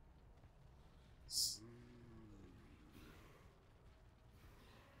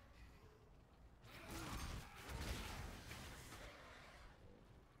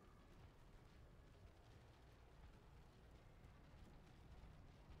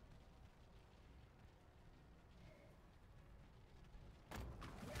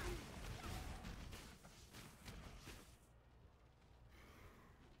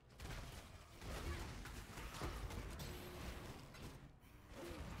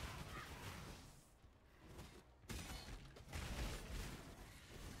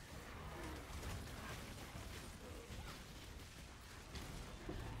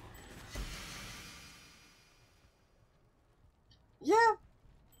 Yeah,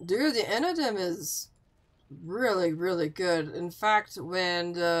 dude, the Enodym is really, really good. In fact,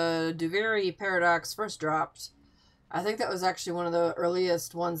 when the Duviri Paradox first dropped, I think that was actually one of the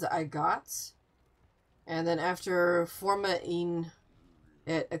earliest ones that I got. And then after formatting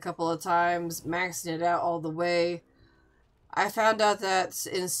it a couple of times, maxing it out all the way, I found out that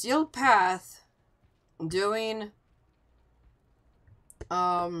in Sealed Path, doing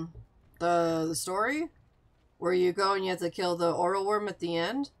the story, where you go and you have to kill the oral worm at the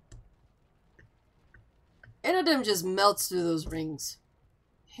end, Enodym just melts through those rings.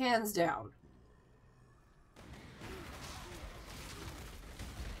 Hands down.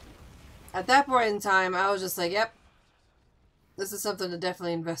 At that point in time, I was just like, yep, this is something to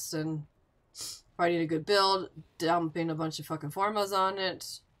definitely invest in. Probably need a good build, dumping a bunch of fucking formas on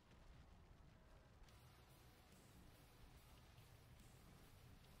it.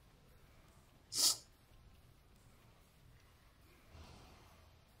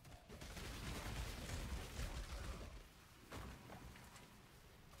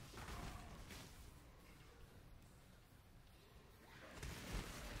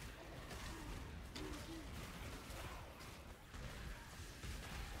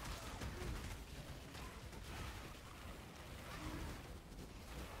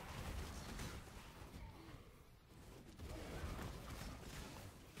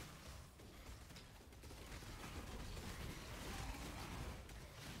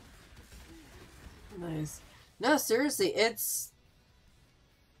 Nice. No, seriously, it's...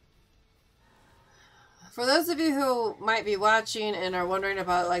 For those of you who might be watching and are wondering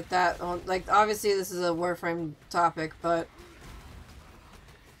about like that, like obviously this is a Warframe topic, but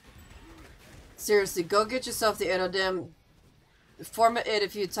seriously, go get yourself the Enodym, format it a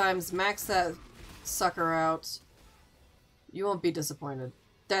few times, max that sucker out. You won't be disappointed.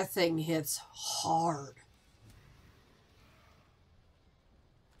 That thing hits hard.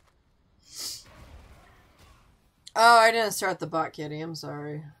 Oh, I didn't start the bot, Kitty. I'm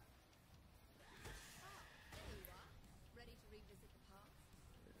sorry. There you are, ready to revisit the past.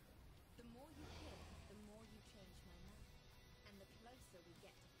 The more you kill, the more you change my mind, and the closer we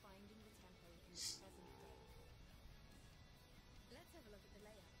get to finding the temple in the present day. Let's have a look at the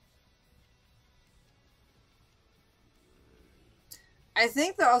layout. I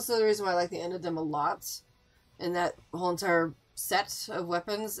think that also the reason why I like the Enodym a lot, in that whole entire set of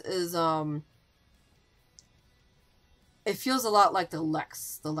weapons, is it feels a lot like the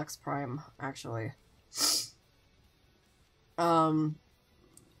Lex Prime, actually.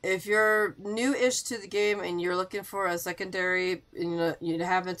 If you're new-ish to the game and you're looking for a secondary, you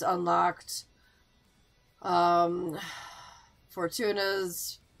haven't unlocked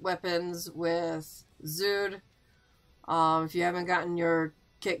Fortuna's weapons with Zood, if you haven't gotten your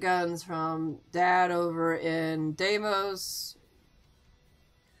kit guns from Dad over in Deimos,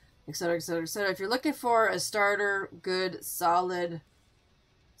 etc., etc., etc. If you're looking for a starter, good, solid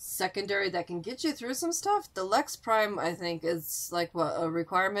secondary that can get you through some stuff. The Lex Prime, I think, is like what, a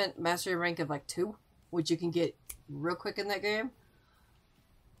requirement mastery rank of like 2, which you can get real quick in that game.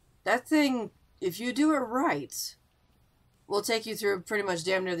 That thing, if you do it right, will take you through pretty much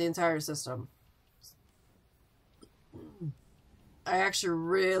damn near the entire system. I actually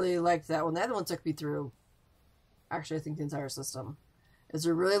really liked that one. That one took me through, actually, I think the entire system. It's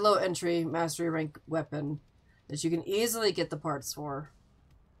a really low entry mastery rank weapon that you can easily get the parts for.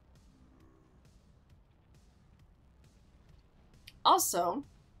 Also,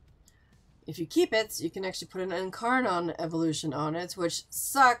 if you keep it, you can actually put an Incarnon evolution on it, which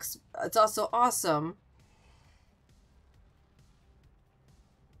sucks. It's also awesome.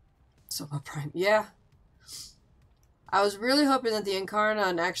 So Prime, yeah. I was really hoping that the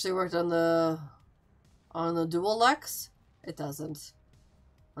Incarnon actually worked on the dual Lex. It doesn't.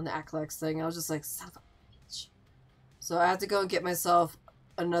 On the Aclex thing, I was just like, son of a bitch. So I had to go and get myself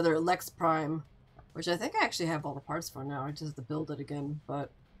another Lex Prime, which I think I actually have all the parts for now. I just have to build it again,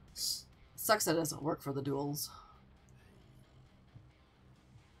 but sucks that it doesn't work for the duels.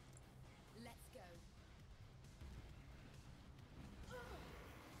 Let's go.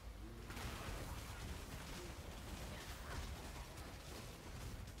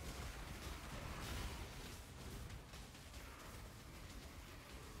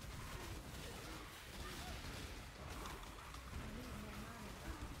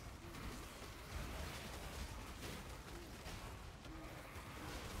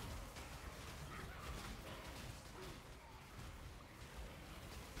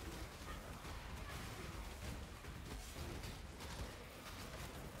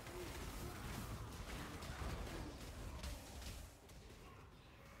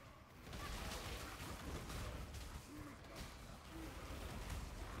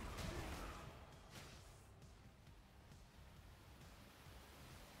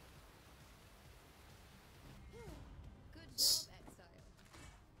 Good job,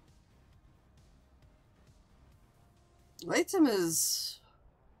 Exile. Latem is...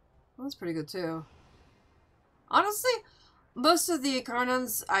 well, that's pretty good too. Honestly, most of the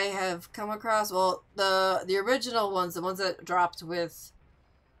Incarnons I have come across, well, the original ones, the ones that dropped with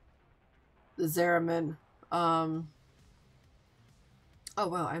the Zeramin, oh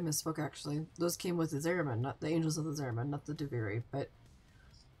wow, I misspoke actually. Those came with the Zeramin, not the Angels of the Zeramin, not the Deviri, but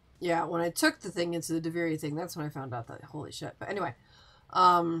yeah, when I took the thing into the Deviri thing, that's when I found out that, holy shit. But anyway,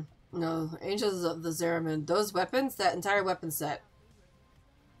 no, Angels of the Zeramin, those weapons, that entire weapon set,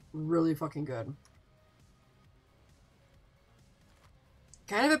 really fucking good.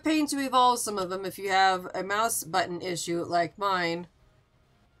 Kind of a pain to evolve some of them if you have a mouse button issue like mine.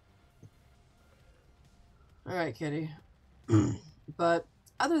 Alright, kitty. But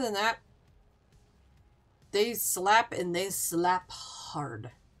other than that, they slap and they slap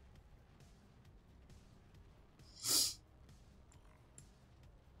hard.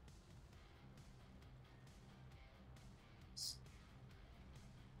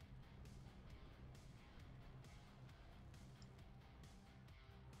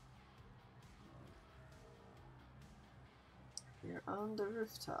 You're on the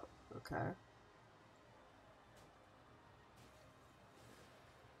rooftop, okay.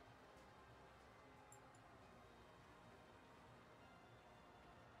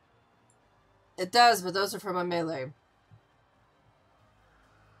 It does, but those are for my melee.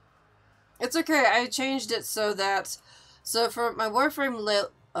 It's okay, I changed it so that... so for my Warframe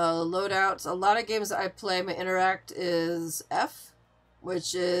loadout, a lot of games that I play, my interact is F,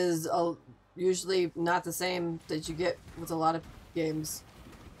 which is usually not the same that you get with a lot of games.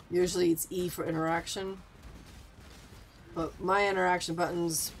 Usually it's E for interaction. But my interaction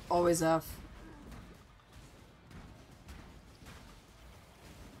button's always F.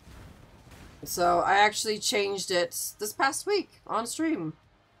 So I actually changed it this past week on stream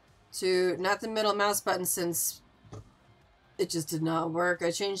to not the middle mouse button since it just did not work.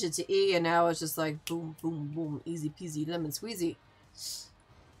 I changed it to E and now it's just like boom, boom, boom, easy peasy lemon squeezy.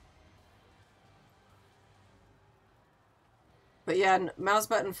 But yeah, mouse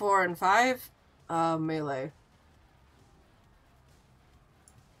button 4 and 5, melee.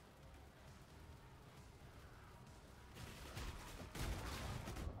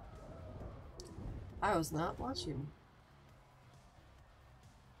 I was not watching.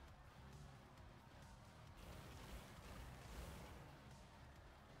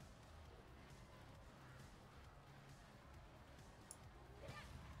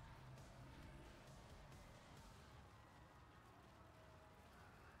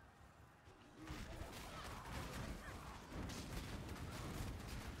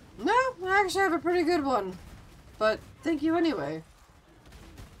 No, I actually have a pretty good one. But thank you anyway.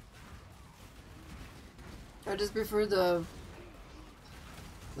 I just prefer the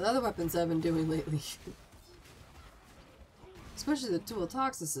other weapons I've been doing lately. Especially the dual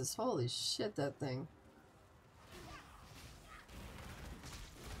toxicist. Holy shit, that thing.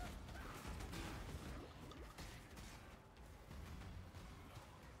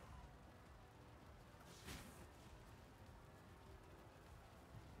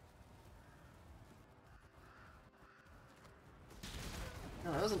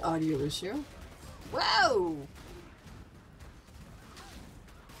 Oh, that was an audio issue. Whoa!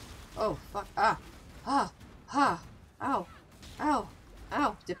 Oh, fuck. Ah! Ah! Ah! Ow! Ow!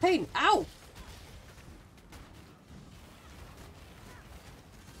 Ow! The pain! Ow!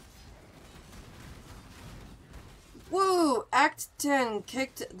 Woo! Act 10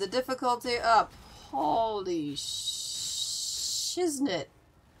 kicked the difficulty up. Holy shiznit.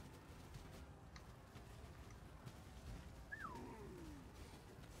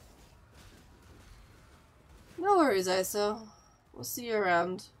 No worries, ISO. We'll see you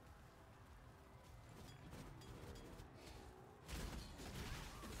around.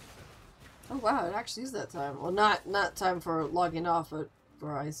 Oh wow, it actually is that time. Well, not time for logging off, but for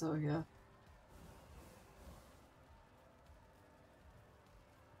ISO, yeah.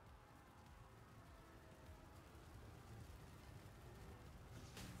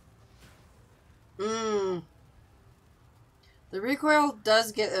 Mmm. The recoil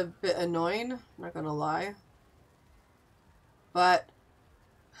does get a bit annoying, I'm not gonna lie. But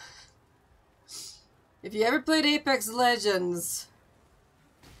if you ever played Apex Legends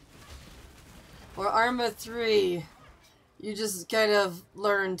or Arma 3, you just kind of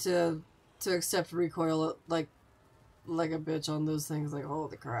learn to accept recoil like a bitch on those things. Like,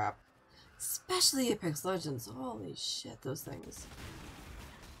 holy crap. Especially Apex Legends. Holy shit, those things.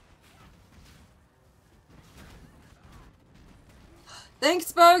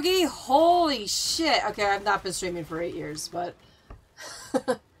 Thanks, Bogey! Holy shit! Okay, I've not been streaming for 8 years, but...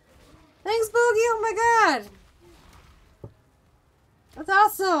 Thanks, Bogey! Oh my god! That's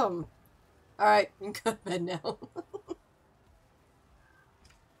awesome! Alright, you can go to bed now.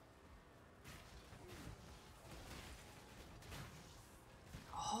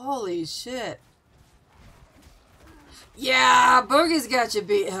 Holy shit. Yeah! Bogey's got you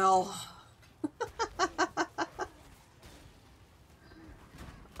beat, hell.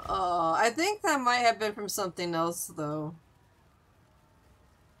 Oh, I think that might have been from something else, though.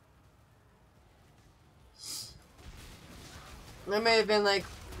 It may have been, like,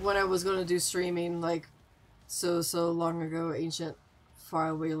 when I was going to do streaming, like, so long ago, ancient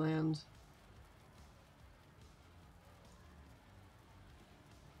faraway land.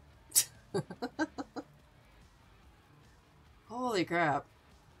 Holy crap.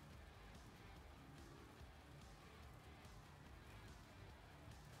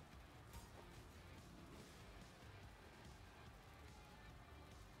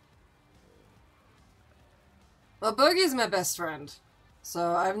 Well, Boogie's my best friend.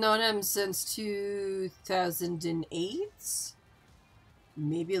 So I've known him since 2008.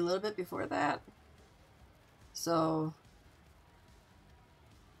 Maybe a little bit before that. So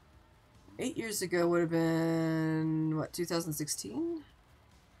 8 years ago would have been, what, 2016?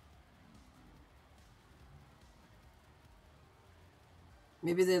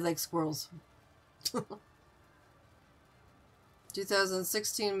 Maybe they like squirrels.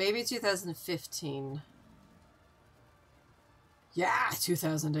 2016, maybe 2015. Yeah,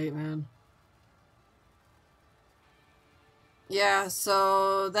 2008, man. Yeah,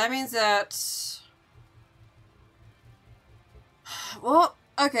 so that means that... Well,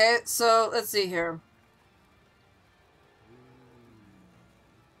 okay, so let's see here.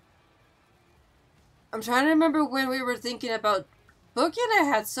 I'm trying to remember when we were thinking about... Bookie and I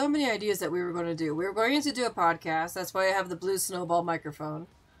had so many ideas that we were going to do. We were going to do a podcast. That's why I have the blue snowball microphone.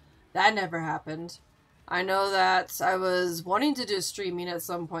 That never happened. I know that I was wanting to do streaming at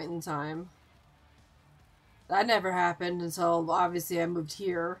some point in time. That never happened until, obviously, I moved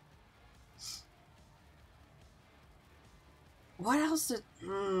here. What else did...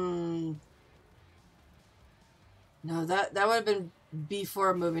 No, that would have been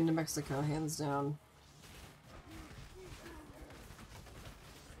before moving to Mexico, hands down.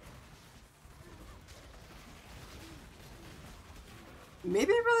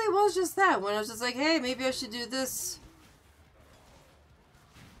 Maybe it really was just that, when I was just like, hey, maybe I should do this.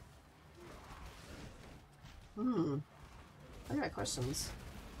 I got questions.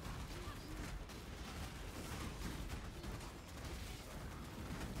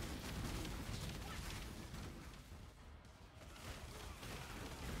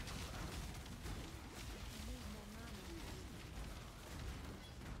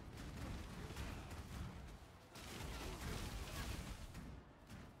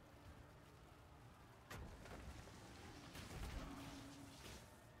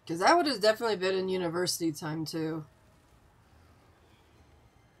 Because that would have definitely been in university time, too.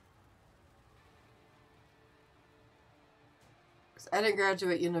 Because I didn't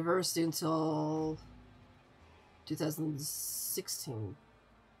graduate university until 2016.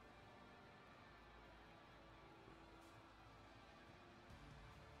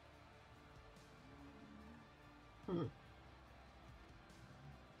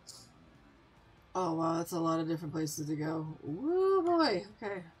 Oh wow, that's a lot of different places to go. Woo boy,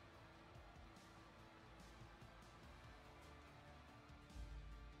 okay.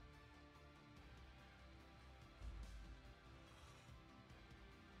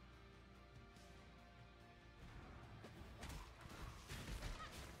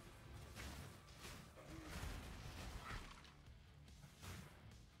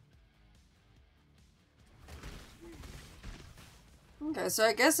 Okay, so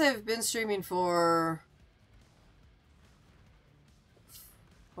I guess I've been streaming for...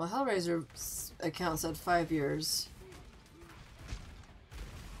 Well, Hellraiser account said 5 years.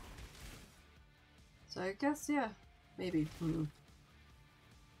 So I guess, yeah, maybe.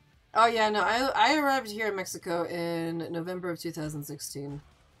 Oh yeah, no, I arrived here in Mexico in November of 2016.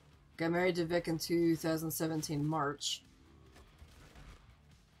 Got married to Vic in 2017, March.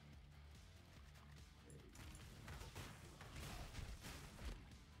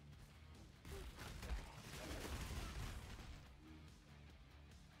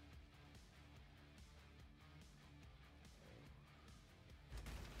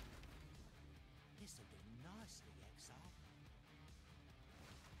 This'll do nicely, Exile.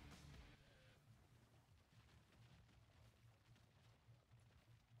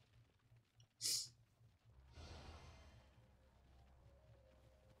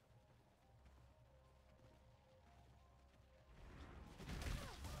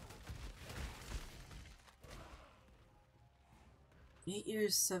 8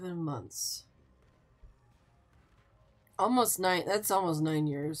 years, 7 months. Almost 9, that's almost 9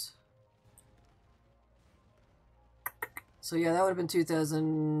 years. So yeah, that would have been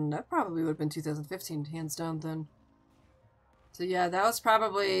 2000, that probably would have been 2015, hands down then. So yeah, that was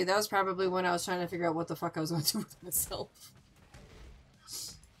probably when I was trying to figure out what the fuck I was going to do with myself.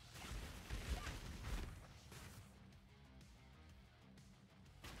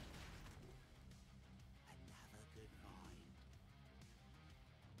 Another good find.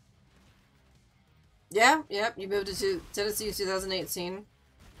 Yeah, yep, you moved to Tennessee in 2018.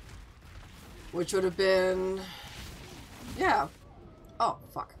 Which would have been... Yeah. Oh,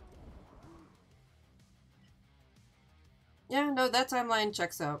 fuck. Yeah, no, that timeline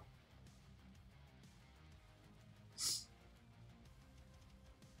checks out.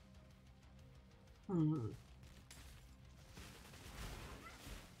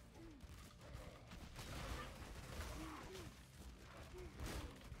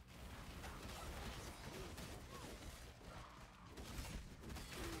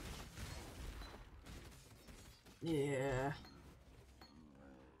 Yeah.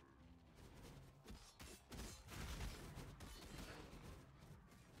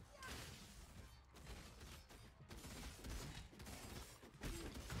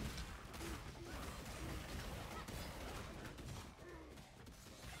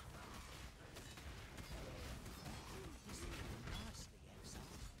 This'll do nicely, Exile.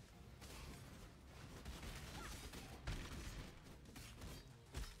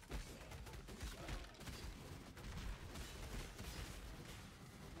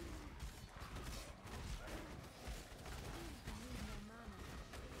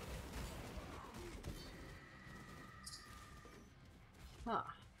 Huh.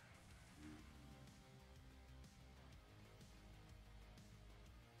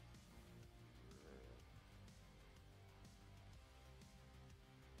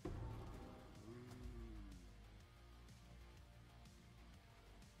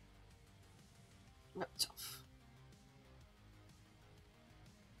 No, tough.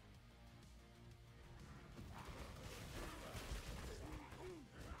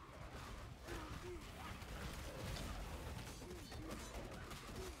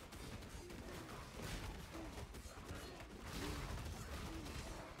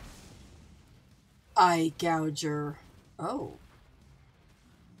 Eye gouger. Oh.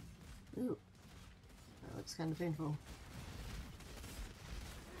 Ooh. That looks kind of painful.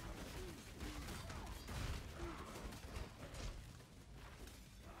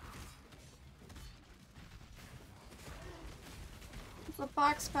 There's a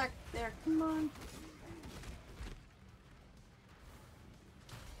box back there. Come on.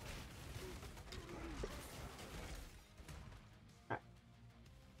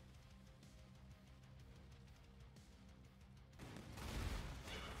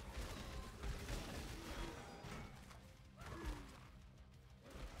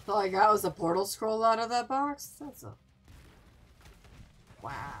 All I got was a portal scroll out of that box? That's a...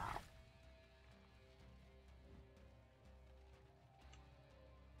 Wow.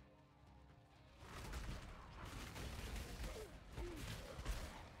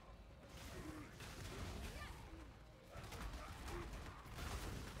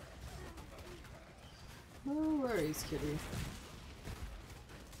 No worries, kitty.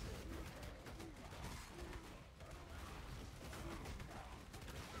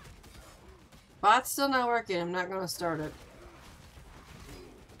 Bot's still not working. I'm not gonna start it.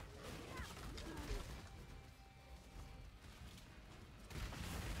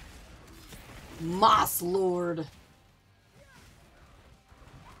 Moss Lord.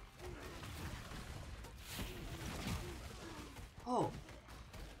 Oh.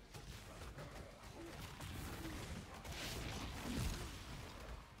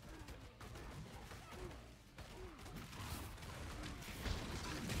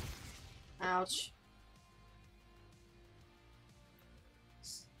 Ouch.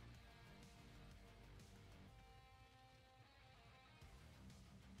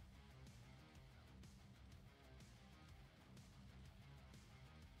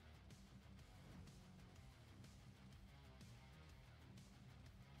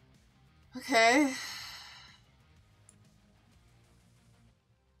 Okay.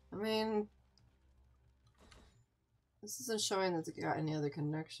 I mean, this isn't showing that they got any other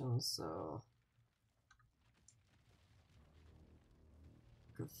connections, so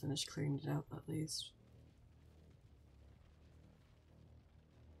could finish clearing it out at least.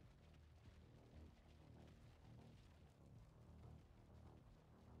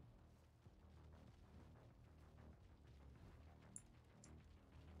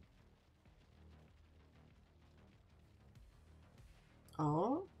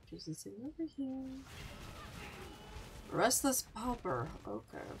 Oh, there's this thing over here. Restless Pauper.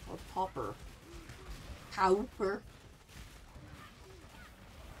 Okay, or Pauper. Pauper.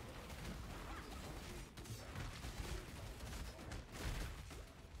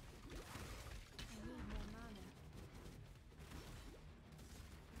 I need more mana.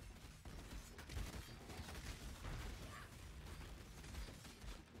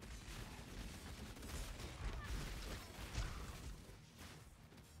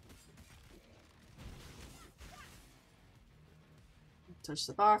 Touch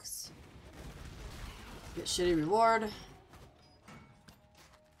the box. Get shitty reward.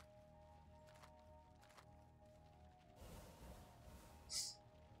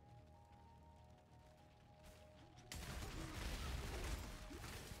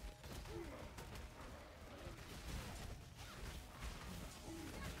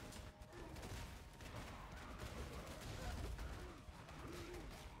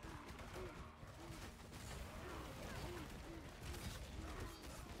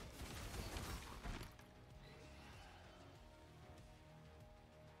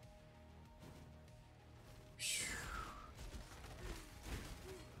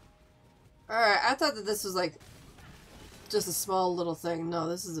 Alright, I thought that this was like just a small little thing. No,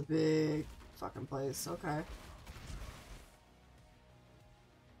 this is a big fucking place. Okay.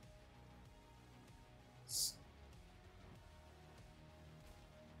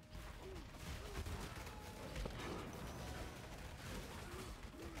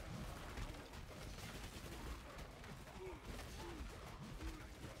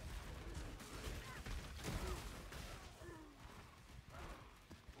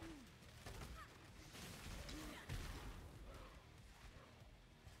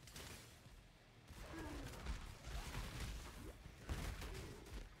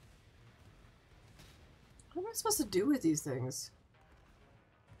 What am I supposed to do with these things?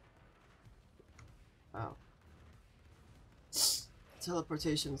 Oh.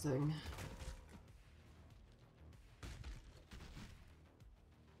 Teleportation thing.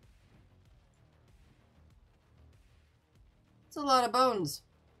 It's a lot of bones.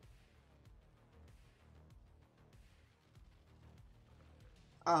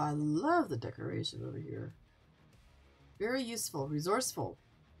 Oh, I love the decoration over here. Very useful, resourceful.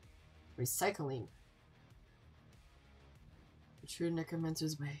 Recycling. The true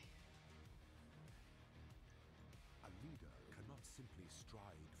necromancer's way. A leader cannot simply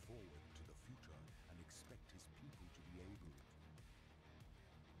stride forward to the future and expect his people to be able.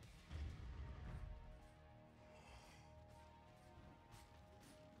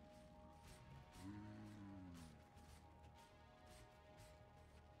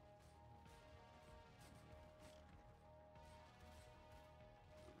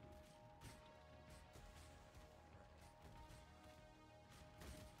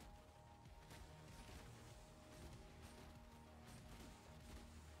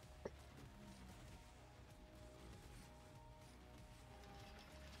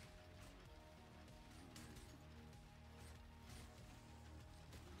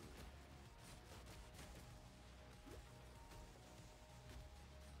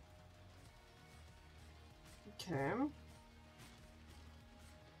 Okay.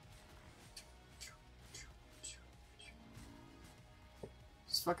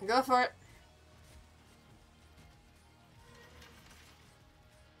 Just fucking go for it.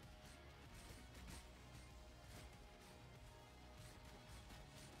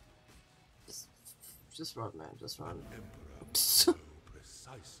 Just run, man. Just run. Emperor will know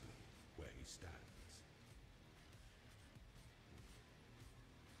precisely where he stands.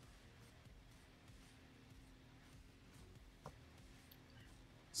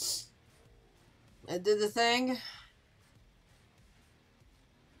 I did the thing.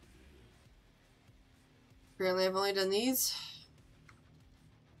 Apparently I've only done these.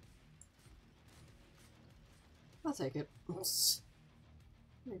 I'll take it. Let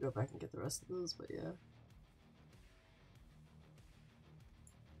me go back and get the rest of those, but yeah.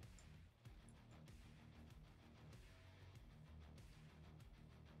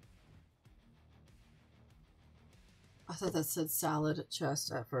 I thought that said salad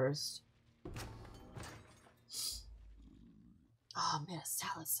chest at first. Oh man, a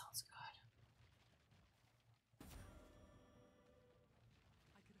salad sounds good.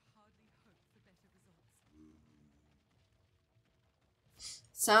 I could hardly hope for better results.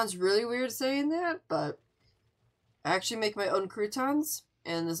 Sounds really weird saying that, but I actually make my own croutons.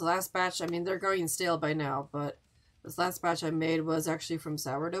 And this last batch, I mean, they're going stale by now, but this last batch I made was actually from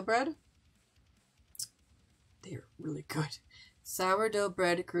sourdough bread. They're really good. Sourdough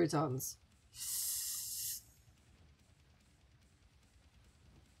bread croutons.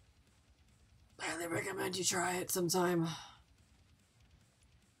 Highly recommend you try it sometime.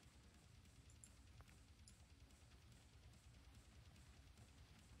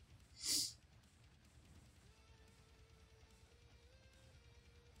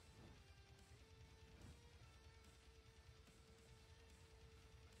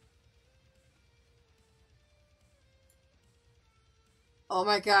 Oh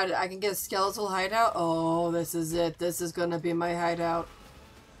my god, I can get a skeletal hideout? Oh, this is it. This is gonna be my hideout.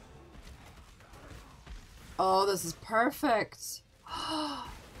 Oh, this is perfect.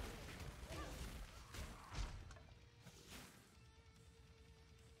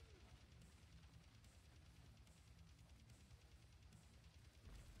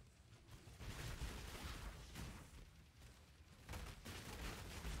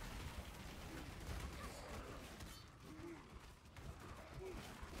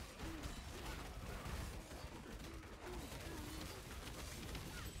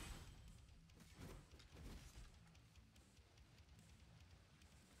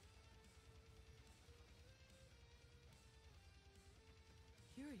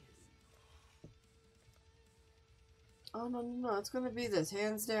 Curious. Oh, no, no, no. It's gonna be this.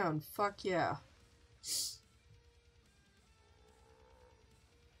 Hands down. Fuck yeah.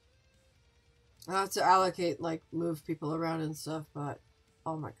 I have to allocate, like, move people around and stuff, but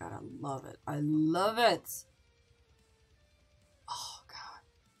oh my god, I love it. I love it! Oh god.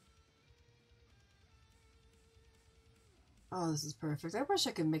 Oh, this is perfect. I wish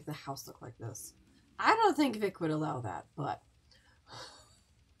I could make the house look like this. I don't think Vic would allow that, but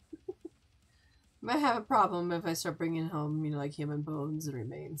might have a problem if I start bringing home, you know, like human bones and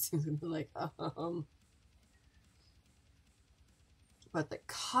remains. He's gonna be like, But the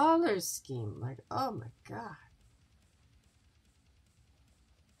color scheme, like, oh my god.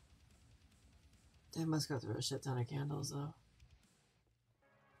 They must go through a shit ton of candles, though.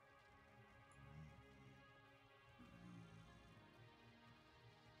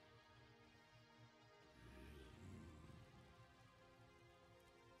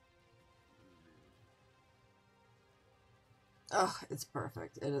 Oh, it's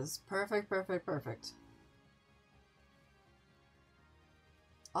perfect. It is perfect, perfect, perfect.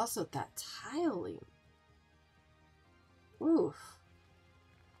 Also, that tiling. Oof.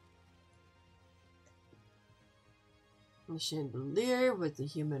 The chandelier with the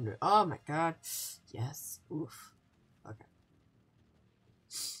human. Oh my god. Yes. Oof. Okay.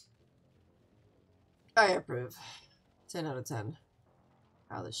 I approve. 10 out of 10.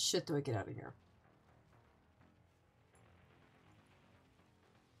 How the shit do I get out of here?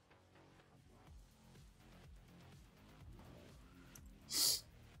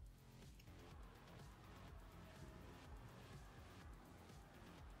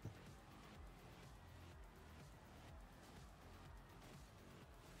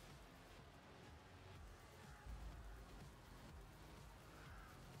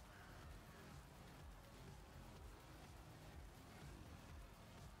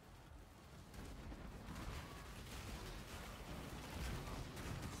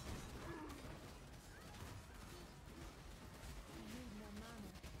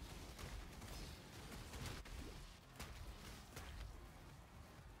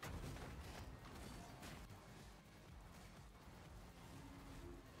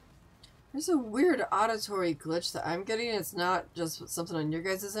 There's a weird auditory glitch that I'm getting. It's not just something on your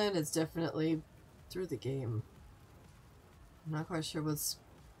guys' end, it's definitely through the game. I'm not quite sure what's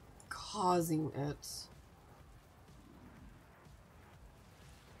causing it.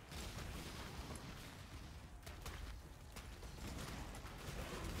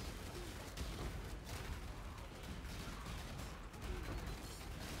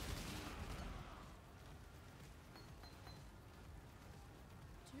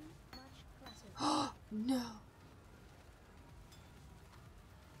 Too much clutter. No.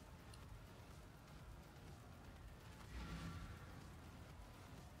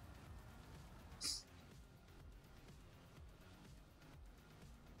 Yes.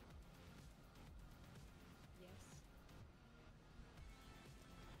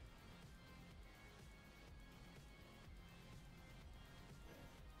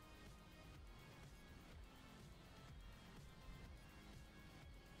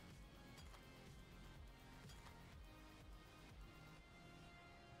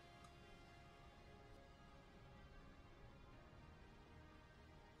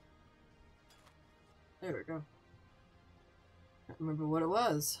 There we go. Can't remember what it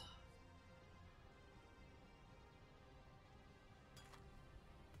was.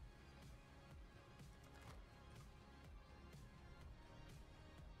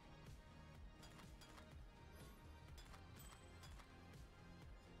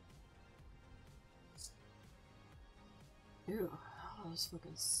 Ew, oh, those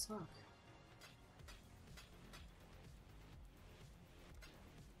fucking suck.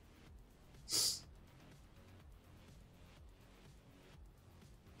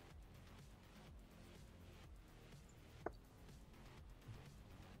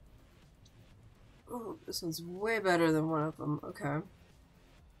 Oh, this one's way better than one of them. Okay. I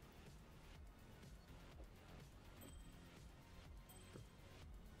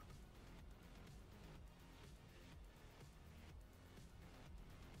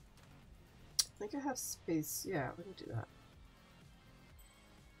think I have space. Yeah, we can do that.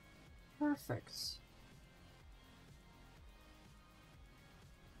 Perfect.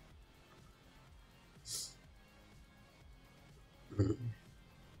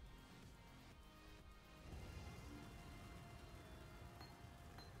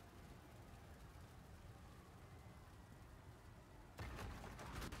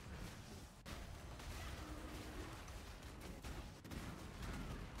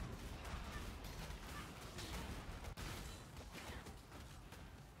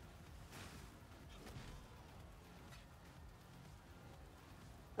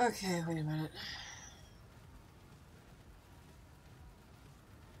 Okay, wait a minute.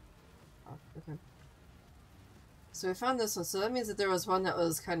 Oh, okay. So we found this one, so that means that there was one that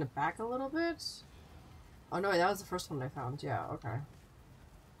was kind of back a little bit? Oh no, that was the first one I found. Yeah, okay.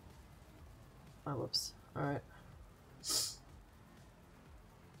 Oh, whoops. Alright.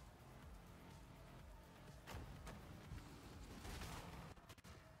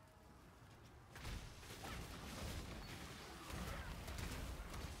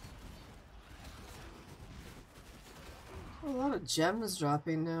 A lot of gems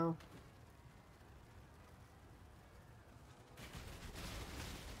dropping now.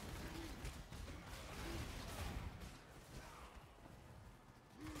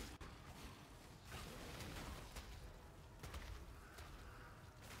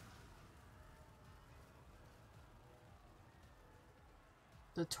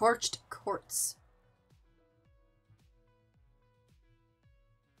 The torched quartz.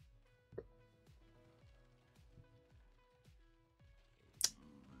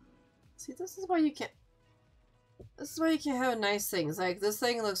 See, this is why you can't. This is why you can't have nice things. Like, this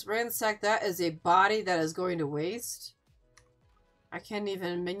thing looks ransacked. That is a body that is going to waste. I can't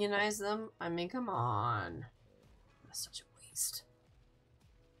even minionize them. I mean, come on. That's such a waste.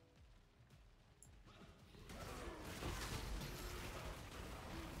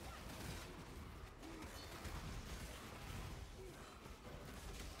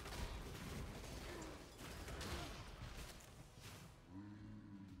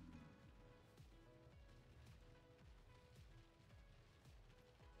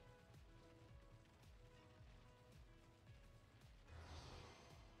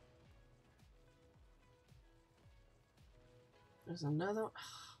 There's another one.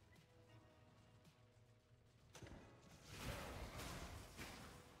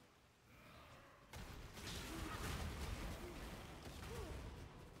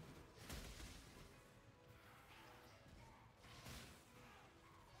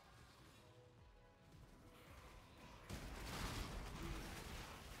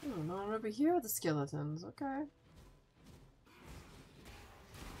 Oh, no one over here with the skeletons. Okay.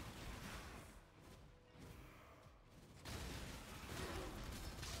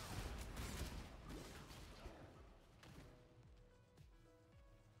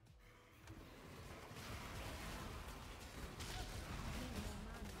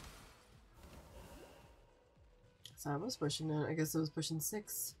 So I was pushing it. I guess I was pushing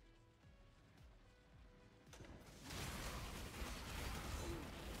 6.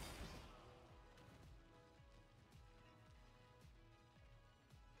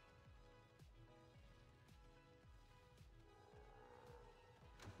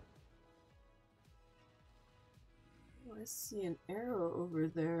 Oh, I see an arrow over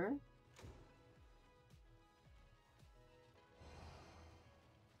there.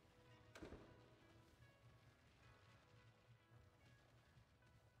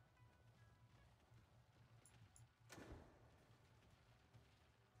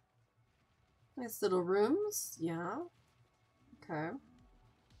 Nice little rooms. Yeah. Okay.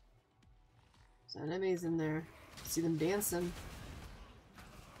 There's enemies in there. See them dancing.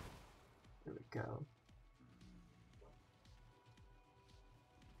 There we go.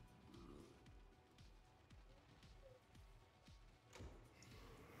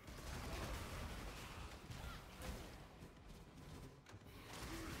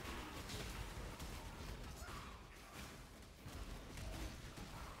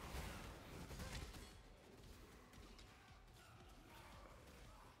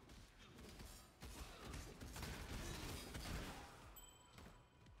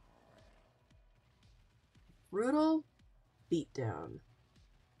 Brutal beatdown.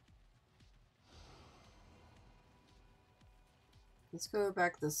 Let's go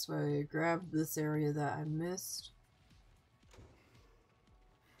back this way, grab this area that I missed.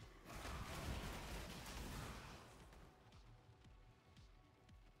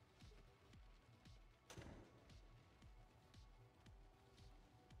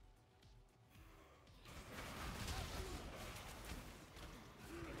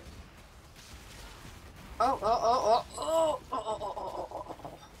 Oh, oh, oh, oh, oh, oh, oh, oh, oh, oh,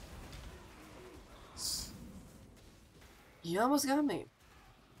 oh. You almost got me.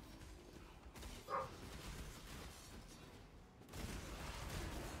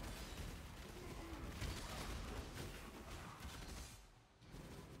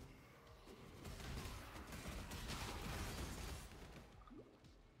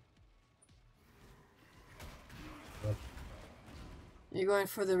 You going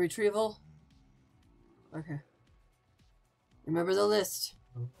for the retrieval? Okay. Remember the list.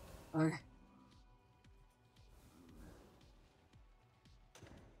 Okay.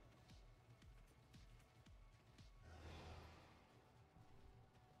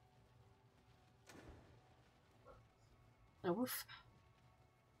 Oh, woof.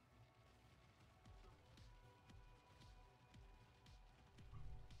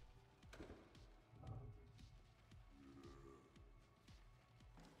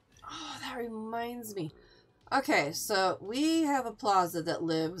 Oh, that reminds me. Okay, so we have a plaza that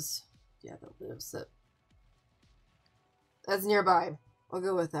lives. Yeah, that's nearby. We'll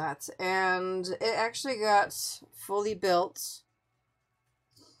go with that. And it actually got fully built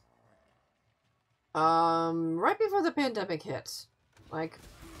right before the pandemic hit. Like,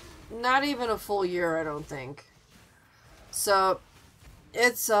 not even a full year, I don't think. So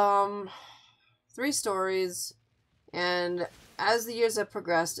it's 3 stories, and as the years have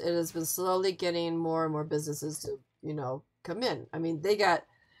progressed, it has been slowly getting more and more businesses to, you know, come in. I mean, they got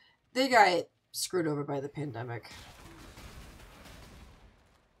screwed over by the pandemic.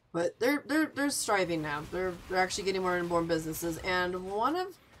 But they're striving now. They're actually getting more and more businesses, and one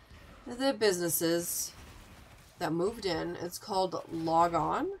of the businesses that moved in, it's called Log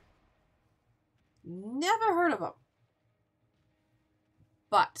On. Never heard of them.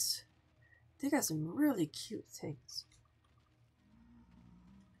 But they got some really cute things.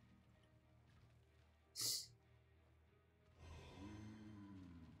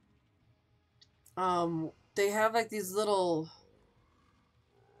 They have like these little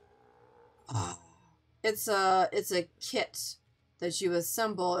it's a kit that you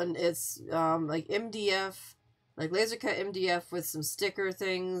assemble, and it's like MDF, like laser cut MDF with some sticker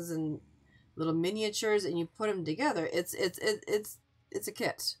things and little miniatures, and you put them together. It's a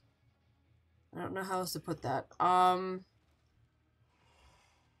kit. I don't know how else to put that. I'm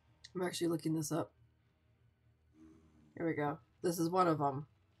actually looking this up. Here we go. This is one of them.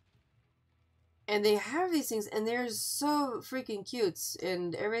 And they have these things, and they're so freaking cute,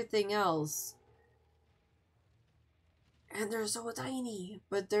 and everything else. And they're so tiny,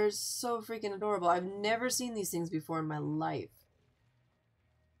 but they're so freaking adorable. I've never seen these things before in my life.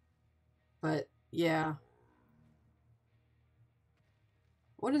 But, yeah.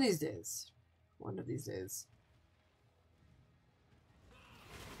 One of these days. One of these days.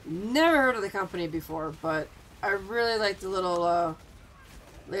 Never heard of the company before, but I really like the little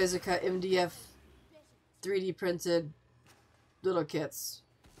laser cut MDF 3D printed little kits.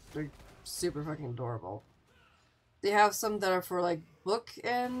 They're super fucking adorable. They have some that are for like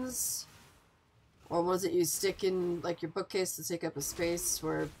bookends, or ones that you stick in like your bookcase to take up a space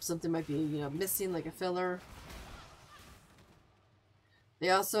where something might be, you know, missing, like a filler. They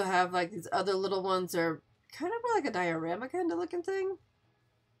also have like these other little ones that are kind of like a diorama kind of looking thing.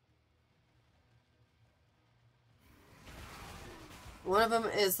 One of them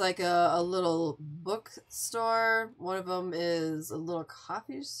is like a little bookstore. One of them is a little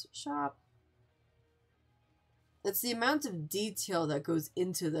coffee shop. It's the amount of detail that goes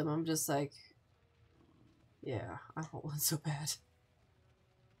into them. I'm just like, yeah, I want one so bad.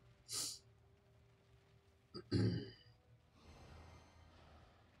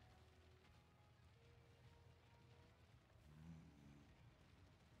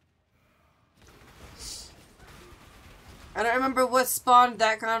 I don't remember what spawned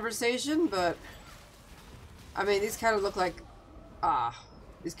that conversation, but I mean, these kind of look like,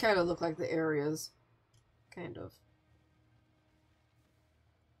 these kind of look like the areas, kind of.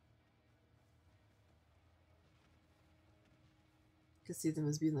 You can see them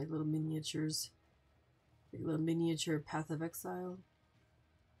as being like little miniatures, like a little miniature Path of Exile.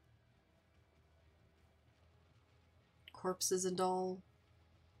 Corpses and all.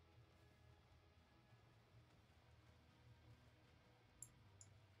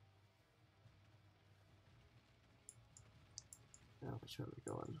 Oh, which way are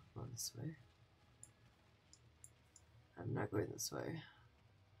we going? Oh, this way. I'm not going this way.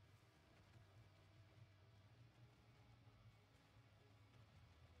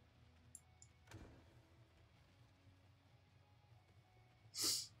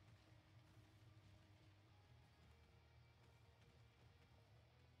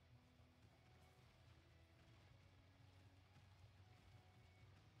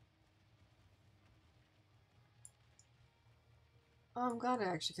 Oh, I'm glad I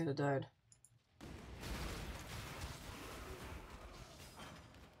actually could have died.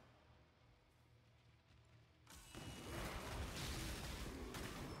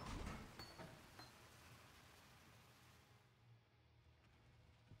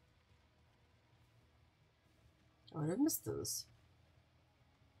 Oh, I missed those.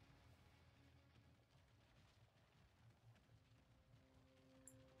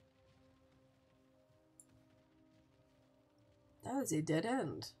 That is a dead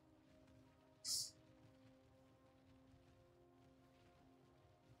end.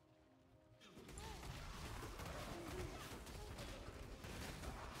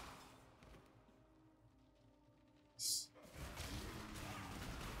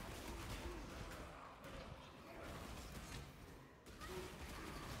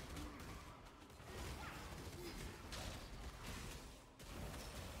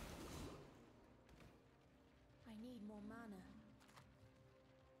 I need more mana.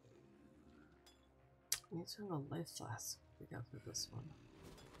 I need to turn on life flask. We got through this one.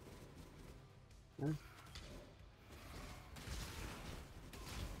 No.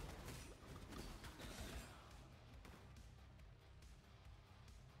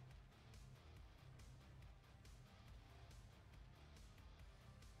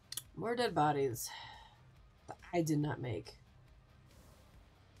 More dead bodies that I did not make.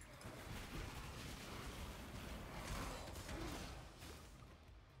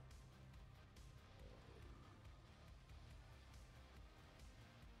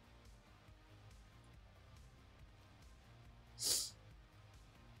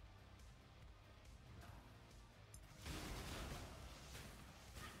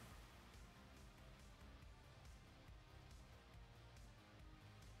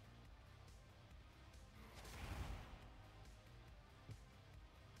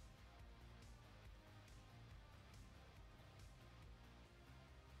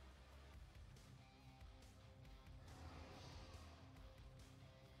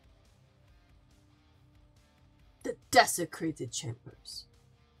 The desecrated chambers.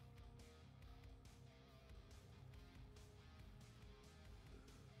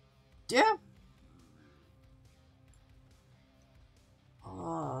 Yeah.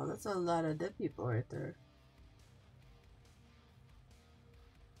 Oh, that's a lot of dead people right there.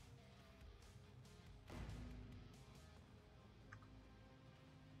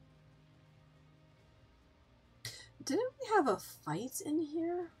 Didn't we have a fight in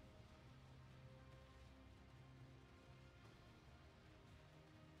here?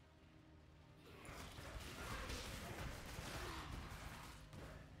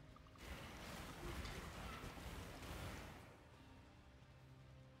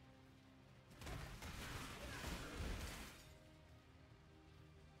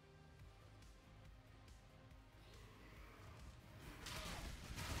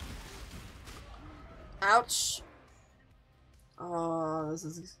 Ouch. Oh, this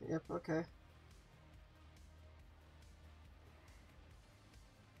is... Yep, okay.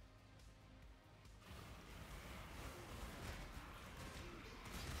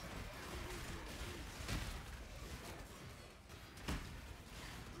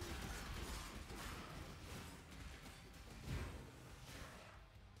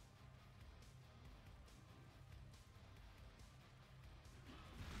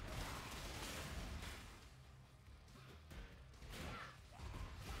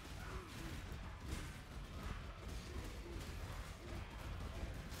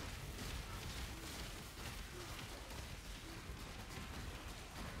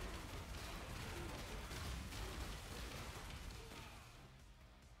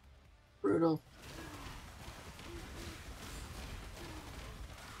 Brutal.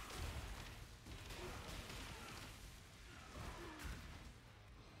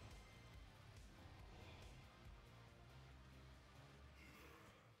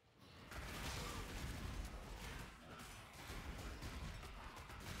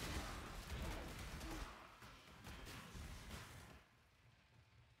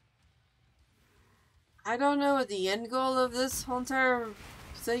 I don't know what the end goal of this whole entire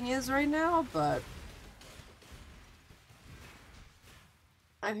thing is right now, but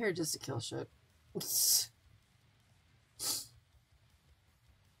I'm here just to kill shit.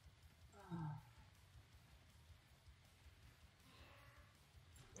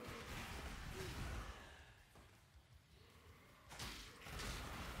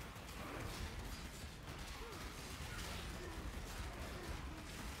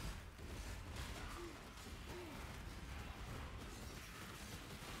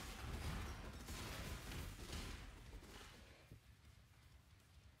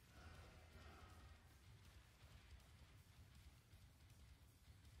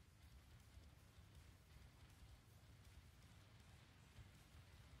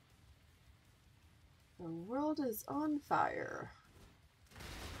 The world is on fire.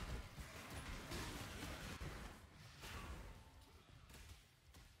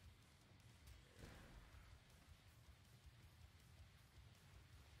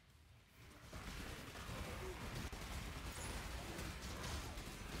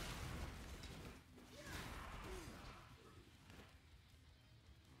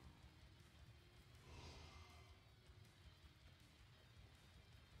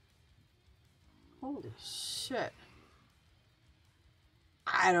 Holy shit.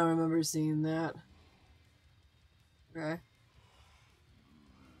 I don't remember seeing that. Okay.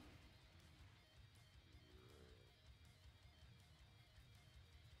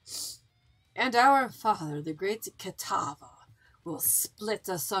 And our father, the great Katava, will split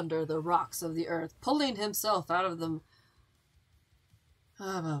asunder the rocks of the earth, pulling himself out of them.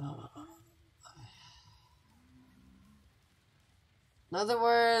 In other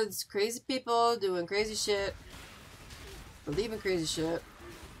words, crazy people doing crazy shit, believing crazy shit.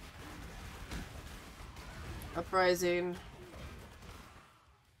 Uprising.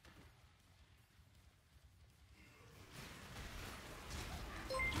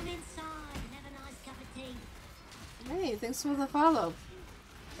 Come inside and have a nice cup of tea. Hey, thanks for the follow.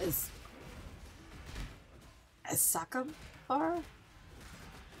 Is Sakabar?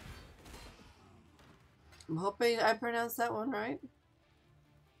 I'm hoping I pronounced that one right.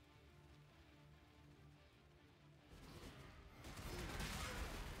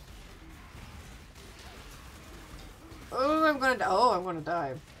 Oh, I'm gonna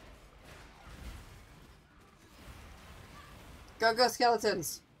die. Go,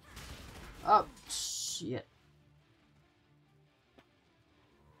 skeletons! Oh, shit.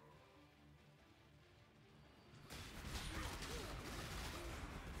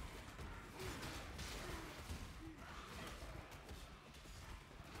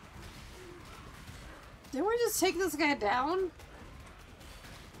 Didn't we just take this guy down?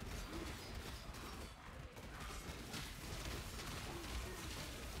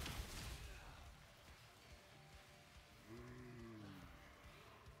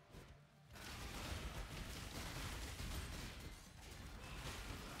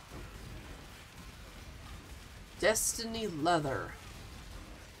 Destiny Leather.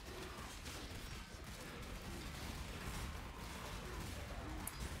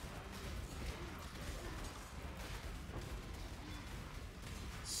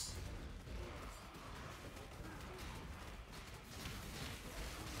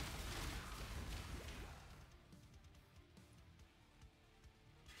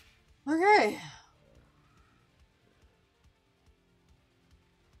 Okay.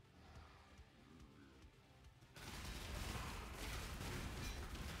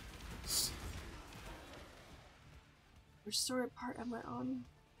 Which story part am I on?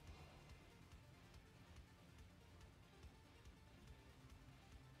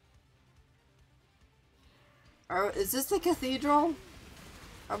 Is this the cathedral?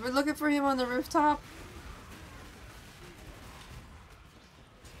 Are we looking for him on the rooftop?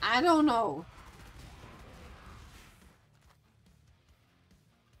 I don't know.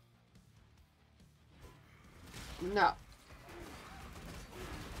 No.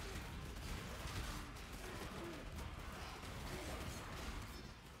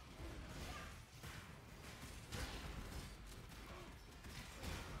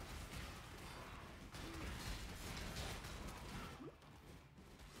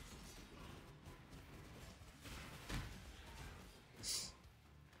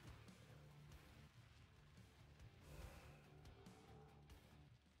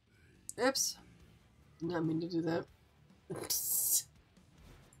 Oops. Didn't mean to do that.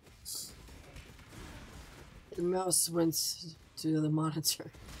 The mouse went to the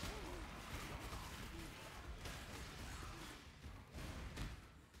monitor.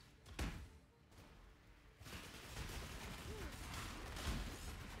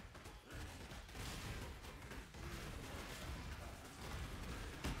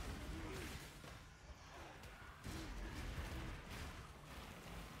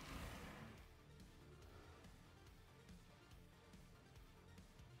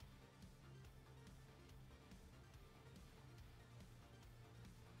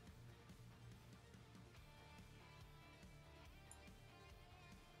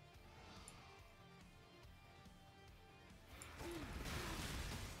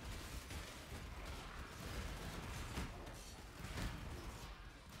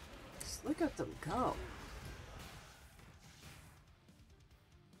 Just look at them go.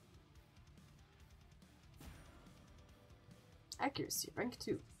 Accuracy, rank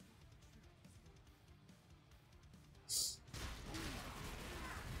 2.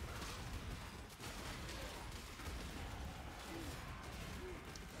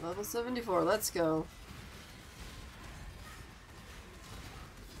 Level 74, let's go.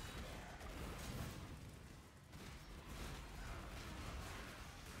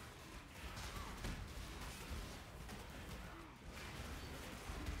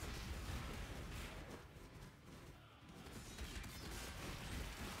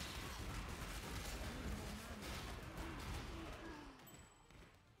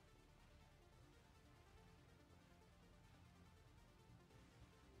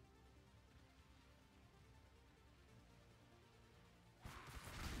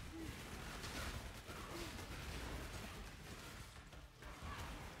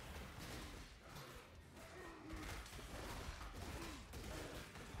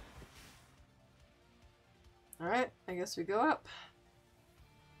 Alright, I guess we go up.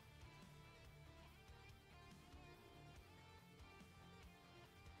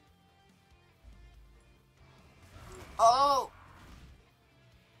 Oh!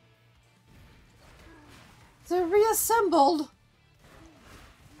 They're reassembled!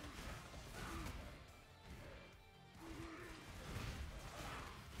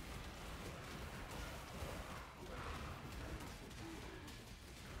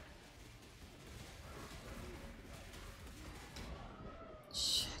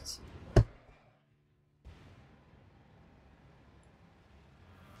 Shit.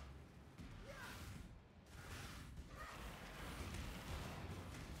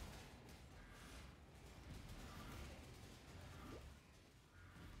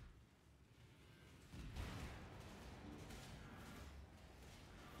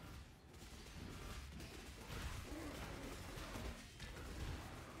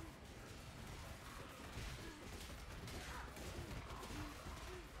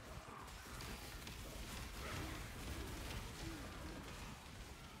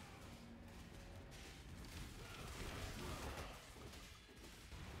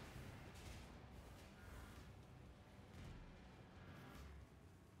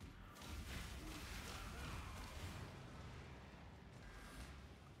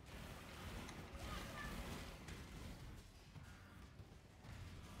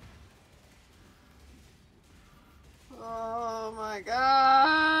 Oh my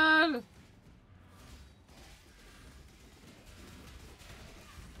god!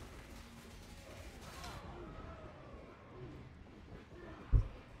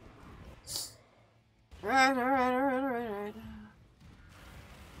 Alright.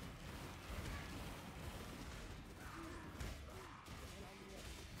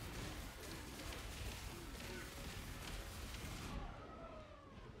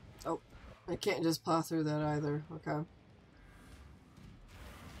 Oh, I can't just plow through that either. Okay.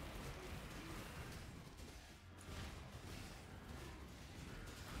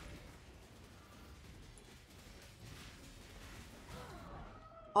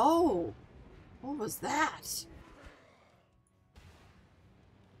 Oh! What was that?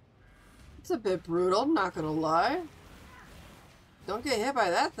 It's a bit brutal, I'm not gonna lie. Don't get hit by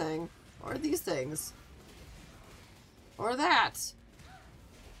that thing. Or these things. Or that.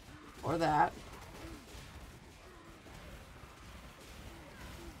 Or that.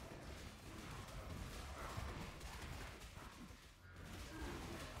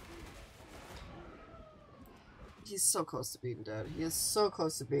 He's so close to being dead. He is so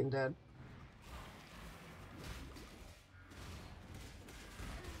close to being dead.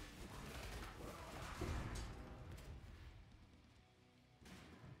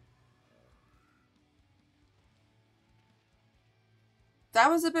 That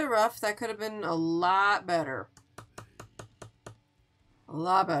was a bit rough. That could have been a lot better. A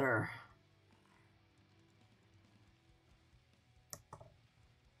lot better.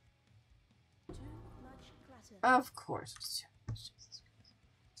 Too much clutter. Of course.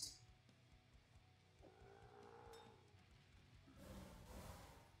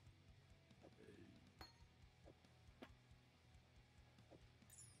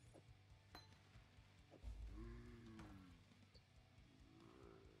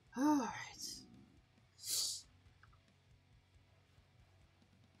 Alright.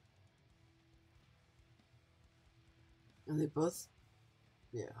 Are they both?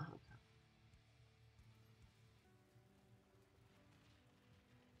 Yeah, okay.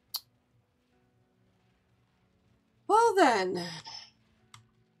 Well then.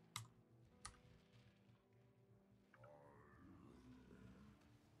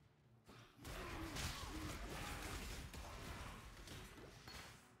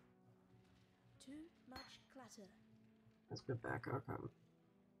 Too much clutter. Let's go back. Okay.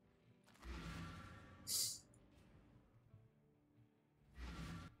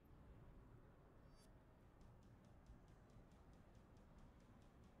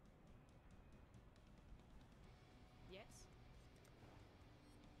 Yes?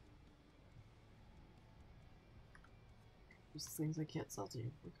 There's things I can't sell to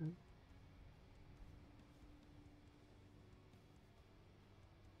you. Okay.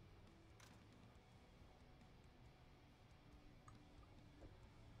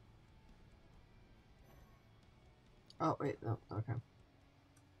 Oh, wait. No. Okay.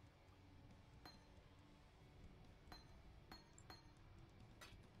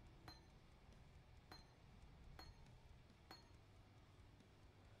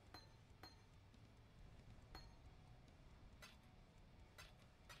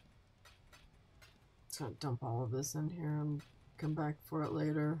 Just gonna dump all of this in here and come back for it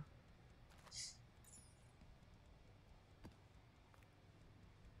later.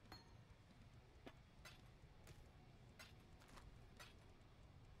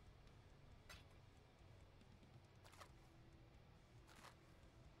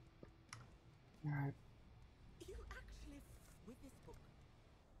 Alright. You actually with this book.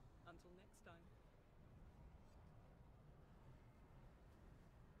 Until next time.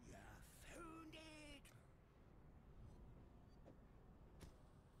 You found it!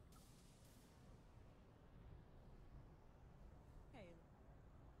 Hail.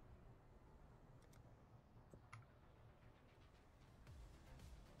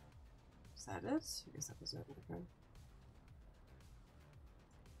 Is that it? I guess that was it. Okay.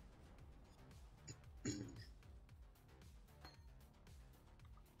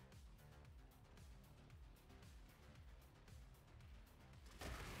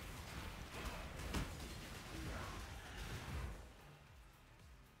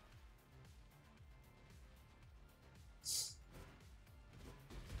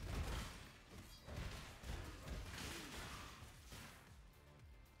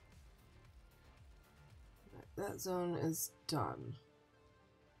 That zone is done.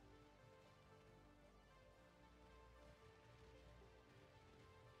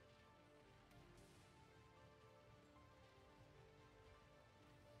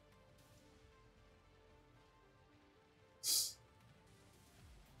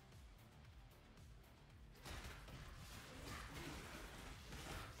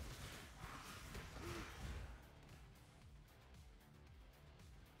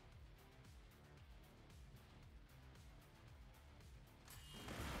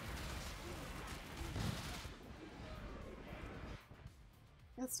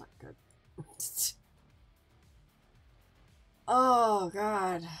 That's not good. Oh,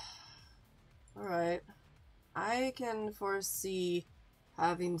 God. Alright. I can foresee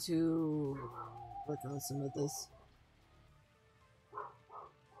having to work on some of this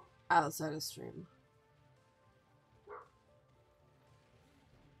outside of stream.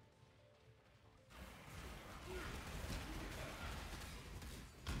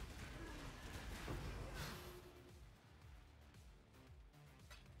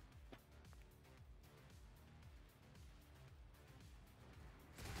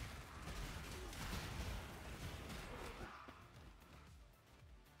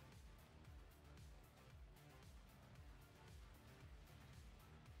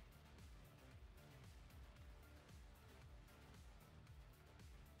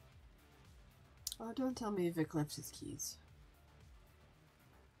 Oh, don't tell me Vic left his keys.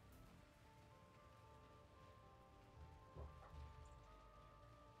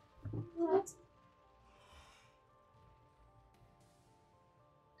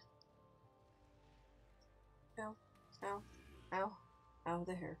 Ow, ow, ow, ow,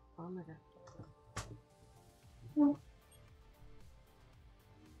 the hair. Oh my god.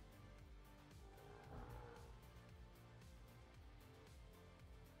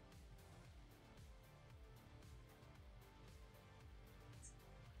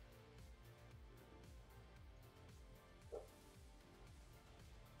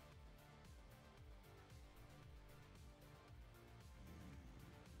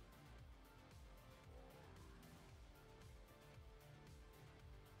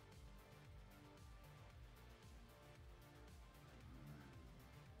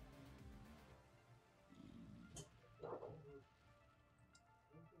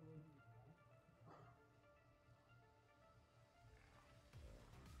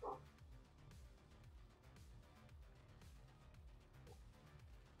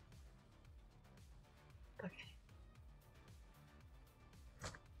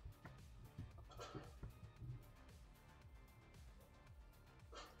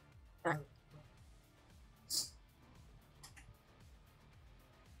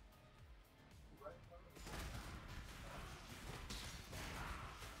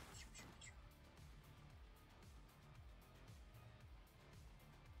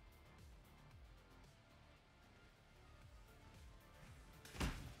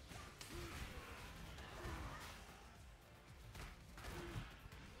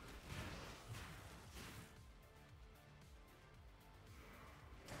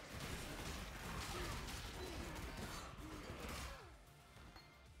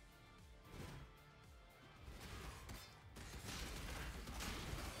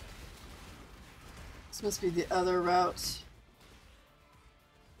 This must be the other route.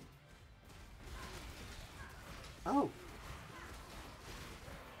 Oh.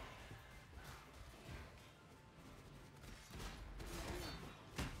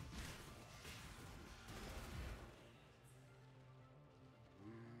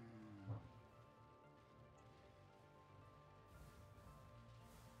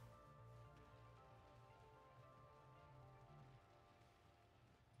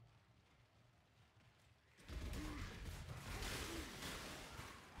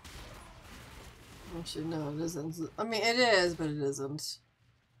 Actually, no, it isn't. I mean, it is, but it isn't.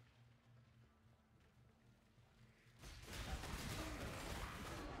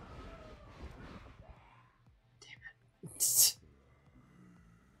 Damn it.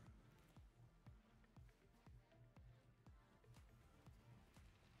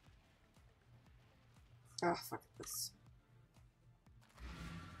 Ah, fuck this.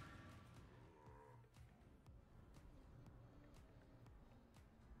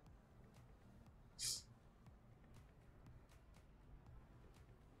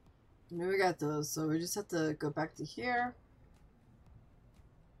 I mean, we got those, so we just have to go back to here.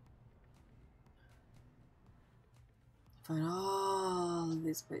 Find all of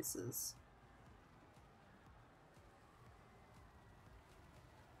these places.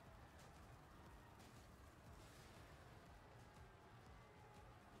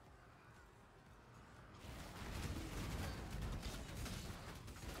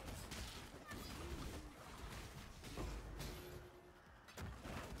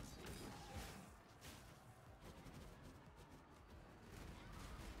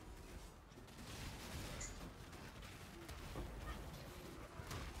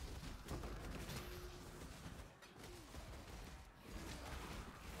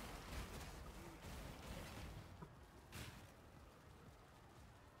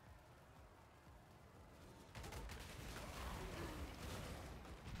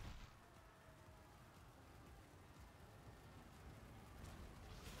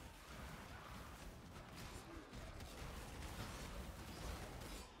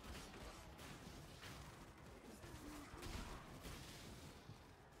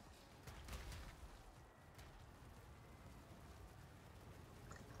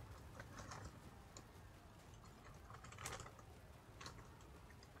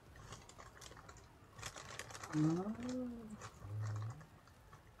 Good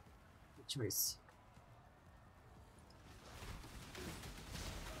choice.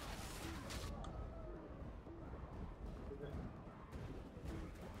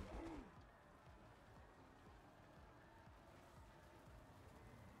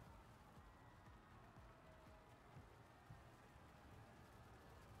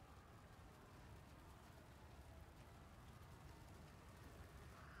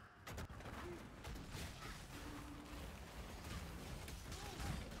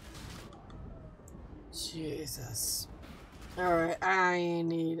 Jesus. Alright, I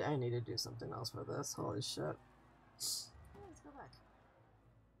need to do something else for this. Holy shit. Let's go back.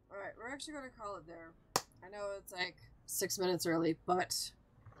 Alright, we're actually gonna call it there. I know it's like 6 minutes early, but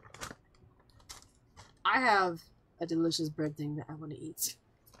I have a delicious bread thing that I want to eat.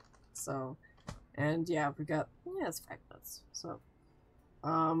 So, and yeah, it's 5 minutes. So,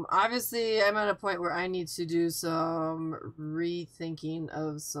 obviously I'm at a point where I need to do some rethinking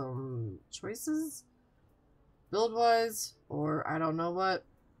of some choices. Build-wise, or I don't know what.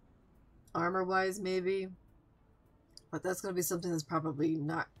 Armor-wise, maybe. But that's going to be something that's probably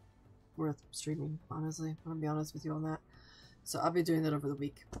not worth streaming, honestly. I'm going to be honest with you on that. So I'll be doing that over the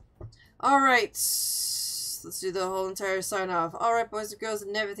week. Alright. Let's do the whole entire sign-off. Alright, boys and girls,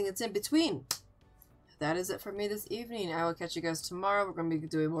 and everything that's in between. That is it for me this evening. I will catch you guys tomorrow. We're going to be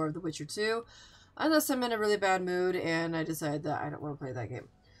doing more of The Witcher 2. Unless I'm in a really bad mood and I decide that I don't want to play that game.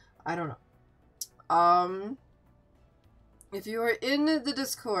 I don't know. If you are in the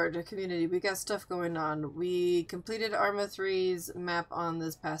Discord community, we got stuff going on. We completed Arma 3's map on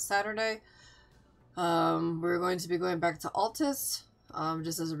this past Saturday. We're going to be going back to Altus,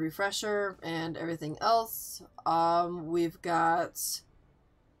 just as a refresher, and everything else. We've got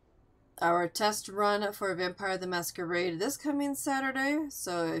our test run for Vampire the Masquerade this coming Saturday.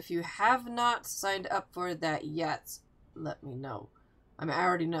 So if you have not signed up for that yet, let me know. I mean, I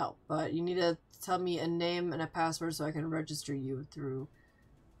already know, but you need to tell me a name and a password so I can register you through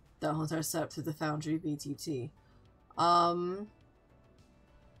the whole entire setup through the Foundry VTT.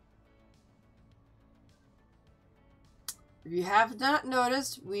 If you have not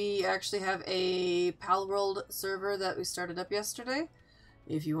noticed, we actually have a Palworld server that we started up yesterday.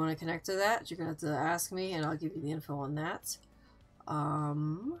 If you want to connect to that, you're going to have to ask me and I'll give you the info on that. I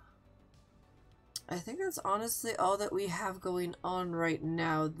think that's honestly all that we have going on right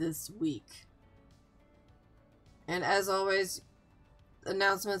now this week. And as always,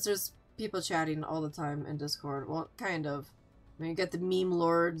 announcements, there's people chatting all the time in Discord. Well, kind of. I mean, you get the meme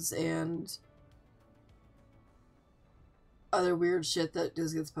lords and other weird shit that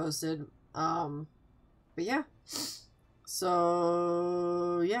just gets posted. But yeah.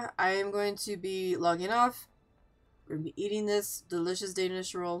 So, yeah, I am going to be logging off. We're going to be eating this delicious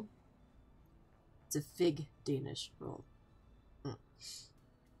Danish roll. It's a fig Danish roll.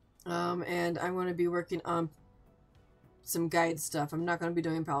 And I'm going to be working on some guide stuff. I'm not going to be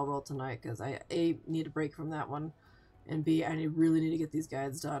doing Pal Roll tonight because I A, need a break from that one, and B, I really need to get these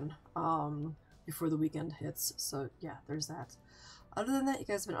guides done before the weekend hits. So yeah, there's that. Other than that, you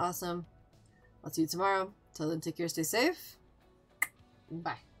guys have been awesome. I'll see you tomorrow. Till then, take care, stay safe.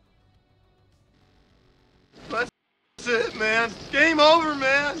 Bye. That's it, man. Game over,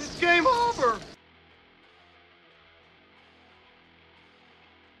 man. It's game over.